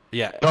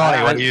 Yeah.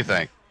 Tony, what do you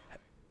think?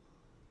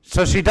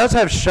 So she does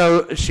have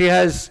she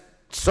has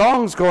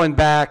songs going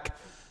back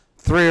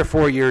 3 or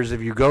 4 years.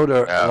 If you go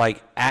to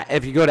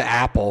if you go to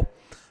Apple,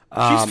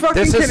 she's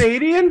fucking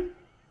Canadian.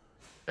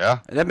 Yeah,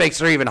 that makes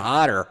her even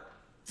hotter.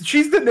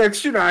 She's the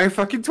next Shania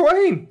fucking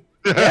Twain.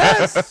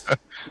 Yes.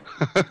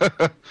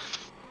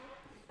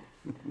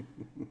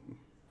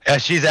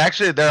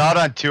 Yeah, they're out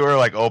on tour,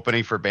 like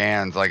opening for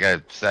bands. Like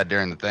I said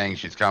during the thing,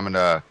 she's coming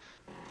to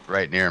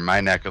right near my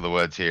neck of the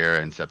woods here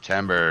in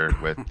September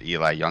with the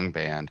Eli Young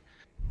Band.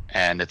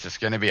 And it's just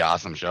going to be an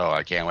awesome show.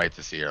 I can't wait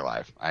to see her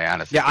live. I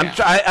honestly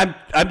can't.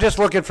 I'm just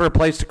looking for a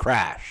place to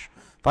crash.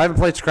 If I have a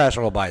place to crash,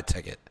 I will buy a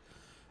ticket.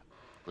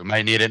 We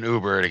might need an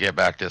Uber to get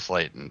back to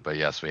Slayton, but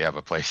yes, we have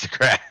a place to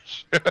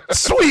crash.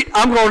 Sweet,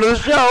 I'm going to the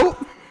show.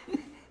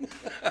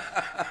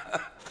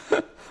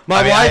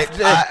 My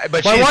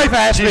wife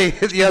asked me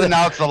She's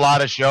announced a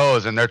lot of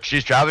shows, and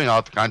she's traveling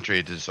out the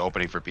country just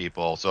opening for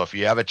people. So if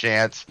you have a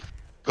chance,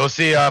 go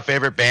see a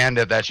favorite band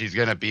that she's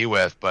gonna be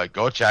with. But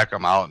go check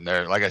them out,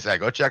 and like I said,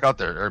 go check out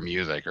her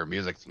music. Her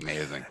music's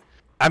amazing.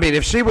 I mean,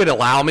 if she would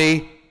allow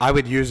me, I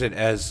would use it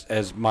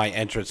as my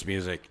entrance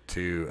music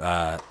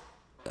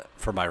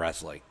for my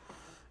wrestling.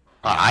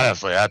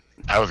 Honestly,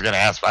 I was gonna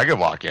ask if I could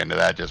walk into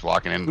that. Just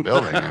walking in the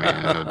building, I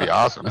mean, it would be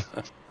awesome.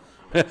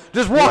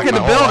 Just walk in the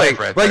building.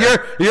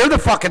 You're the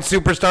fucking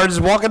superstar. Just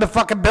walk in the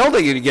fucking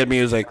building and you get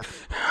music.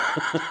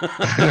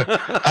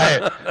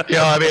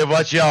 I mean,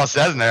 what y'all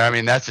says in there, I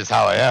mean, that's just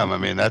how I am. I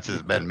mean, that's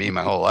just been me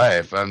my whole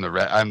life.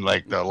 I'm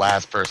like the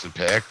last person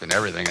picked and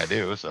everything I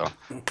do. So,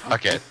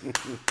 fuck it.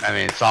 I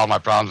mean, solve my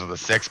problems with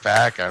a six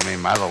pack. I mean,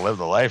 might as well live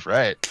the life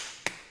right.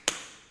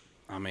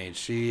 I mean,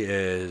 she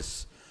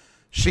is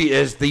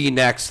the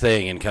next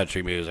thing in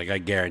country music. I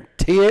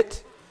guarantee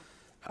it.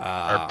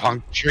 Or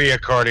punk tree,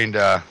 according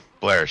to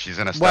Blair. She's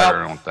gonna start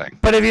her own thing.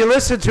 But if you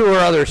listen to her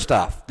other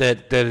stuff,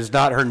 that is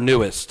not her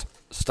newest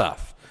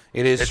stuff.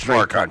 It's straight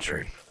more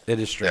country.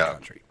 It is straight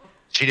country.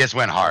 She just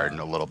went hard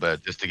a little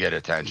bit just to get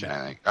attention,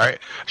 I think. All right,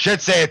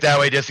 should say it that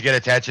way, just to get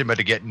attention, but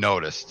to get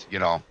noticed. You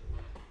know,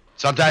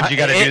 sometimes you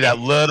got to do that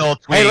little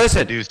tweak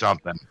to do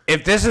something.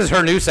 If this is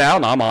her new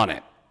sound, I'm on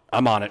it.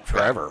 I'm on it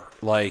forever.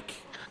 Like,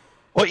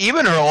 well,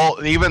 even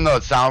though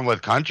it sound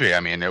with country, I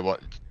mean,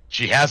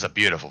 she has a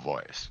beautiful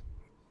voice.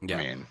 Yeah.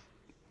 I mean,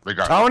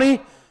 regardless.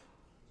 Tony,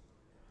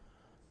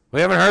 we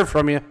haven't heard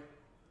from you.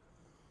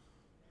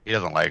 He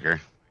doesn't like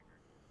her.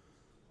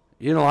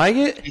 You don't like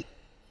it?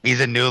 He's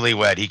a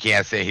newlywed. He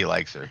can't say he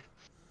likes her.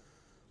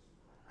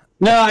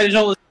 No, I just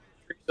don't listen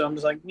to country, so I'm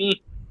just like,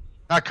 me.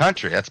 Not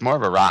country. That's more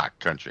of a rock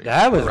country.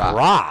 That was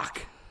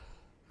rock.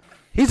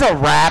 He's a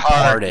rap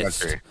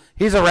artist. Country.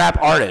 He's a rap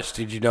artist.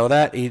 Did you know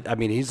that?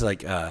 He's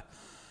like,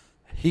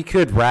 he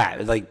could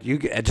rap. Like, you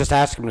just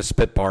ask him to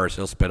spit bars.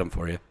 He'll spit them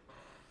for you.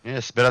 Yeah,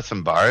 spit out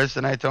some bars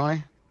tonight,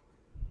 Tony.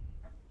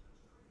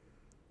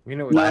 You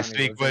know what last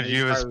week, would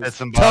you spit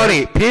some bars?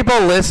 Tony,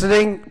 people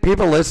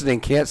listening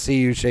can't see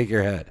you shake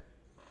your head.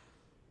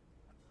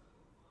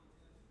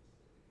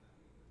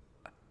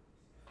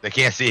 They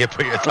can't see you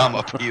put your thumb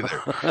up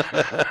either.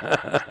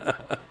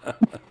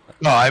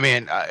 No, I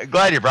mean,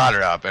 glad you brought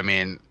her up. I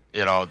mean,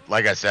 you know,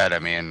 like I said, I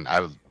mean,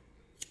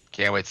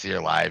 can't wait to see her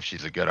live.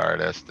 She's a good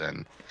artist,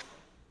 and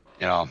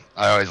you know,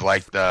 I always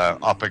like the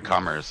up and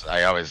comers.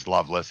 I always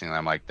love listening to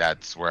them. Like,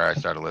 that's where I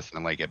started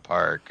listening to Linkin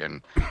Park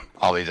and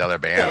all these other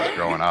bands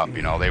growing up.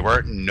 You know, they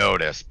weren't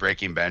noticed,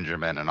 Breaking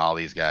Benjamin and all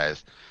these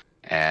guys,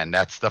 and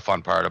that's the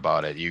fun part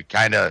about it. You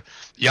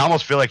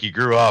almost feel like you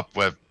grew up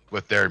with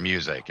their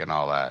music and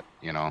all that.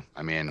 You know,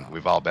 I mean,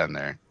 we've all been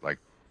there. Like,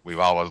 we've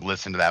always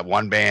listened to that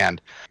one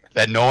band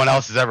that no one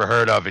else has ever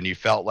heard of, and you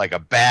felt like a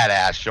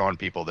badass showing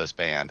people this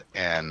band,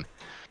 and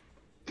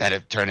then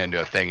it turned into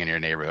a thing in your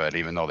neighborhood,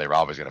 even though they were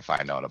always going to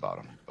find out about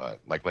them. But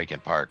like Linkin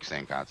Park,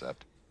 same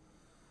concept.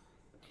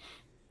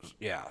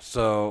 Yeah.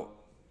 So,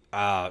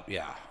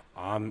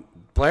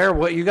 Blair,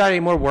 what you got? Any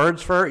more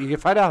words for her? You can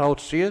find out how old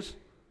she is.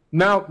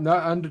 No,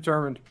 not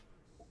undetermined.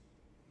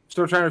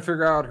 Still trying to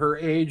figure out her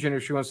age and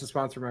if she wants to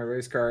sponsor my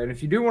race car. And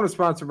if you do want to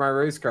sponsor my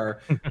race car,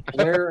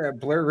 Blair at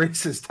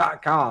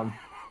BlairRaces.com.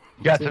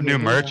 You got some new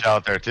merch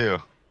out there too.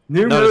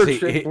 New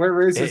merch at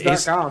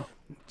BlairRaces.com.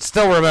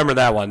 Still remember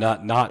that one,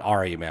 not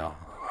our email.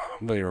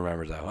 Nobody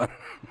remembers that one.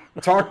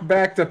 Talk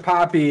back to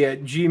Poppy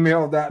at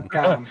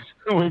gmail.com.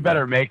 We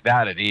better make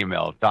that an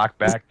email. Talk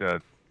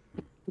to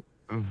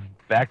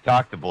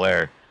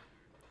Blair.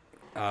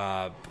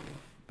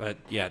 But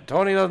yeah,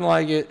 Tony doesn't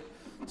like it.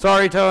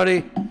 Sorry,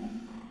 Tony.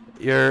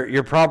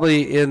 You're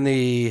probably in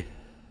the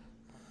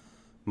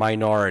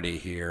minority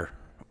here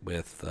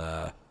with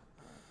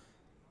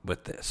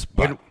this.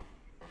 But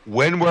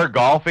when we're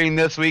golfing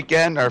this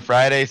weekend, or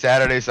Friday,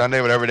 Saturday,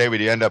 Sunday, whatever day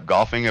we end up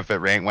golfing, if it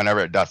whenever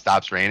it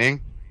stops raining,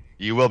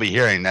 you will be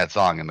hearing that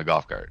song in the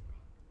golf cart.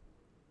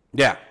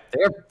 Yeah.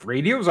 They have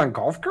radios on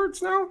golf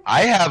carts now?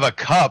 I have a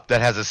cup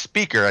that has a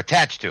speaker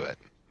attached to it.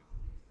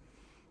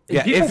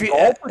 Yeah, if you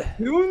golf with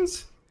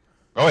tunes?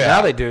 Oh yeah,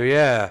 now they do.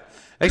 Yeah,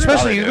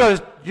 especially you go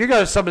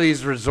to some of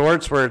these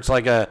resorts where it's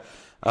like a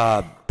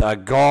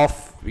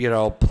golf,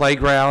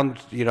 playground,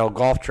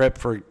 golf trip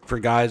for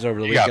guys over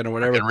the weekend or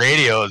whatever.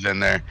 Radios in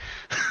there.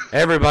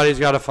 Everybody's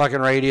got a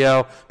fucking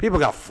radio. People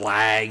got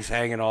flags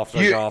hanging off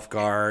their golf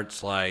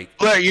carts. Like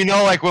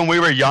when we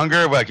were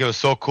younger, like it was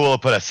so cool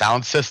to put a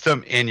sound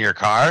system in your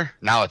car.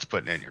 Now it's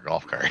putting it in your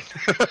golf cart.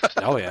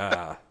 Oh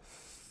yeah.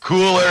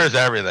 Coolers,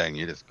 everything.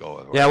 You just go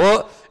with it. Yeah,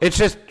 well, it's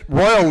just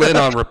Royale Lynn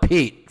on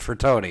repeat for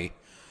Tony.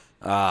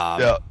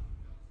 Yeah.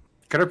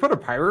 Can I put a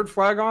pirate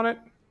flag on it?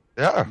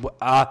 Yeah.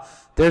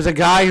 There's a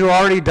guy who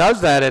already does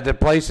that at a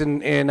place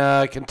in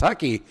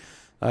Kentucky,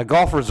 a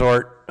golf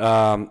resort.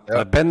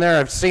 I've been there.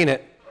 I've seen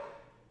it.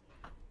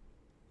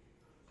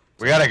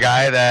 We got a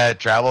guy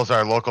that travels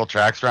our local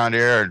tracks around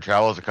here, or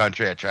travels the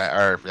country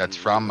that's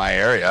from my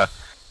area.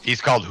 He's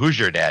called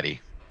Hoosier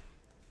Daddy.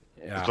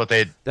 Yeah. That's what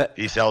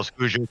he sells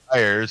Hoosier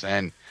tires,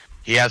 and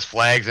He has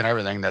flags and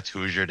everything. That's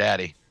Who's Your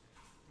Daddy.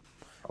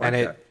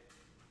 And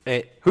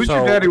Who's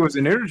Your Daddy was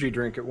an energy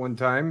drink at one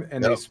time,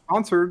 and they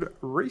sponsored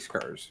race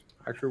cars.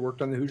 Actually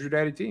worked on the Who's Your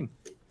Daddy team.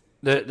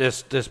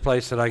 This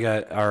place that I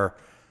got,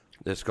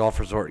 this golf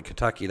resort in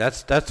Kentucky,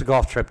 that's the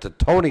golf trip that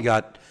Tony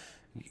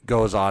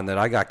goes on that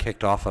I got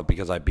kicked off of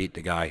because I beat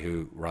the guy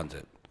who runs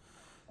it.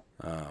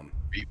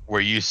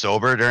 Were you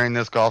sober during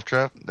this golf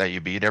trip that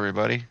you beat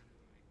everybody?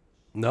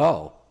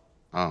 No.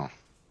 Oh.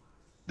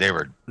 They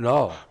were.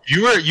 No.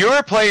 You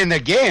were playing the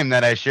game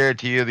that I shared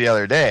to you the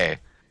other day.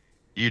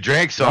 You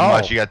drank so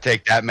much, you got to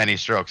take that many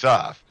strokes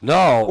off.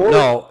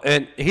 No,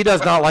 and he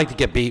does not like to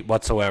get beat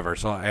whatsoever.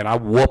 And I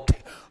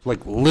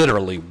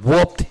literally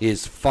whooped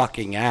his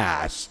fucking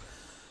ass.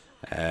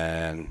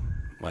 And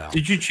well,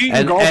 did you cheat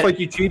in golf like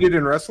you cheated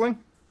in wrestling?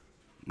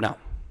 No.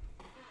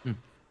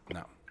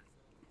 No.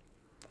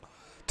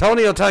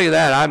 Tony will tell you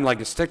that I'm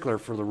like a stickler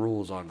for the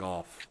rules on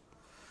golf.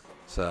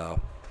 So,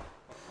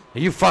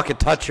 you fucking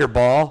touch your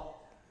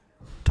ball.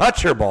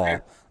 Touch your ball.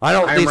 I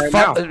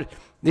don't.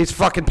 These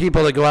fucking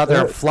people that go out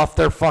there and fluff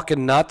their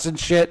fucking nuts and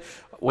shit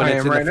when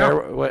it's in the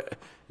fairway.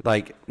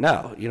 Like,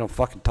 no, you don't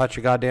fucking touch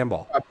your goddamn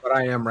ball. But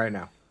I am right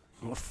now.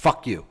 Well,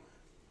 fuck you.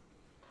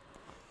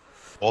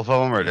 Both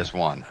of them or just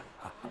one?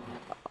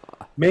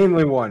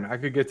 Mainly one. I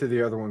could get to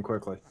the other one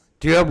quickly.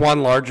 Do you have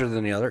one larger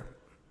than the other?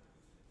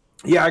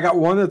 Yeah, I got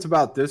one that's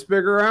about this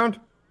big around,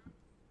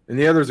 and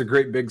the other's a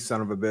great big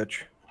son of a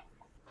bitch.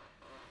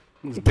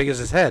 As big as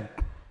his head.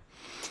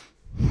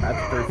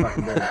 That's pretty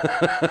fucking big.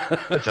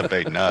 That's a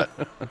big nut.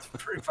 That's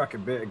pretty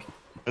fucking big.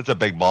 That's a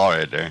big ball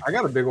right there. I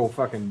got a big old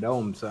fucking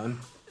dome, son.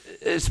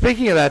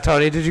 Speaking of that,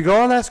 Tony, did you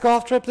go on that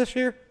golf trip this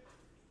year?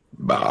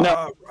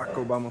 No. Barack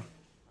Obama.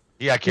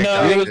 He got kicked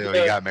out too.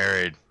 He got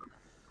married.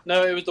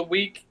 No, it was the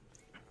week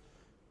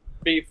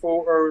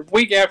before or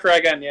week after I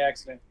got in the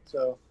accident.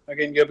 So I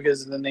couldn't go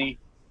because of the knee.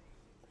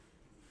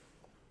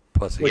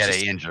 Plus he had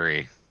an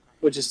injury.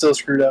 Which is still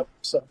screwed up.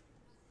 So.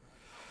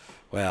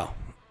 Well,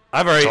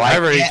 I've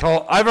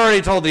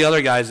already told the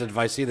other guys that if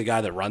I see the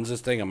guy that runs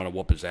this thing, I'm gonna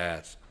whoop his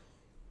ass.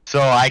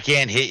 So I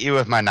can't hit you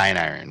with my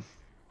 9-iron.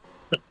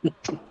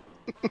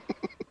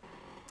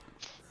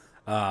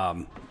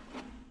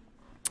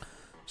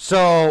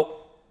 So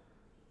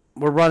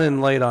we're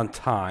running late on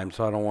time,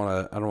 so I don't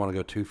want to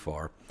go too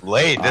far.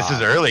 Late. This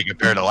is early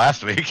compared to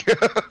last week.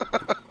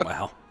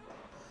 Well,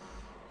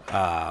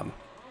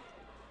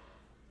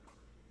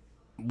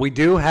 we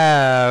do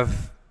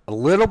have a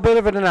little bit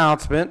of an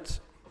announcement.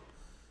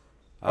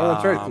 Oh,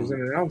 that's right. There's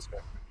an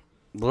announcement.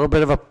 A little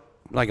bit of a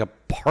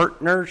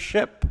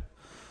partnership, I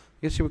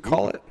guess you would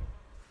call it.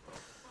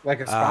 Like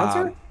a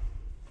sponsor?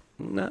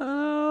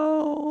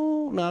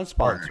 No, not a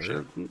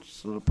sponsor.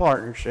 It's a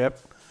partnership.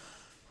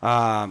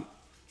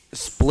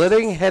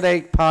 Splitting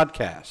Headache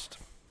Podcast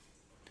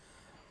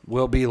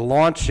will be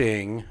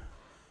launching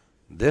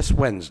this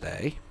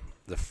Wednesday,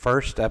 the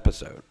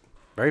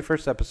very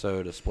first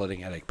episode of Splitting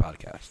Headache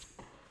Podcast.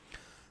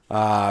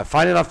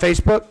 Find it on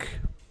Facebook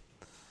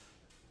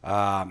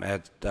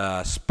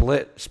at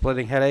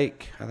Splitting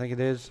Headache, I think it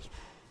is,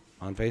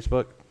 on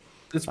Facebook.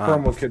 This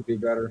promo could be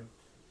better.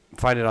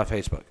 Find it on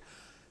Facebook.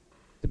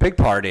 The big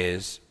part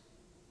is,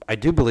 I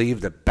do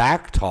believe that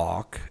Back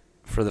Talk,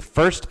 for the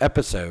first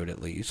episode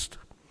at least,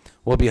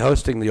 will be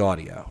hosting the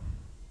audio.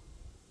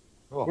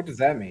 Cool. What does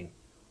that mean?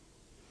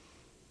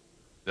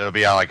 It'll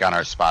be like on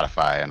our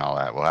Spotify and all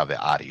that. We'll have the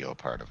audio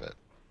part of it.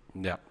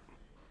 Yep.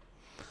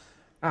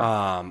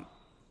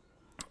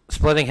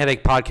 Splitting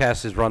Headache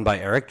Podcast is run by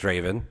Eric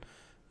Draven,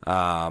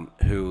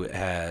 who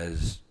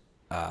has,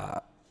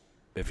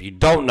 if you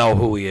don't know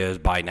who he is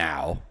by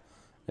now,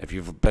 if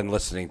you've been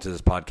listening to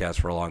this podcast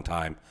for a long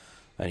time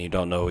and you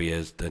don't know who he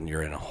is, then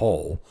you're in a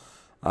hole.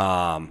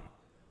 But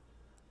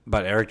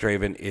Eric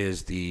Draven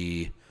is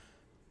the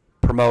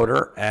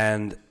promoter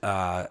and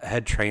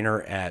head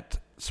trainer at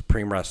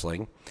Supreme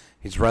Wrestling.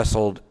 He's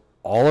wrestled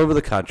all over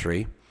the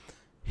country.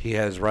 He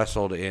has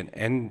wrestled in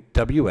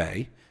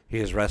NWA. He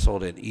has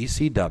wrestled in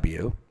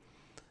ECW.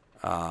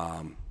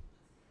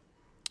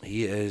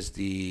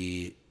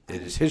 It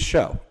is his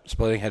show.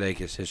 Splitting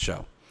Headache is his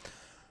show.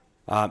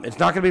 It's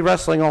not going to be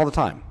wrestling all the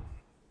time.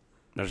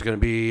 There's going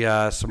to be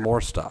some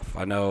more stuff.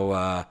 I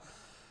know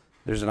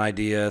there's an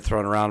idea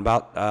thrown around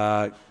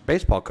about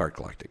baseball card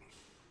collecting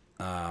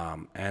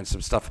and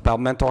some stuff about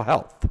mental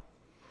health.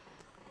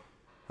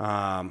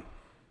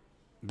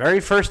 Very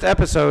first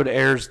episode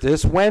airs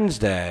this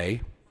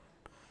Wednesday,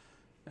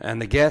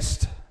 and the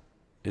guest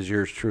is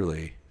yours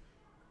truly,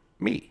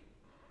 me.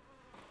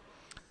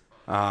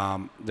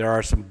 There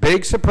are some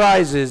big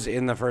surprises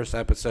in the first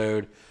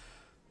episode.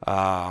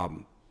 I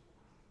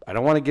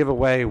don't want to give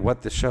away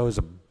what the show is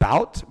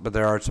about, but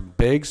there are some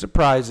big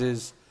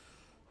surprises.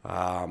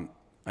 I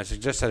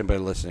suggest anybody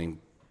listening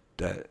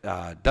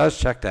that does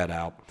check that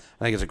out.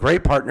 I think it's a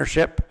great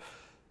partnership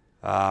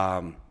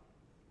for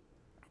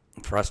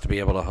us to be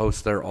able to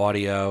host their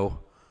audio,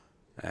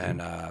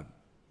 and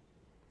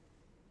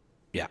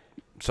yeah.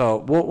 So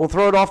we'll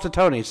throw it off to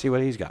Tony, see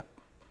what he's got.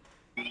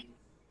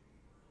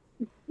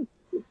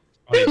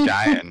 Oh, he's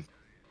dying.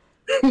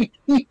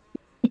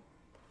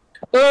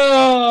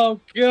 Oh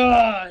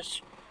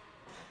gosh.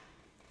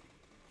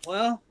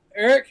 Well,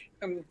 Eric,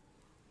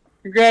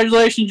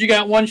 congratulations! You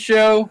got one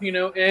show,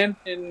 in,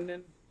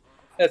 and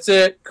that's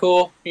it.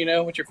 Cool,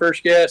 with your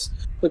first guest.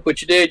 Look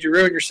what you did. You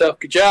ruined yourself.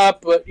 Good job,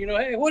 but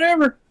hey,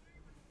 whatever.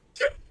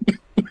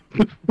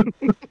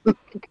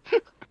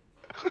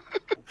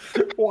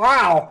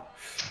 Wow.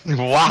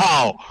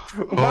 Wow.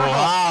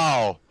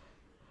 Wow.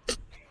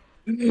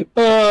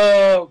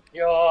 Oh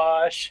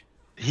gosh.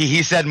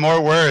 He said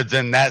more words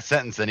in that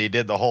sentence than he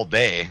did the whole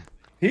day.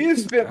 He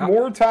has spent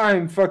more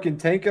time fucking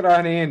tanking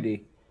on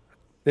Andy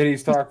than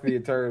he's talked the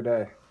entire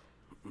day.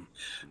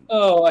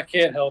 Oh, I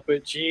can't help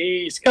it.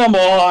 Jeez, come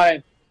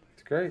on.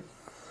 It's great.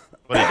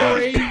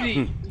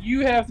 Crazy.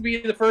 You have to be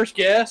the first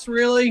guest,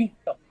 really?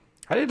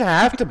 I didn't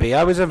have to be.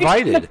 I was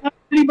invited.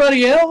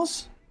 Anybody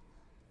else?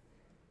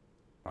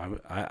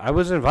 I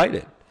was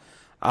invited.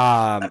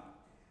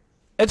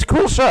 It's a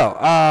cool show.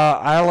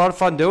 I had a lot of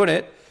fun doing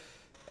it.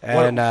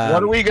 And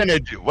what are we gonna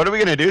do? What are we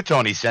gonna do,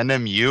 Tony? Send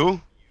him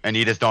you, and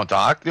you just don't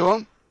talk to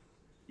him?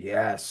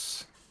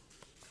 Yes.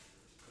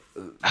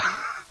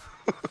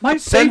 My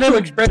facial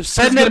expression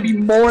is going to be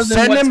more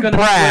than what's going to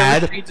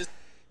Brad.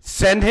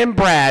 Send him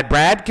Brad.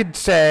 Brad could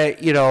say,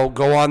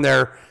 go on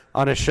there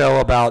on a show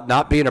about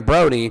not being a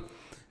brony,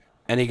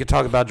 and he could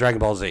talk about Dragon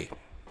Ball Z.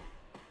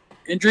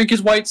 And drink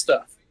his white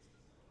stuff.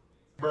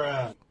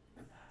 Brad.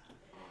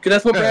 Because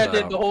that's what Brad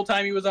did the whole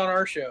time he was on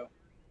our show.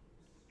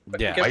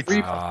 Yeah.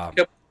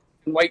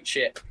 White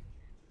shit.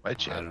 White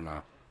shit. I don't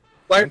know.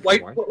 White,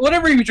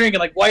 whatever he was drinking,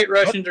 like White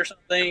Russians or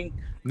something.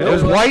 It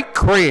was white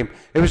cream.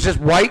 It was just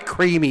white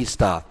creamy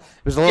stuff.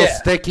 It was a little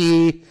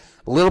sticky,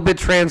 a little bit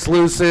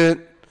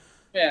translucent.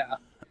 Yeah.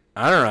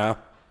 I don't know.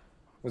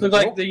 Looked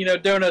like the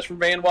donuts from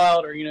Van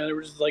Wilder. There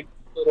was like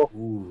little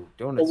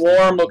donuts,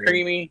 warm, little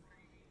creamy.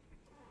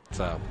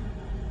 So.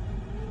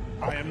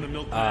 I am the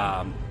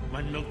milkman.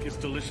 My milk is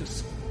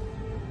delicious.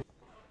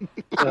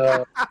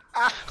 So.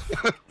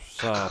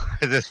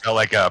 This felt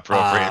like an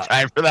appropriate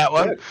time for that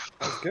one.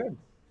 That's good.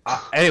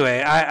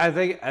 Anyway, I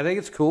think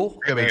it's cool.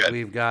 Good.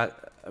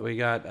 We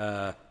got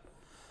a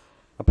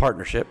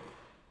partnership,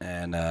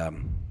 and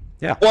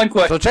yeah. One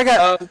question. So check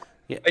out.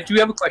 I do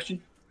have a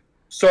question.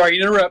 Sorry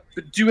to interrupt,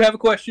 but do have a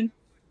question.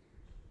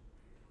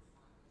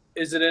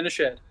 Is it in a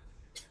shed?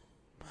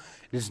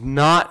 It is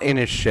not in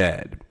a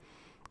shed.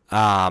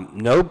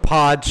 No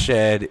pod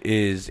shed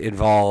is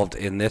involved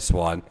in this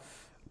one.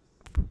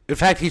 In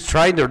fact, he's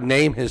trying to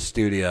name his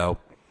studio,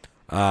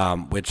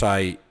 which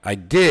I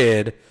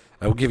did.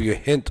 I will give you a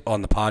hint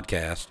on the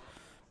podcast.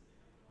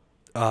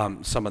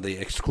 Some of the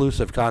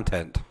exclusive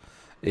content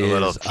is a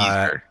little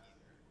teaser.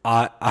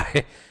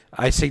 I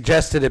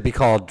suggested it be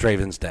called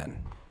Draven's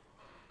Den.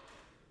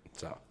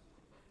 So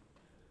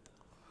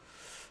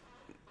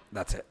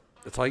that's it.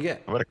 That's all you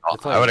get. I would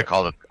have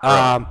called it.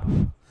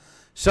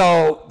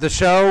 So the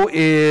show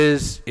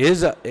is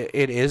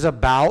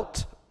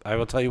about. I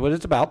will tell you what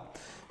it's about.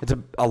 It's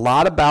a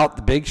lot about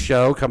the big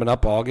show coming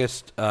up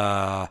August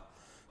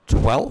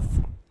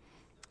 12th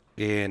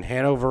in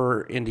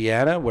Hanover,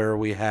 Indiana, where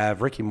we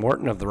have Ricky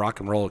Morton of the Rock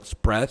and Roll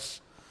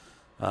Express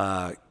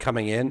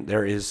coming in.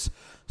 There is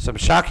some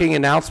shocking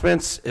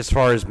announcements as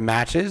far as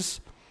matches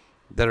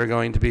that are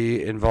going to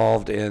be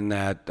involved in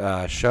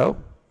that show.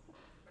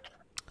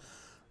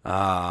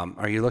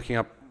 Are you looking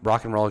up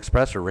Rock and Roll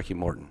Express or Ricky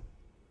Morton?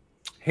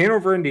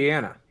 Hanover,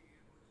 Indiana.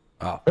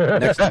 Oh,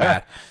 next to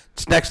Matt.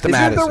 It's next to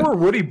Madison. Isn't that where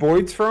Woody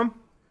Boyd's from?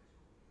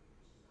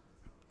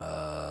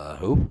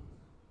 Who?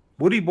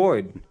 Woody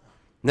Boyd.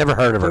 Never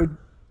heard of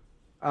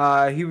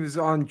her. He was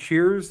on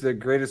Cheers, the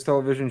greatest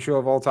television show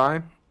of all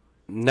time.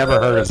 Never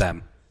heard of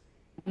them.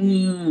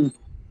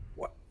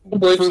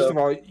 First of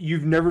all,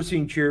 you've never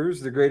seen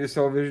Cheers, the greatest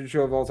television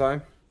show of all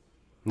time?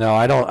 No,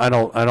 I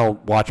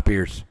don't watch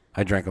beers.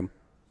 I drink them.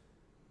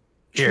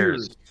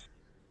 Cheers.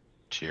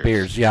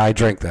 Beers, yeah, I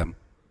drink them.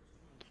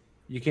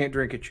 You can't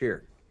drink a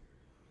cheer.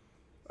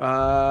 You're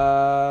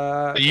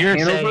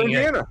Hanover, saying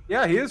Indiana.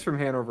 Yeah, he is from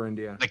Hanover,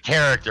 Indiana. The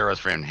character was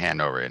from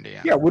Hanover,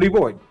 Indiana. Yeah, Woody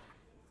Boyd.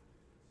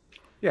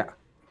 Yeah.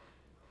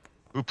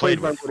 Who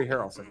played by with Woody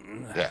Harrelson.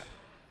 Yeah.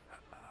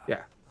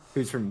 Yeah.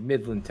 Who's from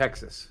Midland,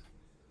 Texas.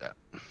 Yeah.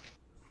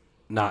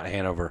 Not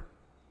Hanover.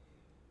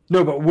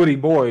 No, but Woody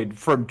Boyd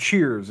from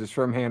Cheers is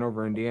from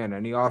Hanover, Indiana,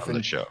 and he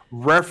often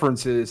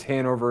references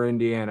Hanover,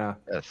 Indiana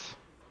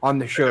on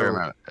the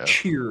show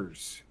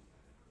Cheers,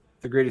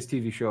 the greatest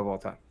TV show of all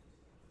time.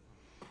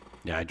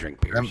 Yeah, I drink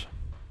beers.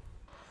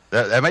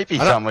 That might be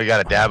something we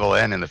got to dabble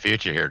in the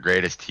future here.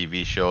 Greatest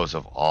TV shows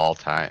of all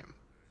time.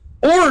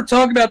 Or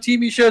talk about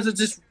TV shows that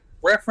just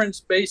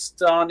reference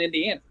based on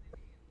Indiana.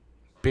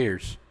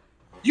 Beers.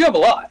 You have a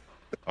lot.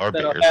 Or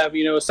that'll beers.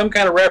 have, some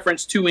kind of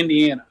reference to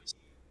Indiana.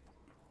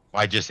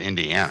 Why just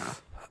Indiana?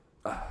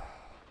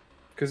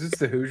 Because it's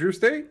the Hoosier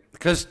state?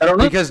 Because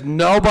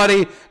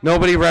nobody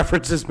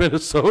references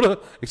Minnesota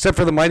except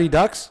for the Mighty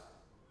Ducks.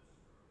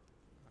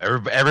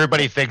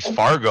 Everybody thinks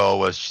Fargo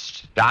was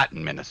shot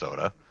in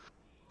Minnesota.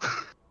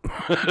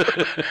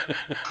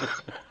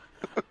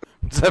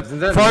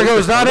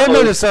 Fargo's not in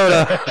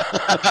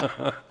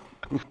Minnesota.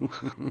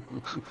 You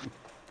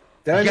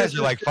guys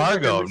are like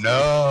Fargo.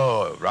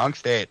 No, wrong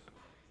state.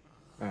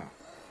 Oh.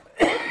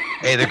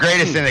 Hey, the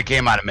greatest thing that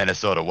came out of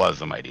Minnesota was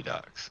the Mighty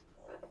Ducks.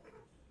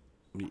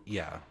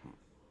 Yeah.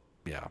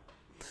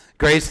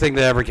 Greatest thing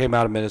that ever came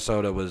out of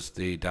Minnesota was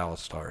the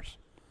Dallas Stars.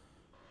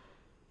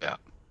 Yeah.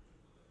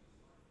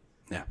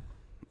 Yeah.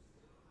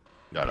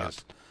 Shut up.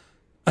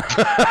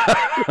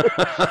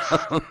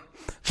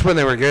 That's when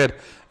they were good.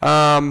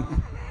 The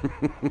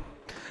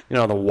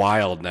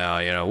Wild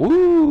now,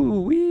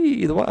 woo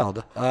wee, the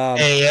Wild.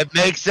 Hey, it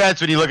makes sense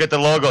when you look at the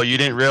logo. You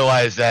didn't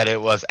realize that it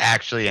was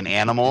actually an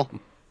animal,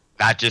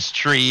 not just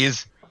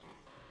trees.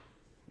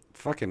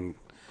 Fucking,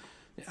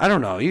 I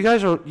don't know. You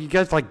guys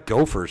like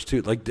gophers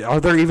too. Like,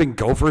 are there even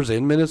gophers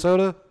in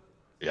Minnesota?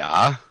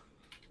 Yeah.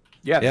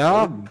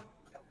 Yeah.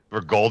 We're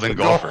golden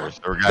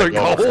gophers. They're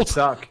gold.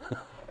 Suck.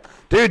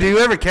 Dude, do you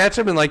ever catch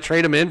them and like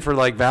trade them in for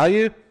like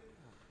value?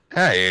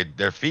 Hey,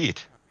 their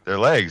feet, their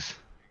legs.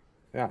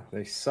 Yeah,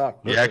 they suck.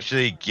 You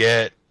actually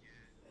get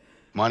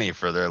money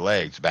for their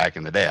legs back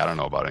in the day. I don't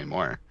know about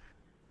anymore.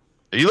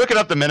 Are you looking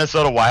up the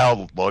Minnesota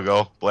Wild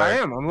logo, Blair? I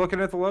am. I'm looking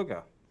at the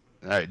logo.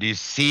 All right. Do you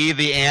see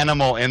the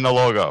animal in the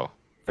logo?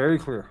 Very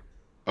clear.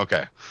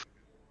 Okay.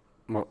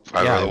 Well,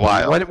 the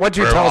Wild. What'd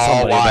you We're tell all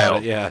somebody wild.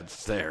 about it? Yeah,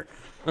 it's there.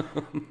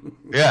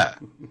 Yeah.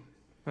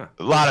 Huh,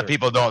 A lot of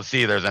people don't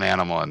see there's an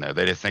animal in there.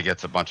 They just think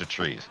it's a bunch of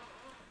trees.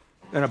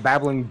 And a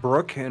babbling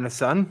brook and a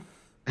sun.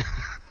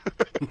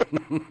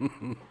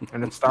 And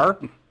a star.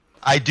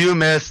 I do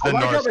miss the I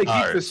like how North they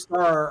keep the Stars.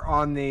 star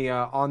on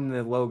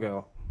the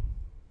logo.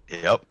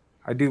 Yep.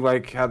 I do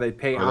like how they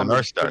pay Where the homage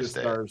North to Star the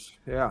stay. stars.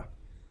 Yeah,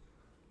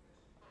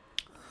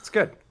 it's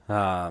good.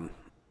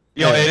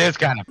 It is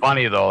kind of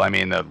funny though. I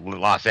mean, the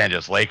Los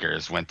Angeles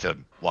Lakers went to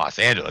Los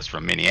Angeles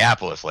from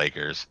Minneapolis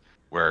Lakers,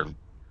 where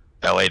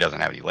LA doesn't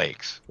have any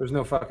lakes. There's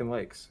no fucking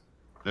lakes.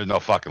 There's no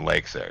fucking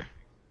lakes there.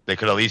 They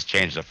could at least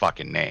change the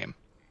fucking name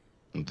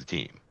of the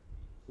team.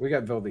 We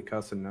got Vildy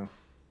cussing now.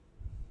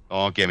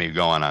 Don't get me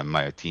going on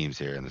my teams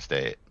here in the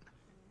state.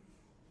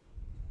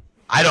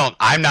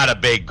 I'm not a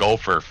big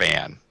Gopher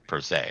fan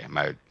per se.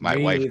 My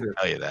Me wife neither. will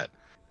tell you that.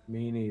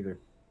 Me neither.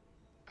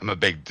 I'm a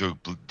big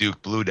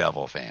Duke Blue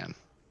Devil fan.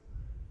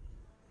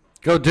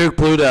 Go Duke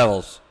Blue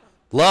Devils.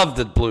 Love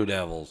the Blue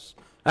Devils.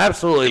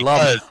 Absolutely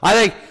love them.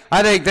 I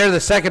think they're the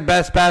second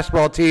best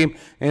basketball team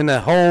in the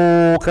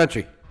whole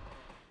country.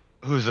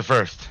 Who's the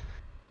first?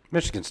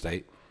 Michigan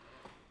State.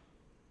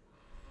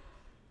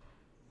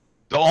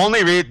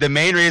 The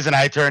main reason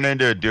I turned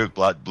into a Duke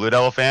Blue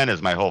Devil fan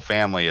is my whole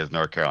family is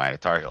North Carolina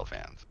Tar Heel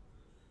fans.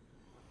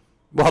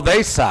 Well,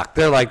 they suck.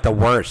 They're like the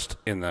worst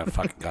in the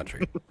fucking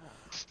country.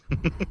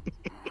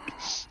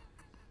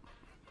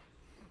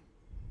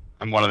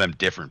 I'm one of them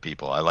different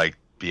people. I like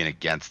being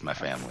against my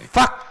family.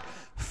 Fuck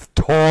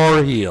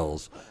Tar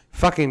Heels.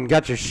 Fucking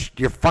got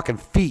your fucking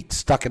feet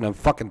stuck in a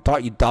fucking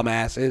thought, you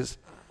dumbasses.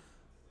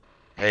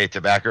 Hey,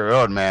 Tobacco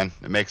Road, man.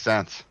 It makes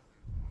sense.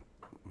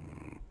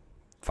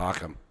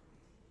 Fuck them.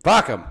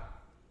 Fuck them.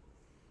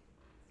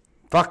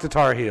 Fuck the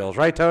Tar Heels.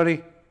 Right,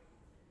 Tony?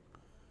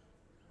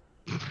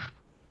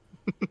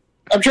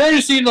 I'm trying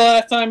to see the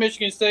last time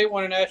Michigan State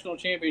won a national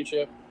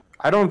championship.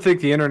 I don't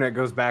think the internet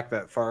goes back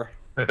that far.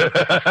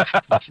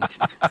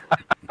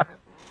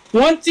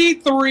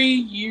 23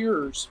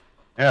 years.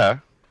 Yeah.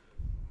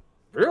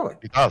 Really?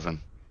 2000.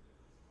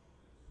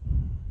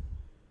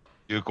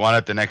 Duke won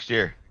it the next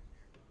year.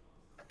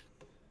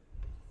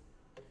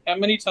 How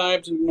many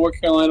times did North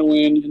Carolina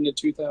win in the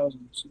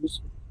 2000s?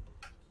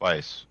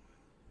 Twice.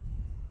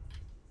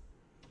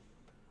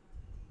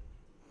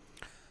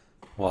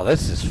 Well,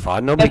 this is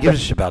fun. Nobody gives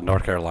a shit about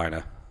North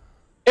Carolina.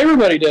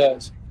 Everybody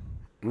does.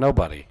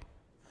 Nobody.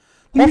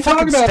 What are Whole you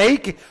talking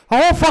fucking a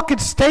whole fucking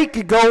state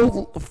could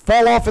go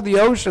fall off in the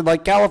ocean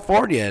like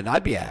California, and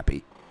I'd be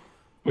happy.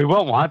 We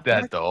won't want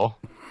that, though.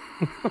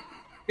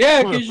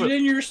 Yeah, because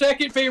then your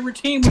second favorite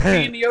team would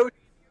be in the ocean.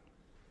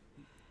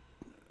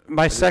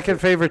 My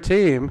second favorite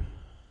team.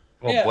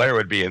 Well, Yeah. Blair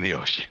would be in the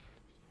ocean.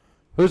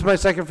 Who's my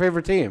second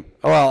favorite team?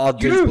 Oh, well, I'll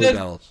do You. Blue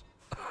Devils.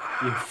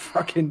 You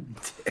fucking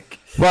dick.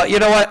 Well, you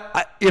know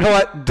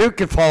what? Duke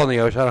can fall in the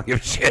ocean. I don't give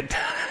a shit.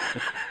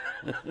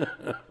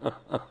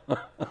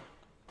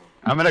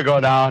 I'm going to go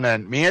down,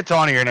 and me and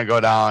Tony are going to go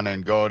down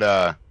and go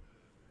to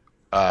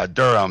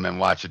Durham and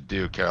watch a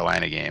Duke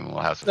Carolina game, and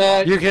we'll have some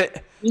fun. You can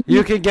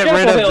get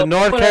rid of the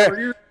North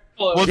Carolina.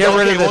 We'll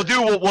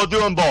do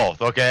them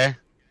both, okay?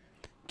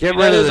 Get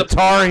rid of the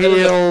Tar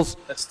Heels.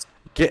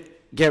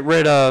 Get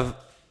rid of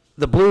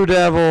the Blue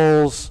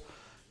Devils.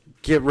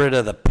 Get rid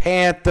of the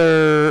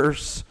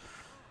Panthers.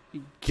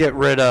 Get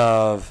rid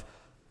of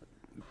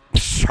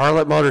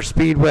Charlotte Motor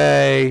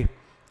Speedway.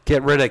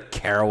 Get rid of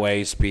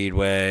Caraway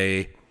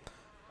Speedway.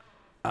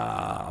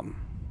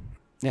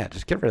 Yeah,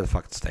 just get rid of the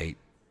fucking state.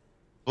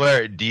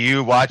 Blair, do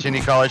you watch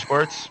any college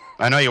sports?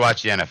 I know you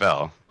watch the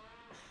NFL,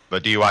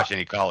 but do you watch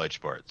any college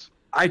sports?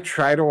 I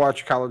try to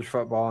watch college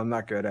football. I'm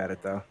not good at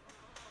it, though.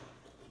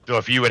 So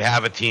if you would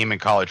have a team in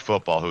college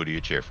football, who do you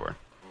cheer for?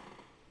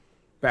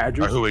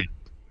 Badgers. Or who would...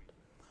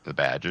 The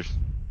Badgers.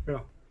 Yeah.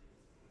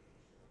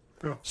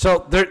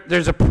 So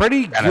there's a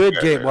pretty good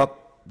fair. game. Well,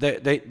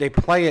 they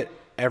play it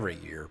every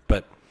year,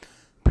 but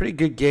pretty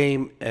good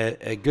game,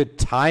 a good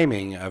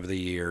timing of the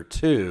year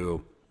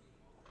too,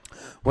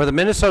 where the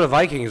Minnesota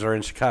Vikings are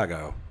in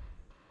Chicago.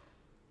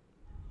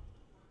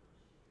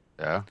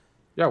 Yeah.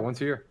 Yeah, once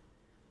a year.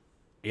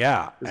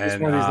 Yeah. Is this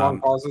one of these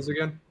long pauses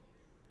again?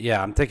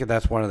 Yeah, I'm thinking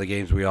that's one of the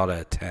games we ought to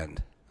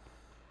attend.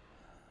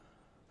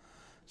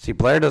 See,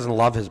 Blair doesn't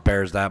love his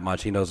Bears that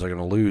much. He knows they're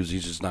going to lose.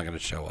 He's just not going to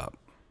show up.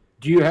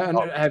 Do you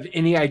have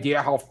any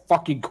idea how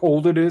fucking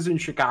cold it is in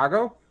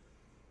Chicago?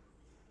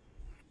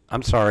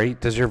 I'm sorry.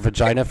 Does your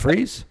vagina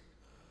freeze?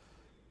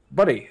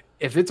 Buddy,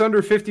 if it's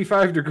under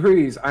 55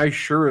 degrees, I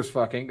sure as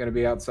fuck ain't going to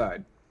be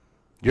outside.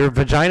 Your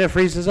vagina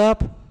freezes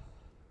up?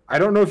 I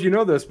don't know if you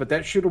know this, but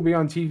that shit will be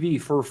on TV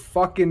for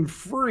fucking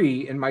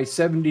free in my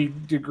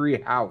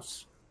 70-degree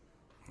house.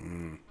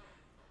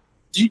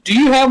 Do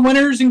you have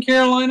winters in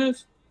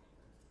Carolinas?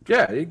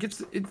 Yeah, it gets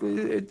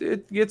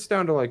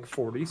down to like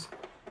 40s.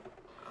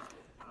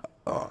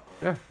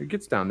 Yeah, it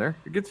gets down there.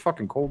 It gets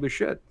fucking cold as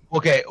shit.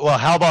 Okay, well,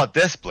 how about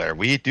this, Blair?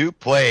 We do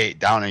play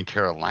down in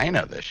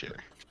Carolina this year.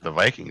 The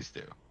Vikings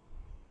do.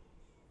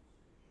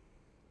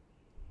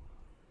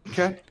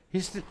 Okay.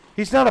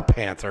 He's not a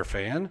Panther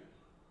fan.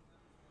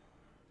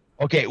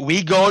 Okay,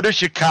 we go to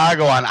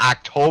Chicago on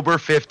October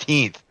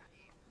 15th.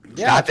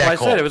 Yeah, Not that's what that I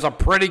cold. said. It was a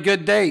pretty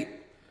good date.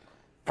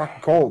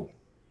 Fucking cold.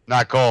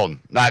 Not cold.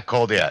 Not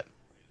cold yet.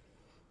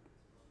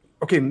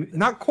 Okay,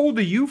 not cold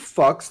to you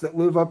fucks that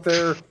live up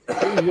there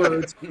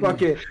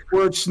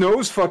where it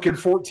snows fucking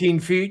 14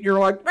 feet, and you're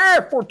like,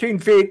 14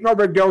 feet, no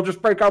big deal,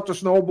 just break out the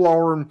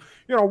snowblower and,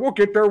 we'll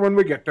get there when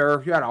we get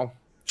there,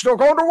 Still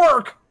going to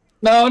work.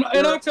 No,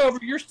 in October,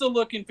 you're still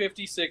looking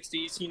 50s,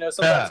 60s,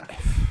 sometimes.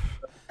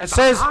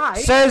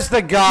 Says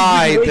the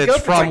guy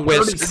that's from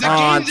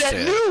Wisconsin. The game's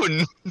at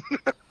noon.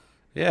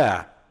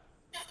 Yeah.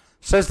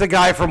 Says the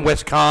guy from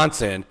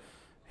Wisconsin.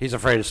 He's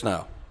afraid of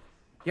snow.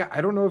 Yeah,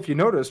 I don't know if you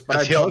noticed,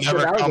 but He'll I busted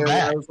never out come there when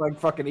back. I was like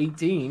fucking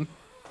 18.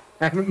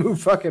 I haven't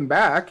moved fucking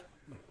back.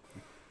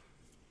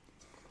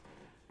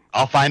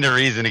 I'll find a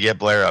reason to get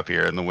Blair up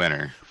here in the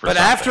winter. But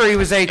after he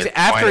was 18,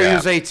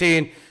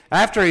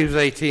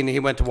 he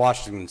went to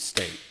Washington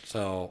State.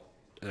 So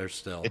there's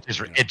still it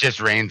just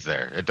rains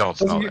there. It don't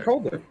Doesn't snow get there.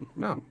 cold there.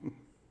 No.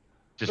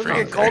 Just Doesn't it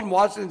rains get cold there. in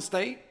Washington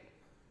State?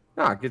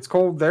 No, it gets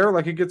cold there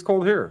like it gets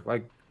cold here.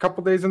 Like a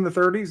couple days in the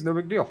 30s, no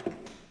big deal.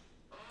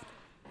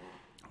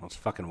 Well, it's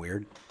fucking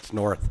weird. It's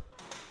north.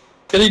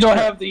 Because you don't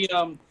have the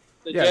Yeah,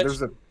 jet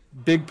there's a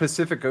big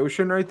Pacific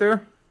Ocean right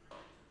there.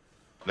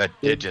 That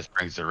it just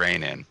brings the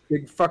rain in.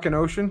 Big fucking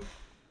ocean.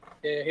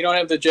 Yeah, he don't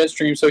have the jet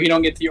stream, so he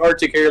don't get the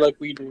Arctic air like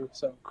we do.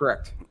 So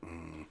correct.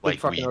 Like Big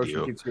fucking we ocean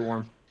do. keeps you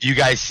warm. You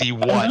guys see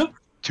what?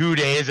 2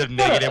 days of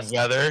negative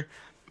weather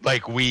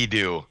like we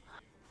do.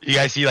 You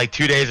guys see like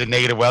 2 days of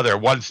negative weather.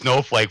 One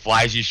snowflake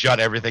flies, you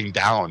shut everything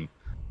down.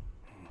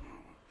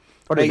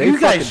 But Hey, you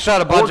guys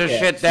shut a bunch of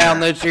shit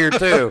down this year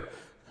too.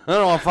 I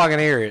don't want to fucking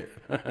hear it.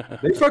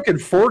 They fucking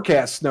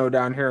forecast snow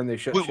down here and they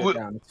shut shit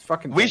down. It's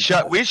fucking We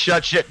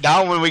shut shit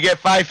down when we get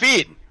 5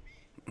 feet.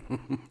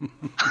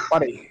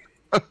 Buddy.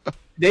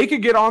 They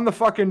could get on the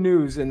fucking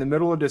news in the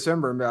middle of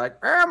December and be like,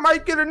 I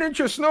might get an inch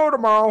of snow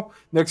tomorrow.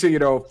 Next thing you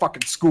know,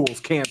 fucking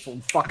school's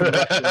canceled. Fucking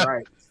left and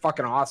right. It's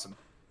fucking awesome.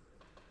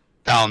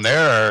 Down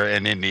there or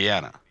in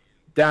Indiana?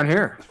 Down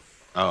here.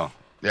 Oh,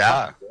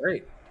 yeah.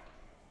 Great.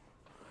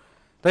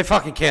 They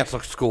fucking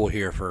canceled school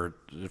here for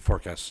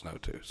forecast snow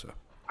too. So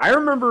I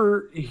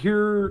remember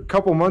here a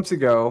couple months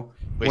ago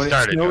when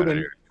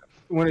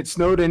it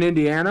snowed in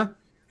Indiana.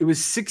 It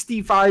was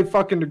 65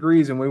 fucking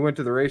degrees, and we went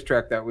to the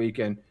racetrack that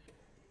weekend.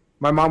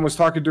 My mom was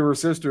talking to her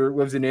sister, who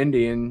lives in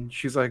Indy, and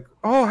she's like,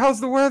 "Oh, how's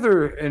the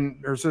weather?"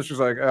 And her sister's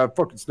like,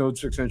 "Fucking snowed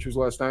 6 inches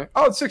last night."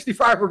 "Oh, it's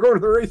 65. We're going to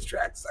the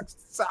racetrack. Sucks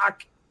to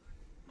suck."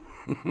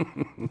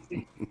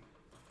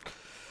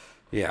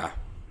 yeah.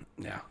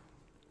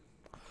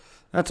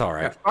 That's all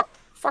right. Yeah,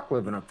 fuck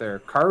living up there.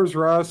 Cars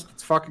rust.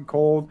 It's fucking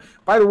cold.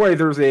 By the way,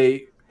 there's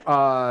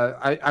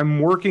I'm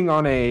working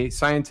on a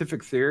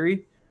scientific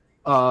theory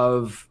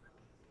of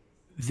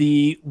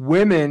the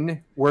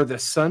women where the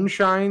sun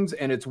shines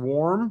and it's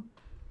warm,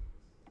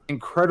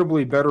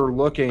 incredibly better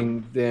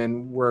looking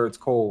than where it's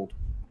cold.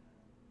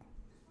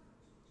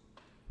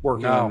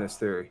 Working on this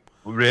theory.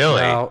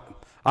 Really? No.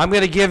 I'm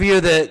going to give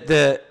you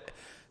the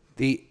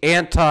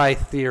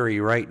anti-theory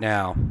right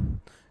now,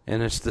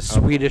 and it's the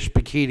Swedish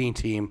bikini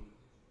team.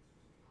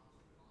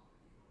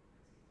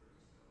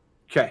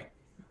 Okay,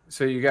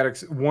 so you got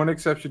one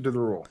exception to the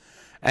rule.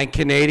 And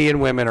Canadian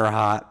women are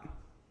hot.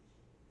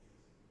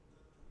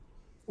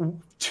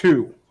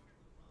 2,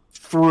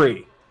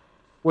 3.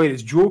 Wait,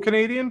 is Jewel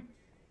Canadian?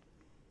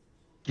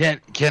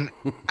 Can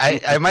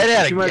I might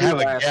have She might be a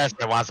last. guest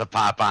that wants to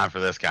pop on for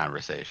this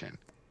conversation.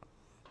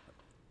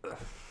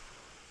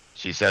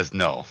 She says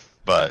no,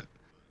 but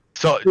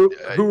so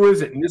who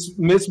is it?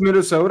 Miss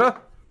Minnesota?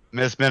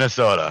 Miss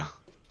Minnesota.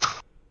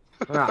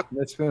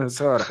 Miss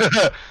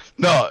Minnesota.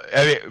 No,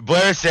 I mean,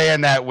 Blair's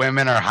saying that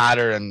women are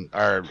hotter and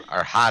are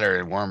hotter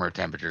in warmer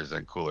temperatures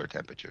than cooler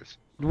temperatures.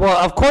 Well,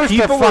 of course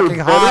People they're fucking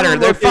are hotter.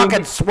 They're looking-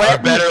 fucking Are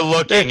sweating. better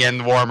looking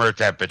in warmer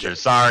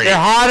temperatures. Sorry. They're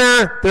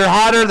hotter. They're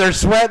hotter. They're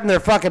sweating. Their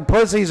fucking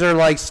pussies are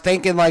like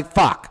stinking like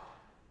fuck.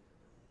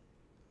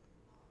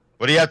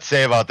 What do you have to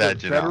say about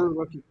that, Better Janelle?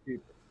 looking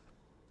people.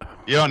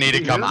 You don't need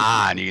to come Yeah.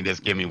 on. You can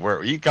just give me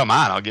word. You can come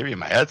on. I'll give you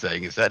my headset.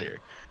 You can sit here.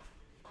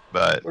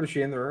 But What is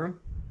she in the room?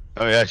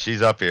 oh yeah,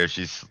 she's up here.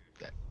 She's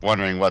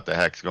wondering what the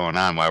heck's going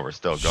on, why we're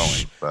still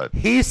going. But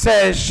He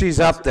says she's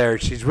up there.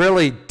 She's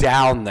really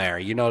down there.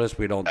 You notice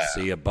we don't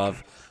see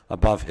above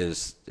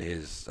his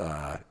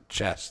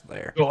chest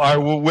there. so are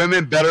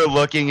women better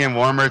looking in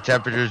warmer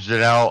temperatures,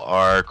 Janelle,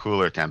 or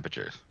cooler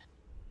temperatures?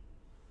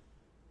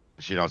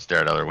 She don't stare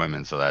at other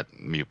women, so that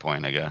mute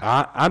point, I guess.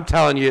 I'm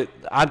telling you,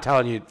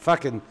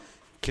 fucking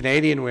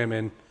Canadian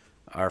women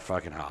are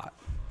fucking hot.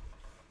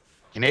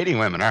 Canadian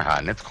women are hot,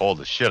 and it's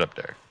cold as shit up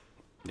there.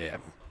 Yeah.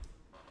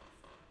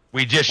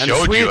 We just And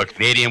showed you Swede- a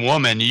Canadian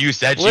woman. You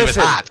said she was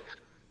Listen, hot.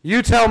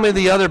 You tell me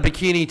the other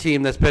bikini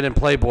team that's been in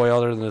Playboy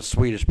other than the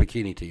Swedish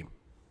bikini team.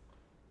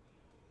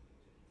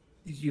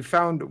 You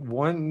found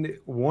one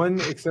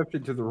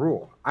exception to the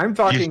rule. I'm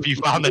talking. You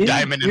found the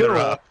diamond in the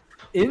rough.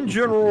 In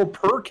general,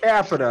 per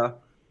capita,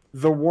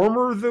 the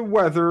warmer the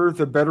weather,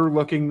 the better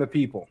looking the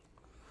people.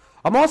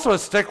 I'm also a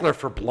stickler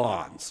for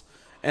blondes,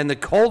 and the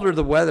colder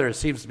the weather, it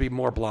seems to be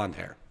more blonde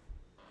hair.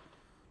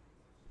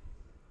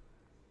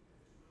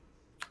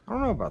 I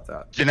don't know about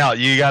that. Janelle,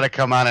 you got to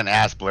come on and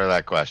ask Blair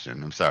that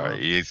question. I'm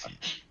sorry. I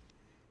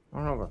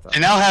don't know about that.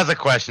 Janelle has a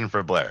question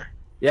for Blair.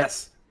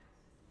 Yes.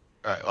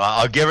 All right. Well,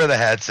 I'll give her the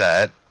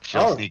headset.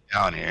 She'll sneak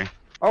down here.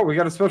 Oh, we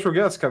got a special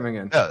guest coming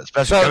in. Yeah,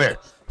 special. Come here.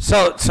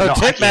 So No,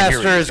 I can't hear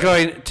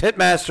what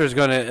Titmaster is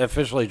going to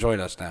officially join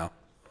us now.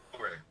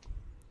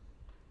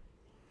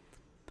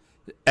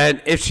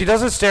 And if she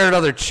doesn't stare at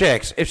other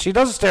chicks,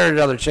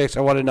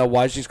 I want to know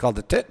why she's called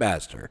the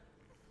Titmaster.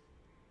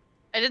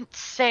 I didn't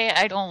say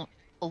I don't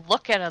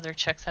look at other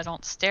chicks. I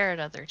don't stare at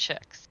other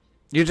chicks.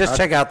 You just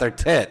check out their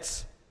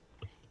tits.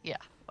 Yeah,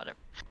 whatever.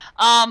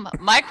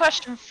 My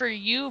question for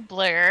you,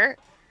 Blair,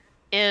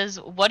 is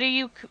what do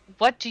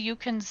you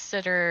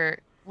consider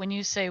when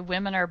you say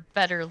women are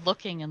better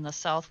looking in the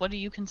South? What do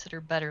you consider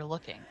better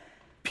looking?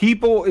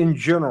 People in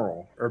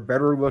general are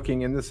better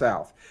looking in the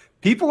South.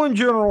 People in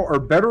general are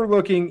better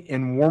looking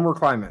in warmer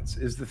climates,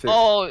 is the thing.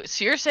 Oh,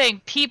 so you're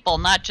saying people,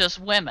 not just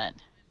women.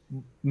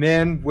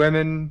 Men,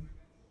 women,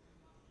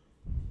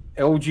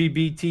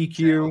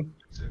 LGBTQ.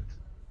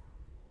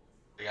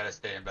 We got to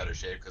stay in better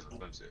shape because of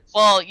swimsuits.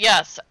 Well,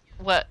 yes.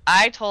 What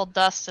I told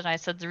Dustin, I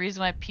said the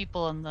reason why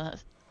people in the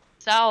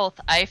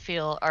South, I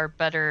feel, are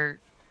better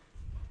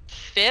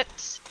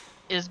fit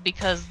is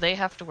because they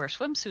have to wear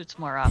swimsuits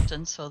more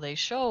often, so they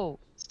show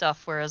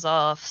stuff, whereas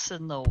us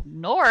in the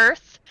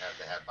North have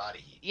to have body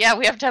heat. Yeah,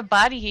 we have to have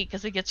body heat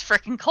because it gets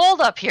freaking cold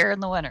up here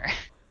in the winter.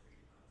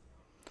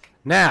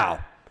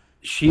 Now,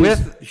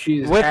 With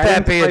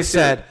that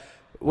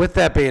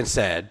being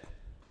said,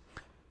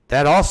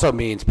 that also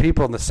means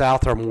people in the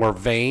South are more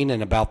vain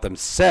and about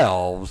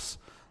themselves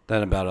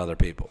than about other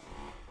people.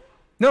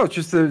 No, it's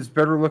just there's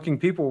better looking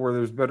people where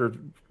there's better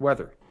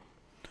weather.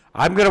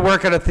 I'm going to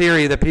work on a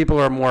theory that people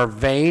are more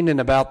vain and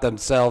about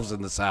themselves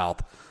in the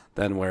South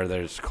than where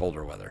there's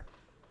colder weather.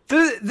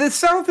 The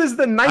South is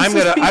the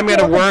nicest people I'm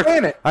gonna on the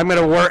planet. I'm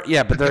going to work.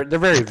 Yeah, but they're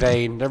very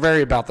vain. They're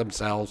very about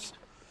themselves.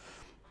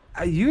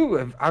 You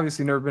have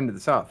obviously never been to the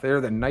South.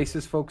 They're the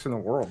nicest folks in the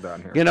world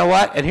down here. You know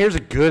what? And here's a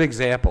good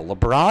example.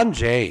 LeBron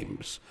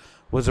James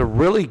was a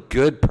really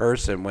good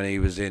person when he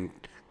was in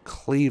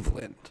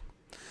Cleveland.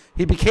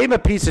 He became a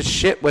piece of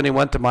shit when he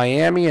went to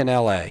Miami and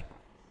L.A.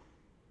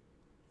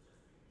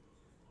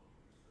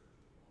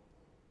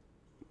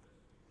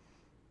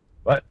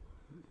 What?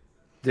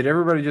 Did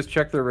everybody just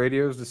check their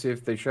radios to see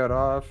if they shut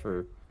off?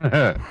 Or?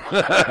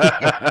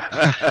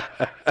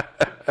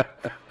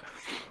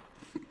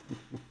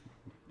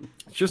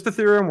 It's just a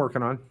theory I'm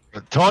working on.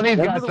 Tony's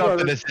got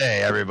something to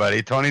say,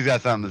 everybody. Tony's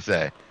got something to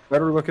say.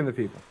 Better looking the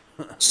people.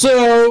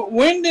 So,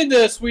 when did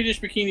the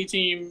Swedish bikini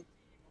team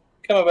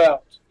come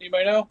about?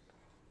 Anybody know?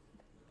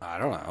 I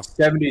don't know.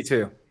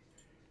 72.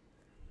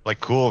 Like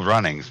cool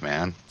runnings,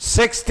 man.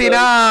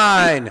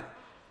 69!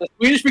 The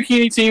Swedish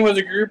bikini team was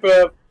a group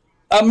of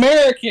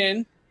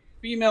American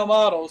female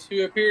models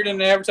who appeared in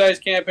an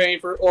advertised campaign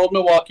for Old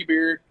Milwaukee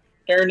beer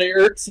during the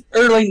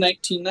early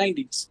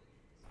 1990s.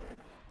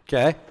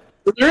 Okay.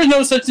 But there is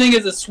no such thing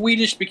as a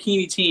Swedish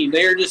bikini team.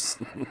 They are just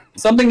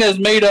something that is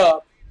made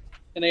up,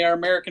 and they are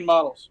American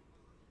models.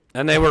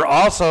 And they were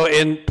also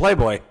in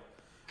Playboy.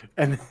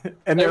 And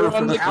they were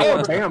from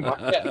Alabama.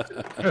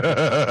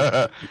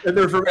 Yeah. And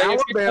they're from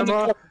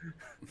Alabama,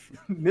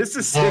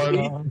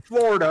 Mississippi,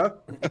 Florida,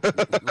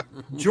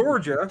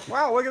 Georgia.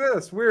 Wow, look at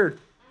this. Weird.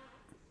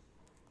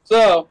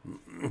 So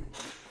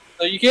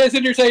you can't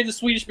sit here and say the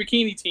Swedish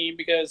bikini team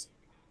because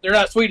they're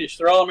not Swedish.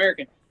 They're all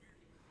American.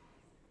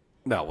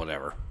 No,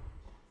 whatever.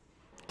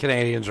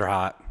 Canadians are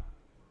hot.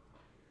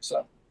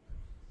 So.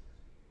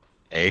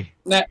 Hey.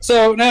 Now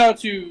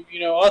to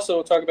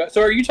also talk about.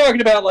 So are you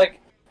talking about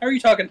how are you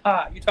talking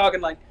hot? You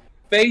talking like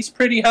face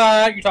pretty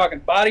hot? You talking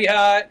body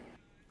hot?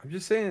 I'm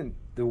just saying,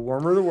 the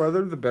warmer the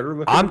weather, the better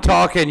looking. I'm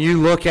talking.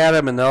 You look at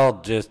them and they'll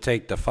just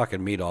take the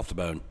fucking meat off the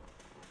bone.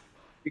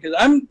 Because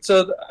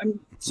so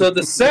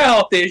the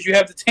South is you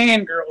have the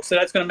tan girls, so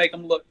that's going to make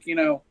them look,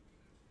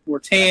 more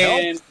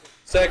tan,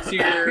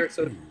 sexier.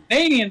 So the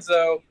Canadians,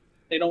 though,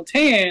 they don't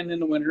tan in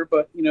the winter,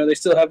 but they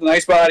still have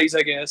nice bodies,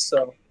 I guess.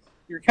 So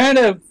you're kind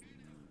of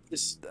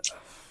just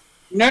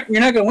you're not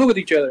going to win with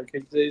each other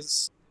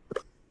because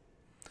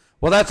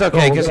well, that's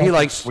okay because he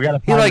likes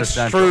strudel.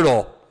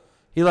 Central.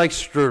 He likes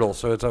strudel,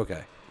 so it's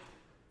okay.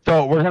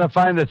 So we're gonna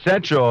find the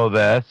central of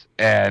this,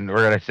 and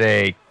we're gonna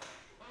say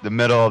the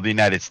middle of the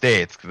United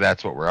States because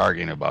that's what we're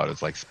arguing about.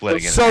 It's like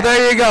splitting it. So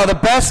there you go. The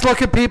best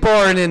looking people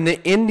are in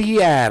the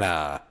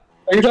Indiana.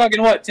 Are you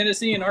talking what?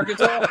 Tennessee and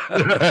Arkansas?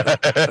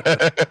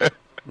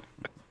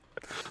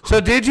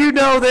 So did you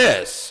know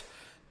this?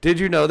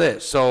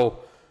 So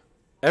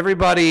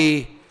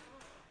everybody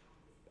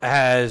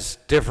has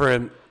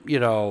different,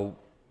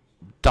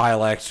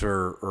 dialects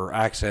or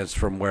accents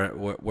from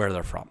where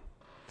they're from.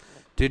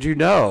 Did you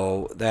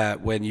know that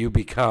when you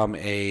become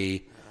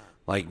a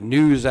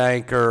news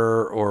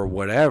anchor or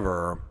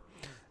whatever,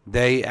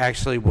 they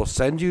actually will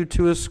send you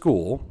to a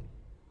school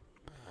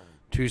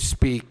to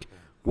speak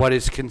what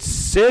is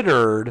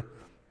considered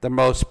the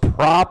most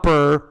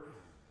proper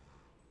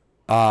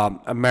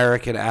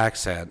American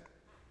accent,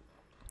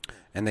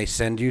 and they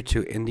send you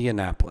to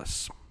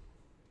Indianapolis.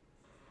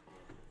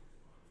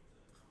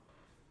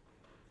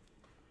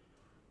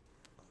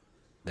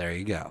 There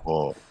you go.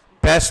 Whoa.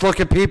 Best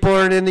looking people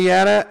are in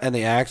Indiana, and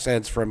the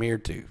accent's from here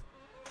too.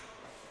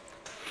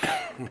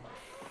 Do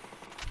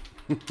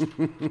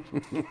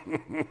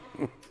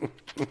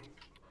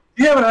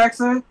you have an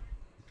accent?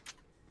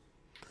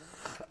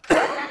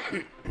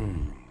 I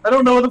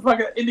don't know what the fuck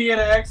an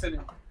Indiana accent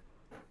is.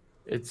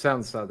 It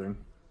sounds southern.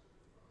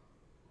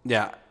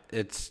 Yeah,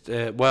 it's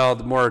the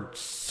more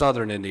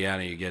southern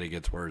Indiana you get, it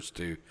gets worse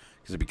too,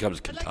 because it becomes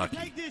Kentucky.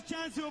 I'd like to take this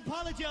chance to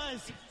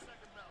apologize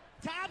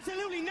to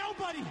absolutely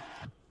nobody.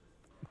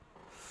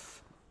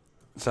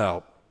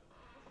 So,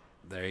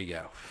 there you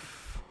go.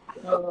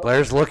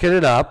 Blair's looking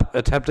it up,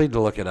 attempting to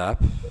look it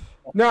up.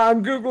 No,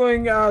 I'm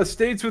Googling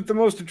states with the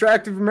most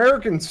attractive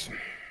Americans.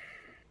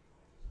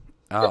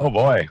 Oh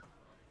boy.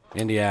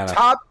 Indiana.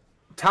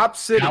 Top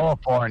city.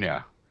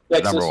 California.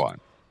 Texas. Number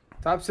one.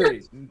 Top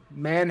cities.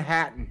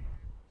 Manhattan.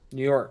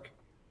 New York.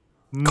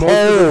 Most Cold.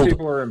 of those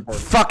people are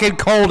imports. Fucking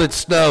cold. It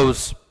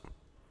snows.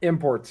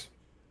 Imports.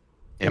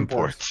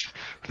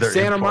 They're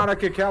Santa import.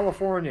 Monica,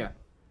 California.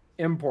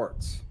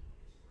 Imports.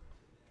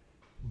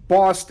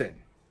 Boston.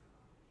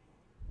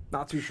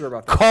 Not too sure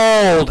about that.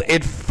 Cold.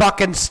 It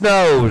fucking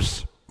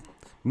snows.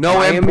 No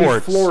Miami,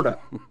 imports. Florida.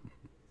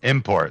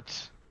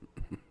 Imports.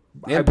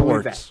 I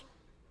believe that.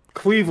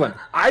 Cleveland.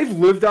 I've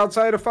lived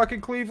outside of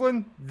fucking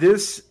Cleveland.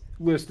 This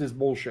list is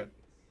bullshit.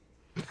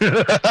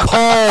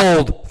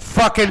 Cold.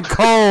 Fucking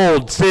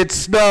cold. It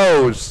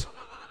snows.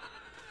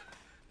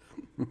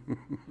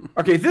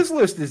 Okay, this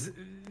list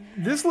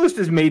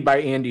is made by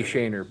Andy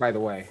Shaner, by the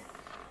way.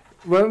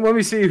 Let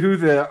me see who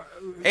the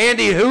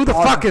Andy, who the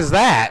fuck is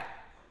that?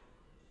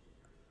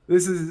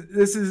 This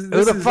is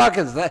who the fuck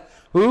is that?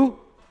 Who?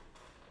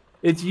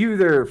 It's you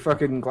there,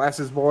 fucking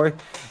glasses boy.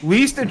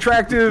 Least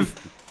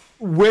attractive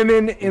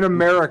women in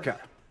America.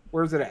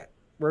 Where's it at?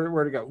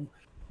 Where'd it go?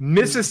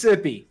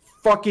 Mississippi.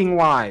 Fucking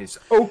lies.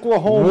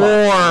 Oklahoma.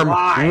 Warm.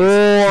 Lies.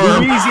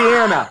 Warm.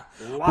 Louisiana.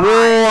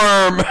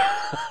 Lies. Warm.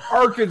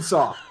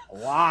 Arkansas.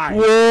 Lies.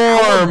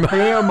 Warm.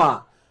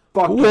 Alabama.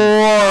 Fucking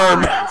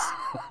warm. Lies.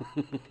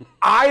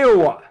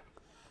 Iowa.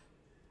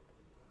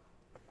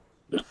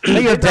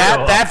 You're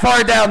that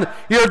far down.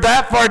 You're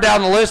that far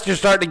down the list. You're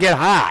starting to get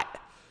hot.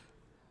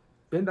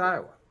 Been to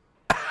Iowa.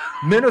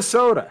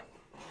 Minnesota.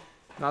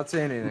 Not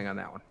saying anything on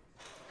that one.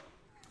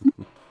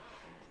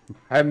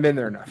 I haven't been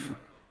there enough.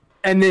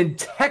 And then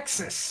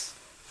Texas.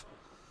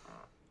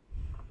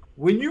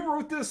 When you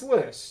wrote this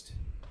list,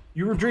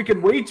 you were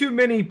drinking way too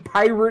many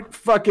pirate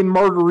fucking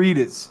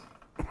margaritas.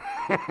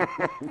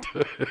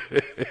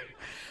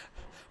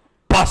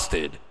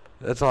 Busted.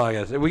 That's all I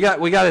gotta say. We got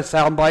a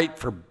soundbite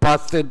for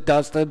busted,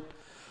 Dustin.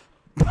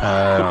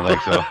 I don't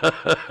think so.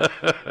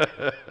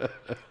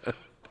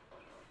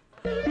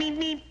 Meep,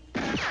 meep.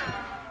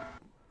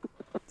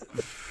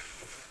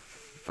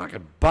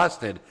 Fucking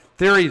busted.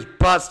 Theory's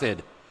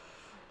busted.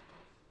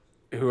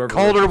 Whoever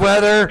colder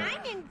weather.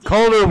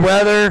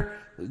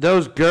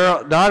 Those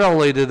girls, not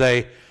only do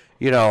they,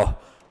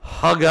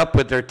 hug up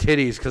with their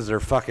titties because they're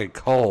fucking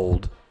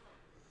cold,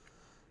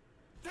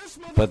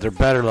 but they're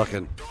better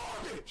looking.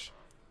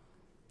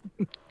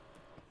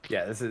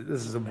 Yeah, this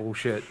is a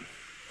bullshit.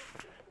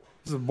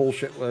 This is a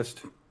bullshit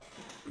list.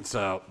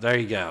 So there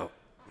you go.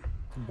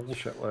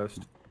 Bullshit list.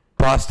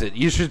 Busted.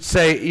 You should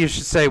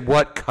say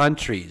what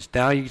countries.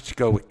 Now you should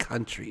go with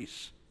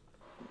countries.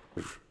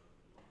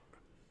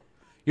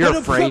 You're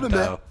afraid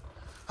though.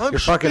 You're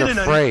fucking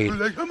afraid.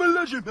 Like I'm a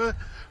legend, man.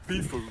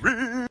 Be for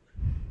real.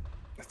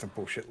 That's a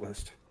bullshit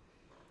list.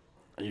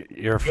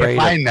 You're afraid.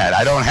 Find that.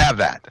 I don't have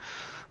that.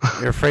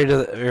 You're afraid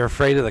of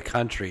the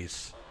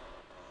countries.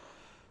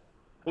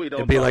 We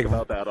don't It'd be talk like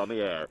about that on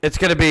the air. It's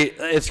gonna be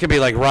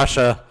like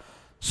Russia,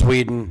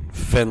 Sweden,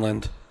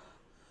 Finland.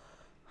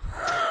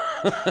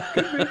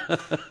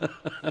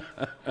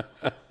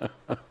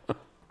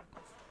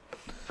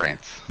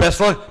 France.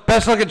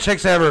 Best looking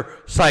chicks ever.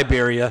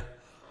 Siberia.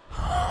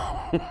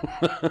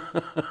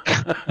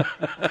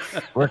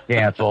 We're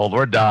canceled.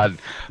 We're done.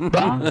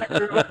 Bye,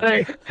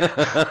 everybody.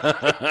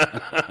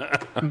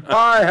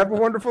 Bye. Have a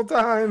wonderful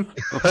time.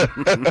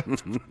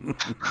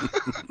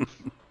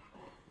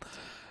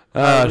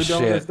 Oh, we done with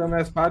shit. this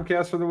dumbass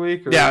podcast for the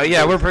week? Or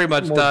Yeah, we're pretty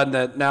much done.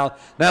 That now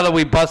that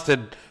we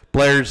busted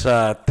Blair's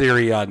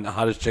theory on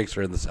hottest chicks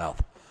are in the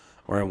South.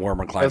 We're in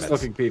warmer climates. Best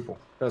looking people.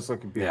 Best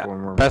looking people in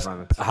warmer Best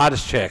climates.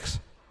 hottest chicks.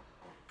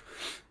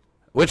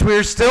 Which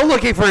we're still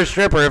looking for a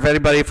stripper. If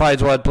anybody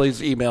finds one,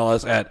 please email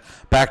us at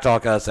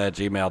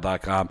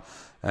backtalkus@gmail.com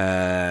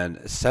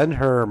and send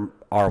her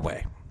our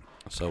way.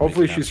 So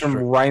hopefully she's from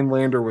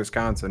Rhinelander,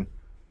 Wisconsin.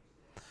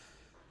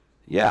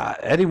 Yeah,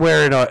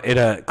 anywhere in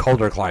a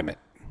colder climate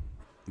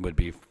would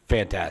be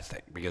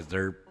fantastic because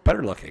they're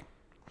better looking.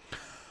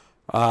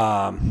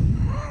 So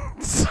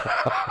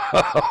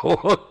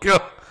we'll go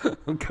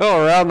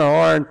around the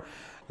horn.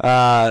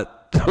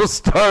 We'll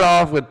start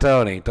off with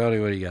Tony. Tony,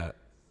 what do you got?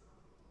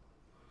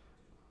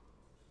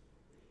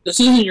 This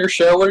isn't your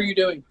show. What are you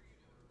doing?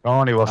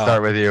 Tony, we'll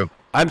start with you.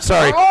 I'm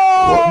sorry.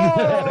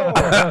 Oh!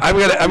 I'm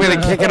gonna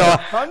kick it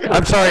off.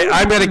 I'm sorry.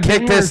 I'm gonna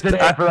kick this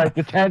for like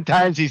the 10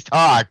 times he's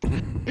talked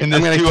in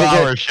this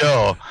 2-hour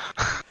show.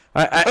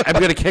 I'm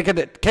gonna kick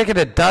it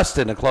at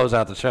Dustin to close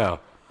out the show.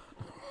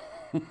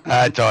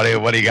 Tony,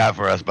 what do you got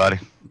for us, buddy?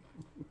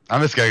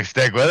 I'm just gonna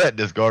stick with it.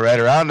 Just go right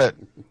around it.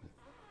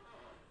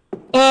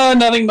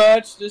 Nothing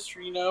much. Just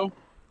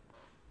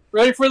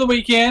ready for the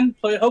weekend.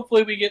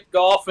 Hopefully we get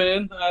golf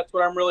in. That's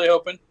what I'm really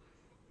hoping.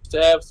 Just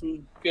to have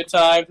some good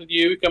times with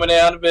you coming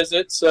down to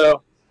visit.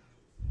 So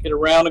get a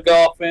round of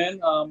golf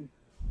in.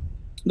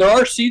 There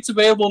are seats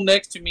available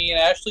next to me and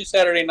Ashley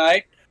Saturday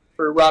night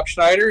for Rob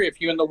Schneider.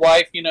 If you and the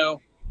wife,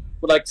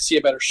 would like to see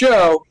a better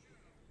show,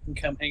 you can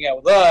come hang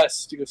out with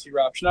us to go see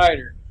Rob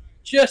Schneider.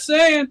 Just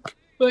saying.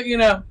 But,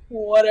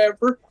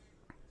 whatever.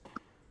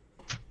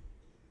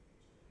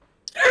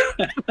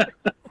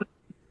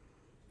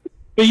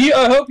 But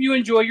I hope you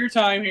enjoy your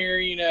time here.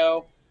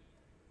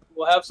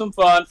 We'll have some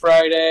fun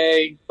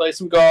Friday, play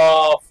some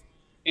golf.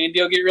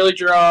 Andy will get really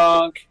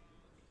drunk,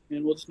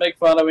 and we'll just make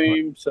fun of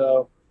him.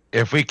 So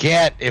if we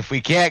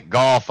can't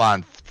golf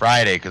on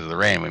Friday because of the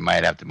rain, we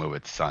might have to move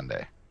it to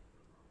Sunday.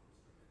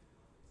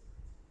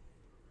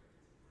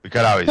 We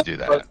could always do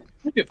that.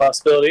 Might be a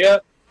possibility. Yeah,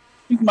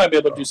 we might be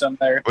able to do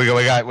something there. We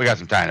got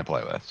some time to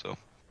play with, so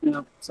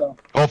So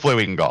hopefully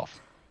we can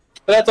golf.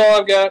 But that's all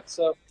I've got.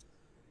 So.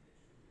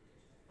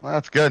 Well,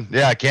 that's good.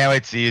 Yeah, I can't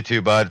wait to see you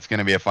too, bud. It's going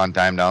to be a fun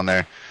time down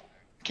there.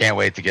 Can't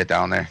wait to get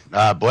down there.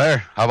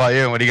 Blair, how about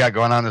you? What do you got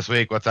going on this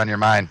week? What's on your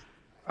mind?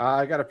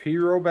 I got to pee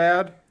real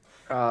bad.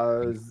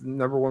 Is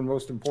number one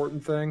most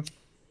important thing.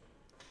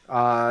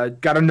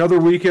 Got another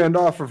weekend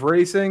off of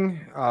racing.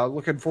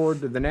 Looking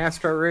forward to the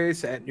NASCAR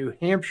race at New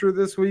Hampshire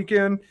this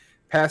weekend.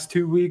 Past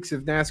 2 weeks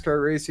of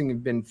NASCAR racing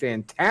have been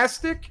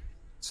fantastic.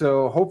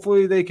 So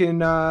hopefully they can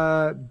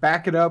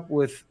back it up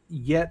with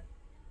yet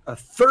a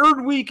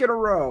third week in a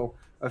row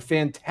of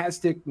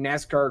fantastic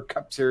NASCAR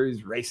Cup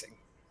Series racing.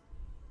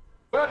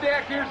 Well,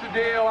 Jack, here's the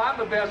deal. I'm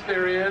the best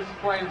there is,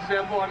 plain and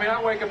simple.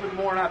 I wake up in the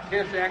morning, I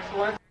piss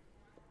excellent.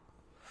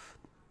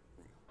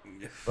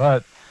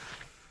 But,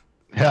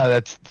 yeah,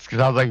 that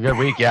sounds like a good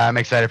week. Yeah, I'm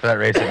excited for that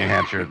race in New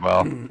Hampshire as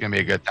well. It's going to be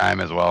a good time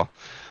as well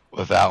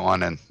with that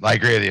one. And I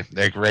agree with you.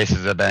 The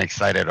races have been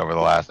exciting over the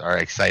last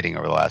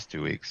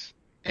 2 weeks.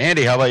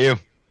 Andy, how about you?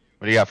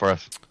 What do you got for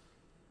us?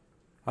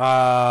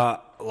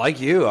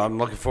 Like you, I'm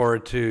looking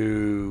forward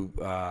to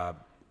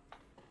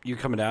you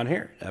coming down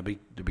here. That'd be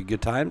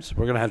good times.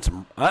 We're gonna have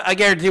some. I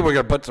guarantee we're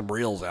gonna put some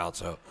reels out.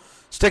 So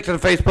stick to the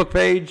Facebook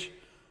page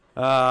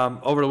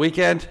over the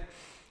weekend.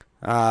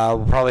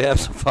 We'll probably have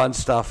some fun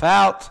stuff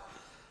out.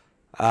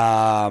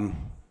 Yeah,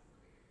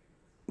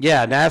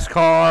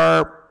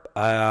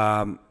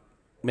 NASCAR.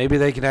 Maybe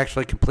they can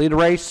actually complete a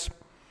race.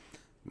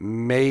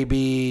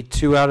 Maybe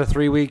 2 out of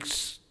 3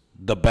 weeks,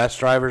 the best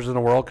drivers in the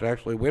world can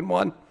actually win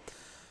one.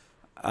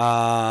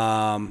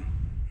 Other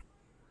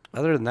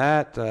than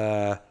that,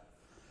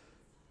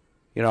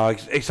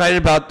 excited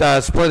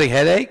about Splitting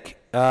Headache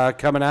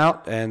coming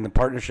out and the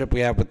partnership we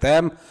have with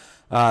them.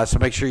 So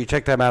make sure you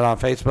check them out on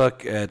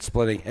Facebook at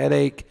Splitting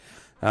Headache.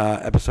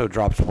 Episode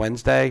drops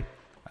Wednesday.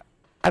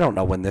 I don't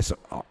know when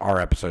our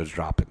episode's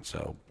dropping,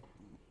 so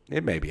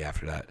it may be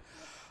after that.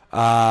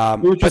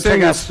 But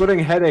saying that Splitting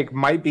Headache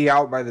might be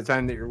out by the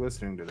time that you're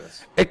listening to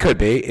this. It could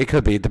be. It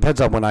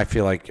depends on when I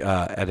feel like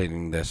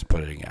editing this,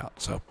 putting it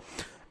out. So,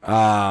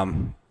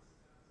 other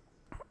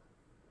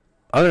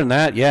than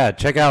that, yeah,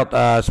 check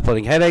out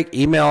Splitting Headache.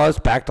 Email us,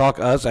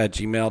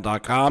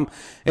 backtalkus@gmail.com.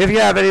 If you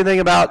have anything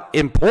about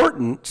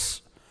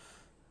importance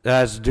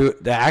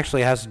that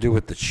actually has to do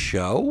with the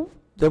show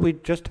that we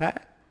just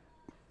had,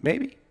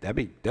 maybe that'd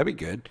be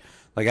good.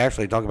 Like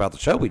actually talk about the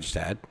show we just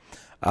had.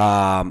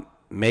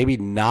 Maybe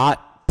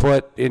not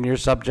put in your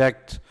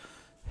subject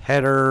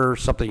header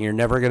something you're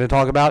never going to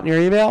talk about in your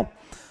email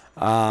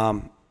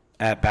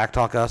at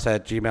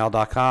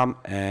backtalkus@gmail.com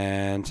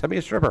and send me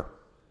a stripper.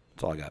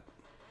 That's all I got.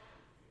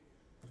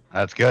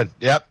 That's good.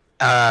 Yep.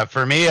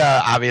 For me,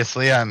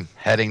 obviously, I'm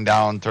heading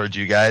down towards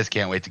you guys.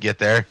 Can't wait to get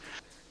there.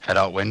 Head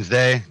out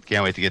Wednesday.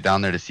 Can't wait to get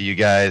down there to see you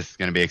guys. It's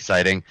going to be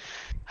exciting.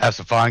 Have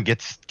some fun.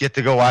 Get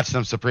to go watch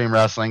some Supreme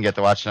Wrestling. Get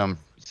to watch some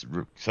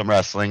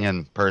wrestling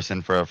in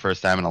person for the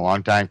first time in a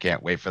long time.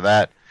 Can't wait for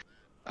that.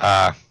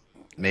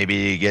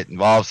 Maybe get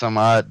involved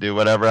somewhat. Do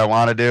whatever I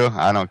want to do.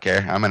 I don't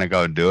care. I'm going to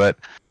go and do it.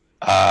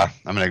 I'm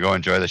going to go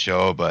enjoy the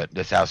show, but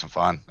just have some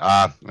fun.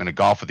 I'm going to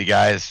golf with you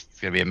guys. It's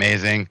going to be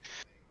amazing.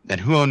 And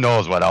who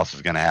knows what else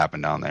is going to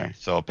happen down there.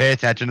 So pay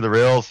attention to the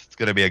reels. It's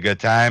going to be a good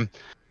time.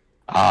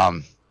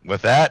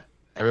 With that,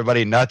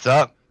 everybody nuts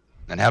up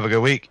and have a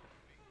good week.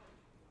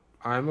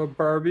 I'm a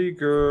Barbie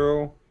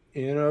girl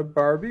in a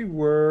Barbie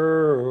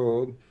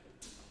world.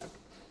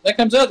 That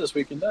comes out this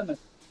weekend, doesn't it?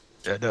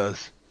 Yeah, it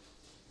does.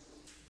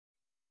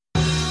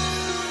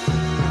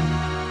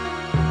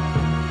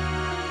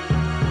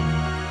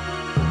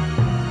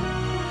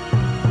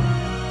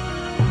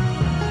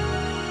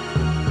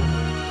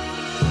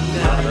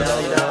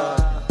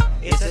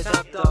 It's a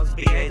Duck Dogs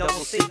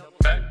B-A-double-C.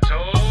 Back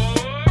talk.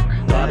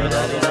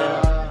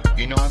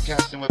 You know I'm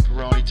casting with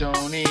Peroni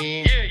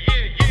Tony. Yeah.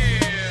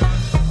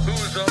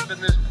 Who's up in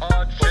this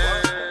pod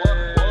shed?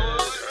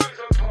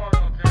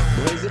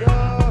 Blaze it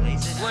up.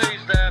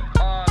 Blaze that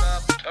pod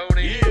up,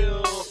 Tony.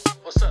 Yeah.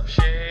 What's up,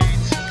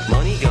 Shades?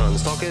 Money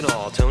guns, talk it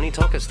all. Tony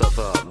talking stuff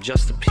up.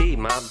 Just the P,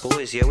 my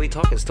boys, yeah, we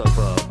talking stuff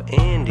up.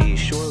 Andy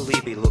surely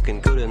be looking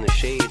good in the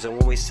shades. And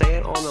when we say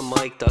it on the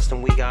mic,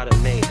 Dustin, we got it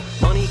made.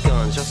 Money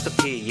guns, just the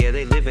P, yeah,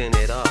 they living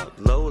it up.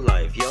 Low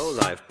life, yo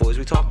life, boys,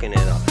 we talking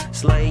it up.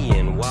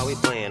 Slaying while we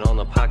playing on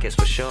the podcast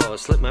for sure.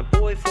 Slip my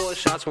boy 4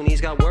 shots when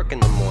he's got work in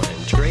the morning.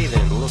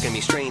 Draven, look at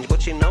me strange,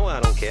 but you know I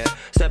don't care.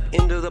 Step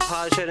into the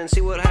pod shed and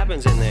see what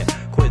happens in there.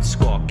 Quit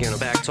squawking, a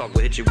back talk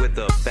will hit you with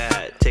a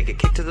bat. Take a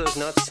kick to those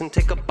nuts and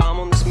take a bomb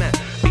on this mat.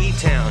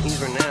 B-Town,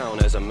 he's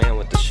renowned as a man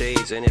with the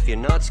shades. And if your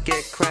nuts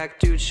get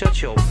cracked, dude,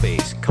 shut your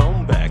face.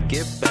 Come back,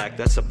 give back,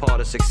 that's a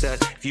part of success.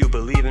 If you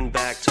believe in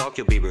back talk,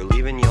 you'll be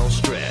relieving your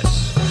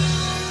stress.